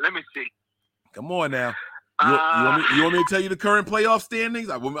 Let me see. Come on now. You want me to tell you the current playoff standings?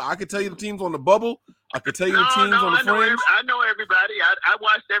 I could tell you the teams on the bubble. I could tell you the teams on the fringe. I know everybody. I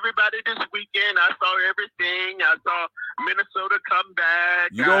watched everybody this weekend. I saw everything. I saw Minnesota come back.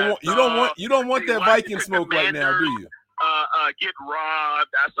 You don't want that Viking smoke right now, do you? Get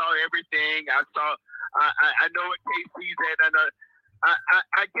robbed. I saw everything. I know what KC's at.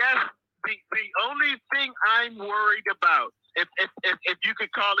 I guess the only thing I'm worried about, if you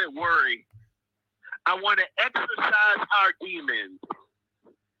could call it worry, I want to exercise our demons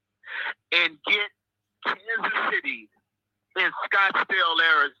and get Kansas City in Scottsdale,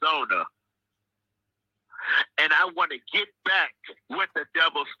 Arizona. And I want to get back what the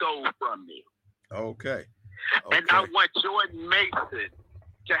devil stole from me. Okay. And I want Jordan Mason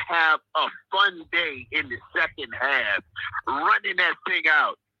to have a fun day in the second half, running that thing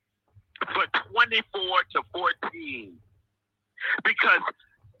out for 24-14. Because,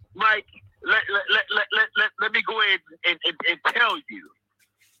 Mike, let me go ahead and tell you.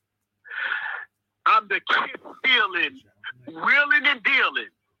 I'm the kid feeling, wheeling and dealing,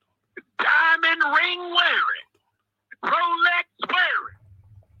 diamond ring wearing, Rolex wearing,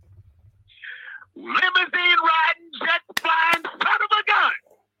 limousine riding, jet flying, son of a gun.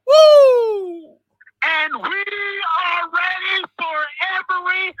 Woo! And we are ready for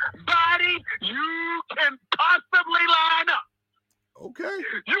everybody you can possibly line up. Okay.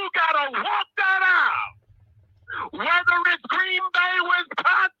 You gotta walk that out. Whether it's Green Bay,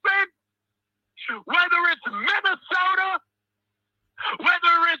 Wisconsin, whether it's Minnesota,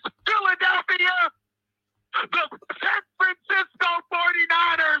 whether it's Philadelphia, the San Francisco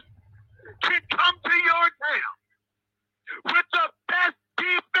 49ers can come to your town with the best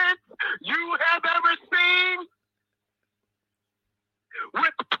defense you have ever seen,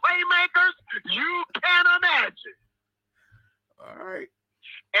 with playmakers you can imagine. All right.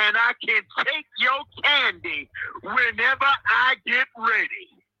 And I can take your candy whenever I get ready.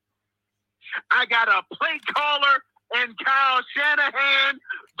 I got a play caller and Kyle Shanahan.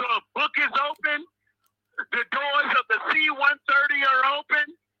 The book is open. The doors of the C-130 are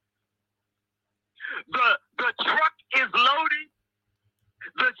open. The truck is loaded.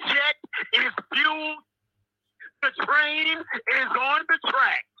 The jet is fueled. The train is on the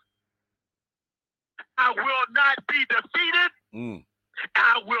track. I will not be defeated.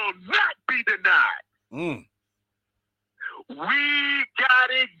 I will not be denied. We got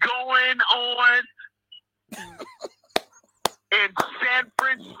it going on in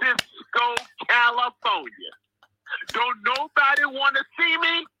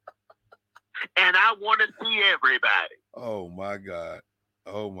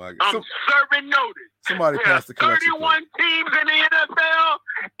my God. I'm serving notice. Somebody there passed the are collection 31 teams in the NFL,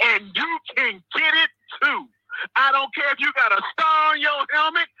 and you can get it too. I don't care if you got a star on your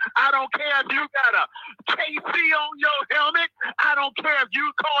helmet. I don't care if you got a KC on your helmet. I don't care if you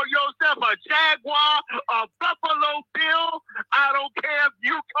call yourself a Jaguar, a Buffalo Bill. I don't care if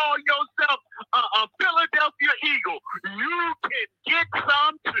you call yourself a Philadelphia Eagle. You can get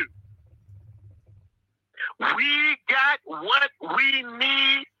some too. We got what we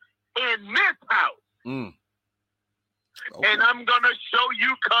need in this house. Okay. And I'm going to show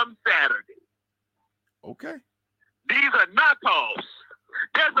you come Saturday. Okay. These are knockoffs.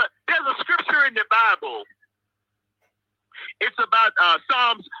 There's a scripture in the Bible. It's about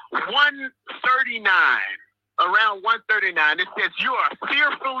Psalms 139, around 139. It says, you are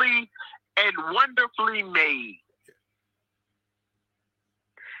fearfully and wonderfully made.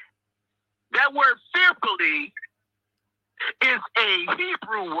 That word fearfully is a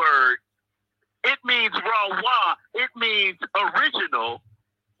Hebrew word. It means rawa. It means original.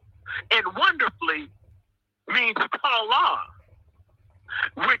 And wonderfully means pala,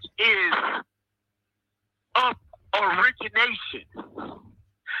 which is of origination.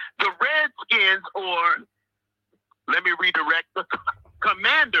 The Redskins, or let me redirect, the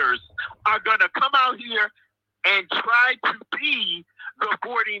Commanders are going to come out here and try to be the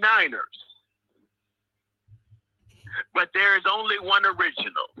 49ers. But there is only one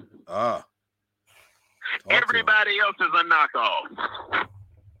original. Everybody else is a knockoff.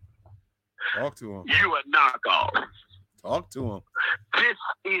 Talk to him. You a knockoff. Talk to him. This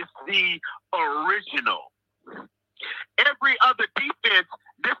is the original. Every other defense,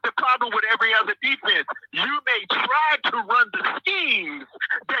 this is the problem with every other defense. You may try to run the schemes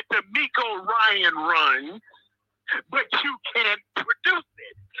that DeMeco Ryan runs, but you can't produce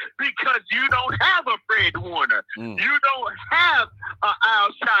it because you don't have a Fred Warner. You don't have a Al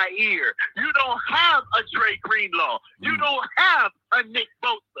Shair. You don't have a Dre Greenlaw. You don't have a Nick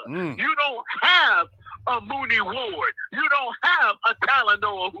Bosa. You don't have a Mooney Ward. You don't have a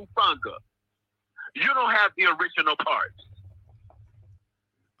Talanoa Hufanga. You don't have the original parts.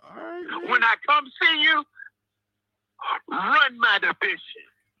 All right. When I come see you, run my division.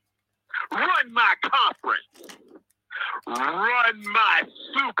 Run my conference. Run my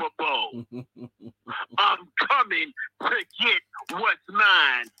Super Bowl. I'm coming to get what's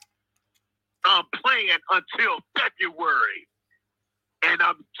mine. I'm playing until February. And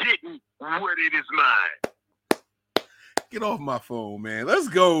I'm getting what it is mine. Get off my phone, man. Let's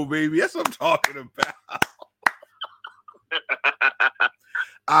go, baby. That's what I'm talking about.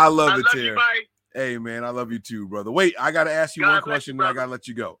 I love it, Terry. Hey, man, I love you too, brother. Wait, I got to ask you one question, and I got to let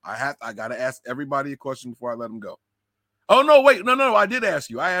you go. I got to ask everybody a question before I let them go. Oh, no, wait. No. I did ask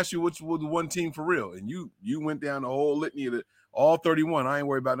you. I asked you which was the one team for real, and you went down the whole litany of all 31. I ain't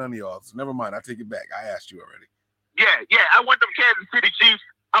worried about none of y'all, so never mind. I take it back. I asked you already. Yeah. I want them Kansas City Chiefs.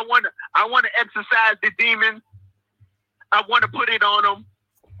 I want to exercise the demons. I want to put it on them.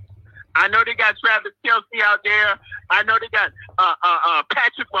 I know they got Travis Kelce out there. I know they got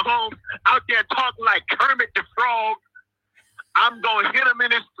Patrick Mahomes out there talking like Kermit the Frog. I'm going to hit him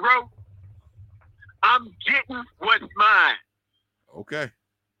in his throat. I'm getting what's mine. Okay.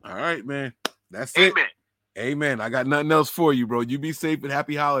 All right, man. That's Amen. it. Amen. I got nothing else for you, bro. You be safe and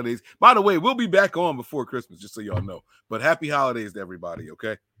happy holidays. By the way, we'll be back on before Christmas, just so y'all know. But happy holidays to everybody,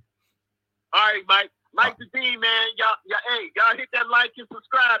 okay? All right, Mike. Mike the D, man. Y'all hit that like and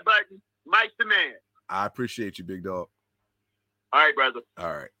subscribe button. Mike the man. I appreciate you, big dog. All right, brother.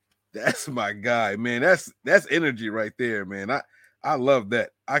 All right. That's my guy, man. That's energy right there, man. I love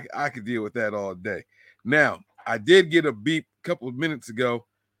that. I could deal with that all day. Now, I did get a beep a couple of minutes ago.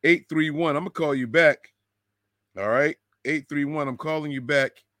 831. I'm going to call you back. All right. 831. I'm calling you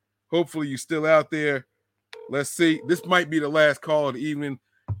back. Hopefully you're still out there. Let's see. This might be the last call of the evening.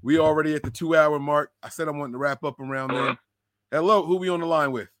 We already at the 2-hour mark. I said I wanted to wrap up around then. Hello, who we on the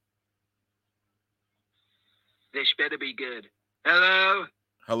line with? This better be good. Hello?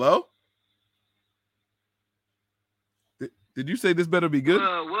 Hello? Did you say this better be good?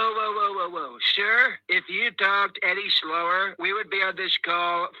 Whoa. Sure, if you talked any slower, we would be on this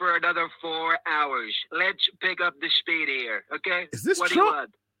call for another 4 hours. Let's pick up the speed here, okay? Is this what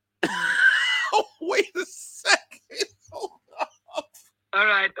Trump? Do you want? Oh, wait a second. Hold on. All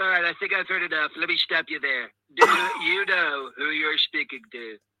right. I think I've heard enough. Let me stop you there. Do you know who you're speaking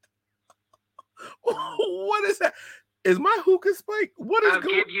to? What is that? Is my hookah spike? What is I'll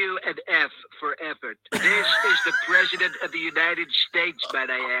give you an F for effort. This is the President of the United States,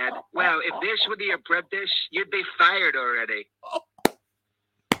 might I add. Wow, if this were The Apprentice, you'd be fired already.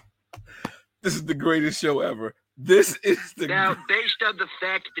 This is the greatest show ever. This is the Now, based on the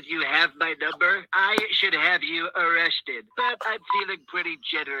fact that you have my number, I should have you arrested. But I'm feeling pretty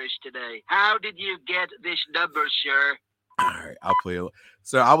generous today. How did you get this number, sir? All right, I'll play it.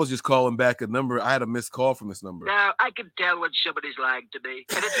 Sir, I was just calling back a number. I had a missed call from this number. Now, I can tell when somebody's lying to me.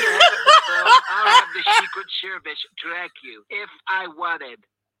 And if you have the phone, I'll have the Secret Service track you if I wanted.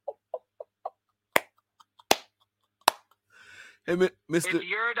 Hey, Mr. If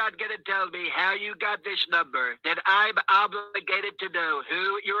you're not going to tell me how you got this number, then I'm obligated to know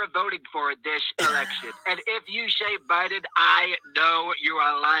who you're voting for in this election. And if you say Biden, I know you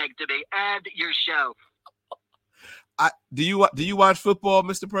are lying to me and yourself. Do you watch football,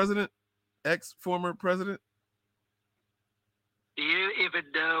 Mr. President? Ex-former president? Do you even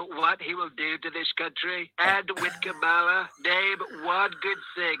know what he will do to this country? And with Kamala, name one good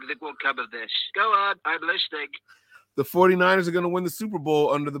thing that will come of this. Go on, I'm listening. The 49ers are going to win the Super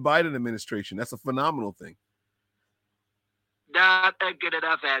Bowl under the Biden administration. That's a phenomenal thing. Not a good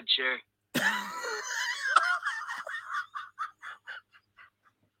enough answer.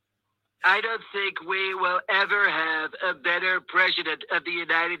 I don't think we will ever have a better president of the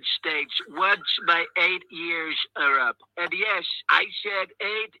United States once my 8 years are up. And yes, I said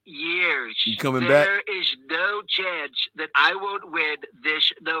 8 years. You coming back? There is no chance that I won't win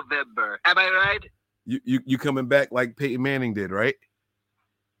this November. Am I right? You coming back like Peyton Manning did, right?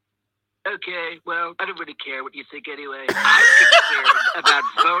 Okay, well, I don't really care what you think anyway. I'm concerned about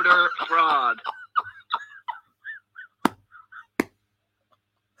voter fraud.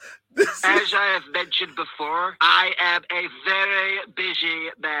 As I have mentioned before, I am a very busy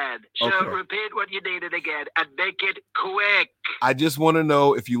man. So repeat what you needed again and make it quick. I just want to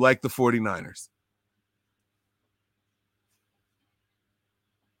know if you like the 49ers.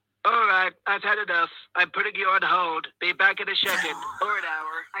 All right, I've had enough. I'm putting you on hold. Be back in a second or an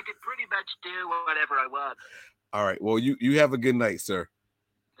hour. I can pretty much do whatever I want. All right, well, you have a good night, sir.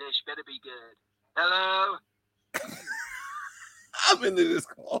 This better be good. Hello? I'm into this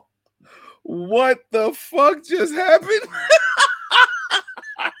call. What the fuck just happened?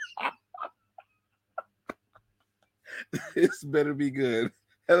 This better be good.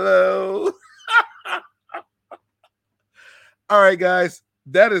 Hello? All right, guys.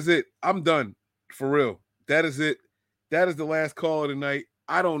 That is it. I'm done. For real. That is it. That is the last call of the night.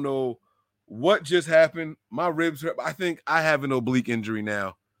 I don't know what just happened. My ribs hurt. I think I have an oblique injury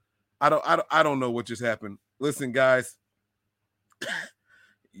now. I don't know what just happened. Listen, guys.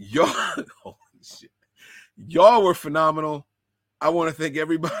 Y'all, holy shit. Y'all were phenomenal. I want to thank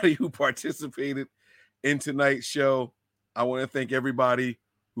everybody who participated in tonight's show. I want to thank everybody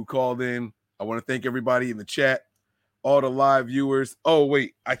who called in. I want to thank everybody in the chat, all the live viewers. Oh,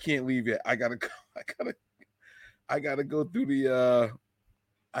 wait, I can't leave yet. I gotta go through the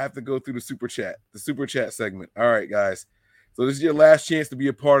I have to go through the super chat segment. All right, guys. So this is your last chance to be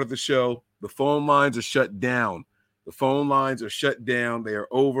a part of the show. The phone lines are shut down. The phone lines are shut down. They are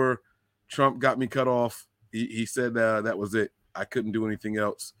over. Trump got me cut off. He said that was it. I couldn't do anything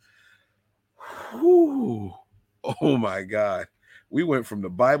else. Whew. Oh, my God. We went from the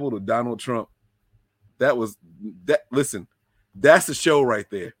Bible to Donald Trump. Listen, that's a show right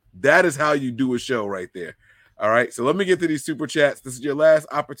there. That is how you do a show right there. All right, so let me get to these super chats. This is your last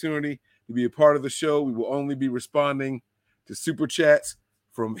opportunity to be a part of the show. We will only be responding to super chats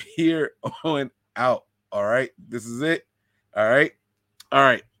from here on out. All right, this is it. All right,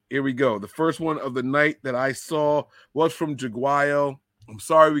 here we go. The first one of the night that I saw was from Jaguayo. I'm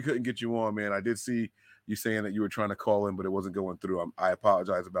sorry we couldn't get you on, man. I did see you saying that you were trying to call in, but it wasn't going through. I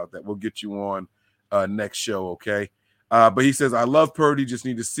apologize about that. We'll get you on next show, okay? But he says, I love Purdy. Just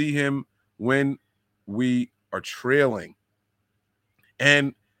need to see him when we are trailing.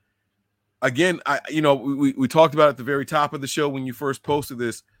 And again, we talked about it at the very top of the show when you first posted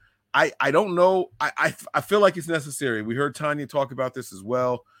this. I don't know. I feel like it's necessary. We heard Tanya talk about this as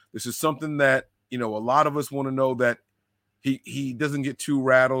well. This is something that, a lot of us want to know, that he doesn't get too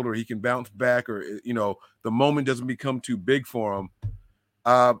rattled, or he can bounce back, or, the moment doesn't become too big for him.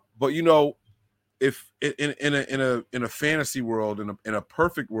 But, if in a fantasy world, in a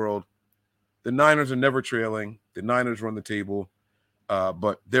perfect world, the Niners are never trailing. The Niners run the table.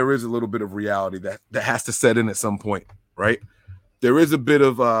 But there is a little bit of reality that has to set in at some point, right? There is a bit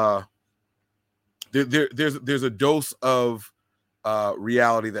of there's a dose of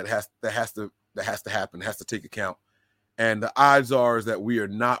reality that has to happen, has to take account. And the odds are is that we are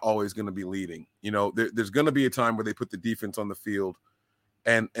not always going to be leading. There's going to be a time where they put the defense on the field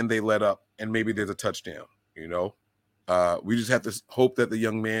and they let up, and maybe there's a touchdown. We just have to hope that the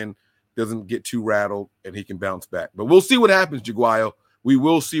young man doesn't get too rattled and he can bounce back. But we'll see what happens, Jaguayo. We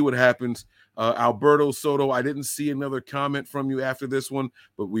will see what happens. Alberto Soto, I didn't see another comment from you after this one,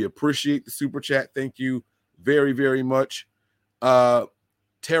 but we appreciate the super chat. Thank you very, very much.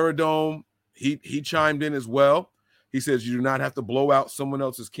 Terradome, he chimed in as well. He says, you do not have to blow out someone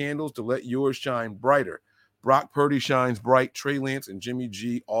else's candles to let yours shine brighter. Brock Purdy shines bright. Trey Lance and Jimmy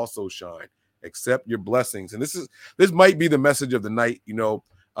G also shine. Accept your blessings. And this might be the message of the night.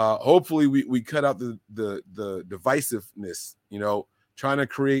 Hopefully we cut out the divisiveness, trying to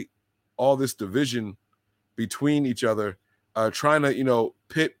create all this division between each other, trying to,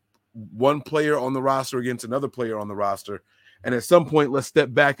 pit one player on the roster against another player on the roster. And at some point, let's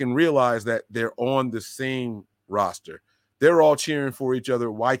step back and realize that they're on the same roster. They're all cheering for each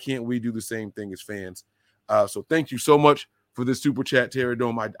other. Why can't we do the same thing as fans? So thank you so much for this super chat,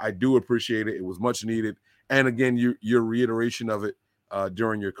 Terradome. I do appreciate it. It was much needed. And again, your reiteration of it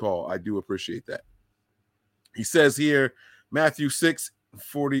during your call. I do appreciate that. He says here, Matthew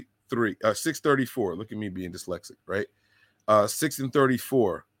 6:34. Look at me being dyslexic, right?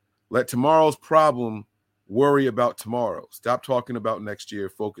 6:34. Let tomorrow's problem worry about tomorrow. Stop talking about next year.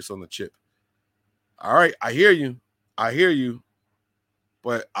 Focus on the chip. All right, I hear you.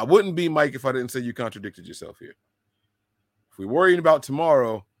 But I wouldn't be Mike if I didn't say you contradicted yourself here. If we're worrying about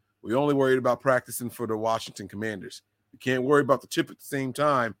tomorrow, we only worried about practicing for the Washington Commanders. We can't worry about the chip at the same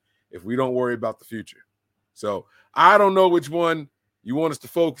time if we don't worry about the future. So I don't know which one you want us to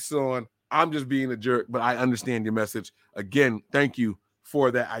focus on. I'm just being a jerk, but I understand your message. Again, thank you for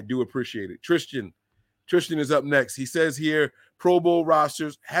that. I do appreciate it. Tristan is up next. He says here, Pro Bowl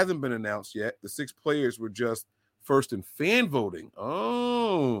rosters hasn't been announced yet. The 6 players were just first in fan voting.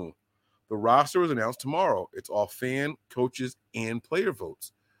 Oh, the roster was announced tomorrow. It's all fan, coaches, and player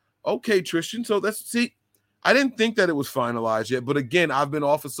votes. Okay, Tristan. So I didn't think that it was finalized yet. But again, I've been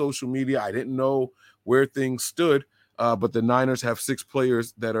off of social media. I didn't know where things stood. But the Niners have 6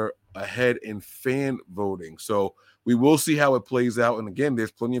 players that are ahead in fan voting. So we will see how it plays out. And again,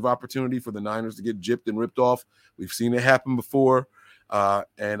 there's plenty of opportunity for the Niners to get gypped and ripped off. We've seen it happen before.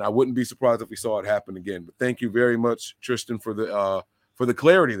 And I wouldn't be surprised if we saw it happen again. But thank you very much, Tristan, for the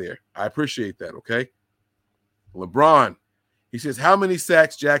clarity there. I appreciate that, okay? LeBron, he says, how many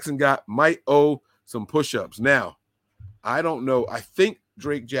sacks Jackson got might owe some push-ups. Now, I don't know. I think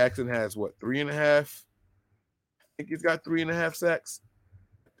Drake Jackson has, 3.5? I think he's got 3.5 sacks.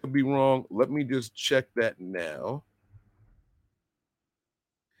 Could be wrong. Let me just check that now.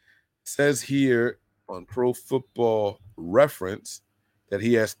 It says here on Pro Football Reference that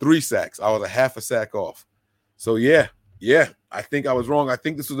he has 3 sacks. I was a half a sack off. So, yeah, I think I was wrong. I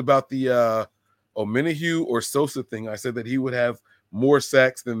think this was about the Omenihu or Sosa thing. I said that he would have more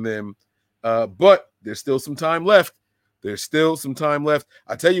sacks than them. But there's still some time left.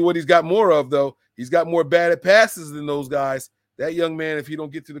 I tell you what he's got more of, though. He's got more batted passes than those guys. That young man, if he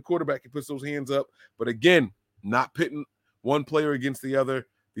don't get to the quarterback, he puts those hands up. But again, not pitting one player against the other.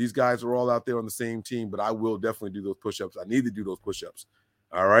 These guys are all out there on the same team, but I will definitely do those push-ups. I need to do those push-ups.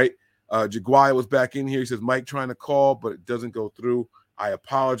 All right. Jaguar was back in here. He says, Mike trying to call, but it doesn't go through. I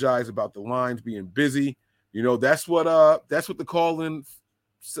apologize about the lines being busy. That's what the call-in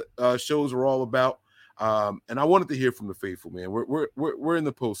shows are all about. And I wanted to hear from the faithful, man. We're in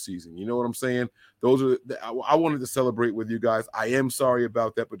the postseason. You know what I'm saying? I wanted to celebrate with you guys. I am sorry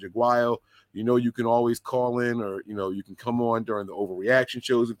about that, but Jaguar, you can always call in, or you can come on during the overreaction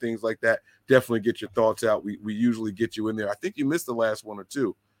shows and things like that. Definitely get your thoughts out. We usually get you in there. I think you missed the last one or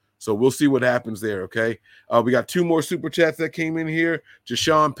two, so we'll see what happens there. Okay, we got 2 more super chats that came in here.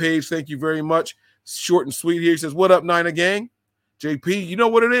 Jashawn Page, thank you very much. Short and sweet here. He says, "What up, Niner gang?" JP, you know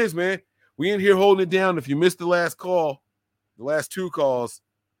what it is, man. We in here holding it down. If you missed the last call, the last 2 calls,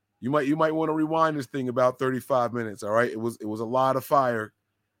 you might want to rewind this thing about 35 minutes. All right. It was a lot of fire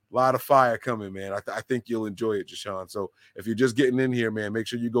coming, man. I think you'll enjoy it, Jashawn. So if you're just getting in here, man, make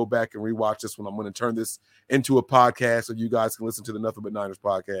sure you go back and rewatch this one. I'm going to turn this into a podcast so you guys can listen to the Nothing But Niners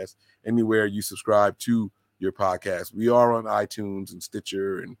podcast anywhere you subscribe to your podcast. We are on iTunes and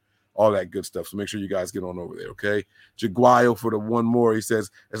Stitcher and all that good stuff. So make sure you guys get on over there, okay? Jaguar for the one more. He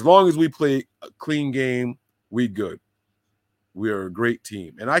says, as long as we play a clean game, we good. We are a great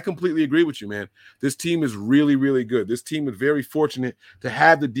team. And I completely agree with you, man. This team is really, really good. This team is very fortunate to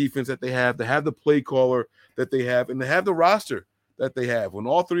have the defense that they have, to have the play caller that they have, and to have the roster that they have. When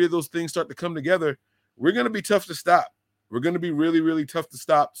all 3 of those things start to come together, we're going to be tough to stop. We're going to be really, really tough to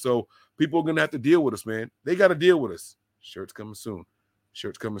stop. So people are going to have to deal with us, man. They got to deal with us. Shirt's coming soon.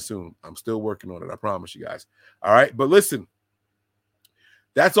 I'm still working on it. I promise you guys. All right. But listen,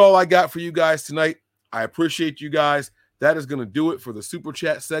 that's all I got for you guys tonight. I appreciate you guys. That is going to do it for the super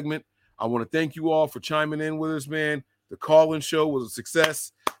chat segment. I want to thank you all for chiming in with us, man. The call-in show was a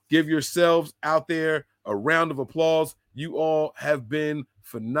success. Give yourselves out there a round of applause. You all have been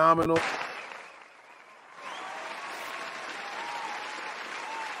phenomenal.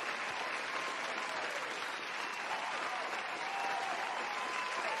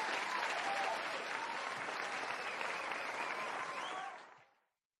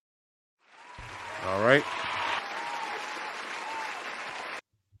 All right.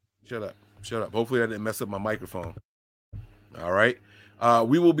 Shut up. Shut up. Hopefully I didn't mess up my microphone. All right.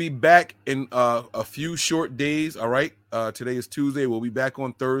 We will be back in a few short days. All right. Today is Tuesday. We'll be back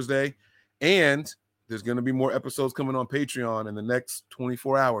on Thursday. And there's going to be more episodes coming on Patreon in the next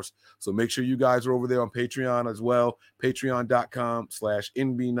 24 hours. So make sure you guys are over there on Patreon as well.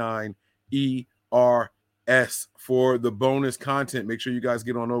 Patreon.com/NB9ERS for the bonus content. Make sure you guys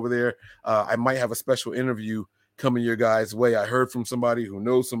get on over there. I might have a special interview coming your guys' way. I heard from somebody who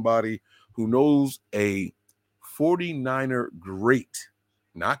knows a 49er great,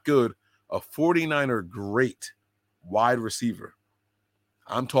 not good, a 49er great wide receiver.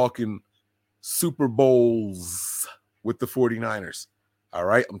 I'm talking Super Bowls with the 49ers. All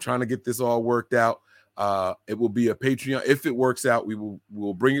right. I'm trying to get this all worked out. It will be a Patreon. If it works out,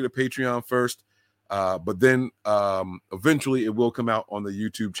 we'll bring it to Patreon first. But then eventually it will come out on the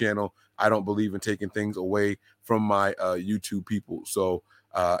YouTube channel. I don't believe in taking things away from my YouTube people. So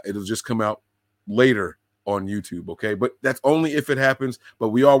it'll just come out later on YouTube. Okay. But that's only if it happens. But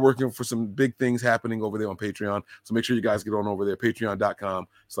we are working for some big things happening over there on Patreon. So make sure you guys get on over there.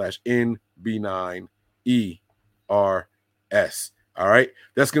 Patreon.com/NB9ERS. All right.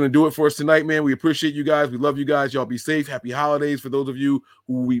 That's going to do it for us tonight, man. We appreciate you guys. We love you guys. Y'all be safe. Happy holidays for those of you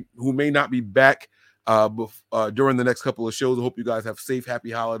who may not be back during the next couple of shows. I hope you guys have safe,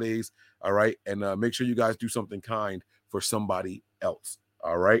 happy holidays. All right. And make sure you guys do something kind for somebody else.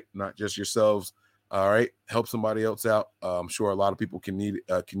 All right. Not just yourselves. All right. Help somebody else out. I'm sure a lot of people can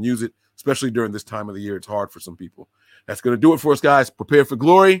use it, especially during this time of the year. It's hard for some people. That's going to do it for us, guys. Prepare for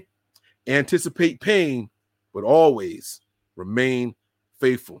glory, anticipate pain, but always remain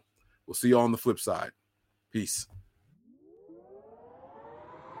faithful. We'll see you on the flip side. Peace.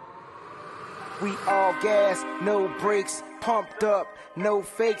 We all gas, no brakes, pumped up, no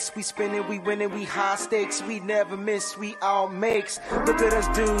fakes. We spinning, we winning, we high stakes. We never miss, we all makes. Look at us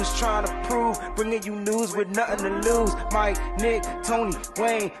dudes trying to prove, bringing you news with nothing to lose. Mike, Nick, Tony,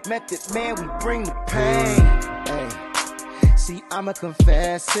 Wayne, Method Man, we bring the pain. Hey. See, I'ma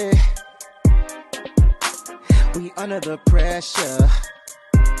confess it. We under the pressure.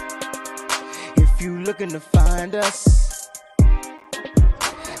 If you looking to find us, we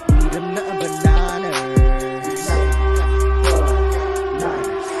them nothing but niners.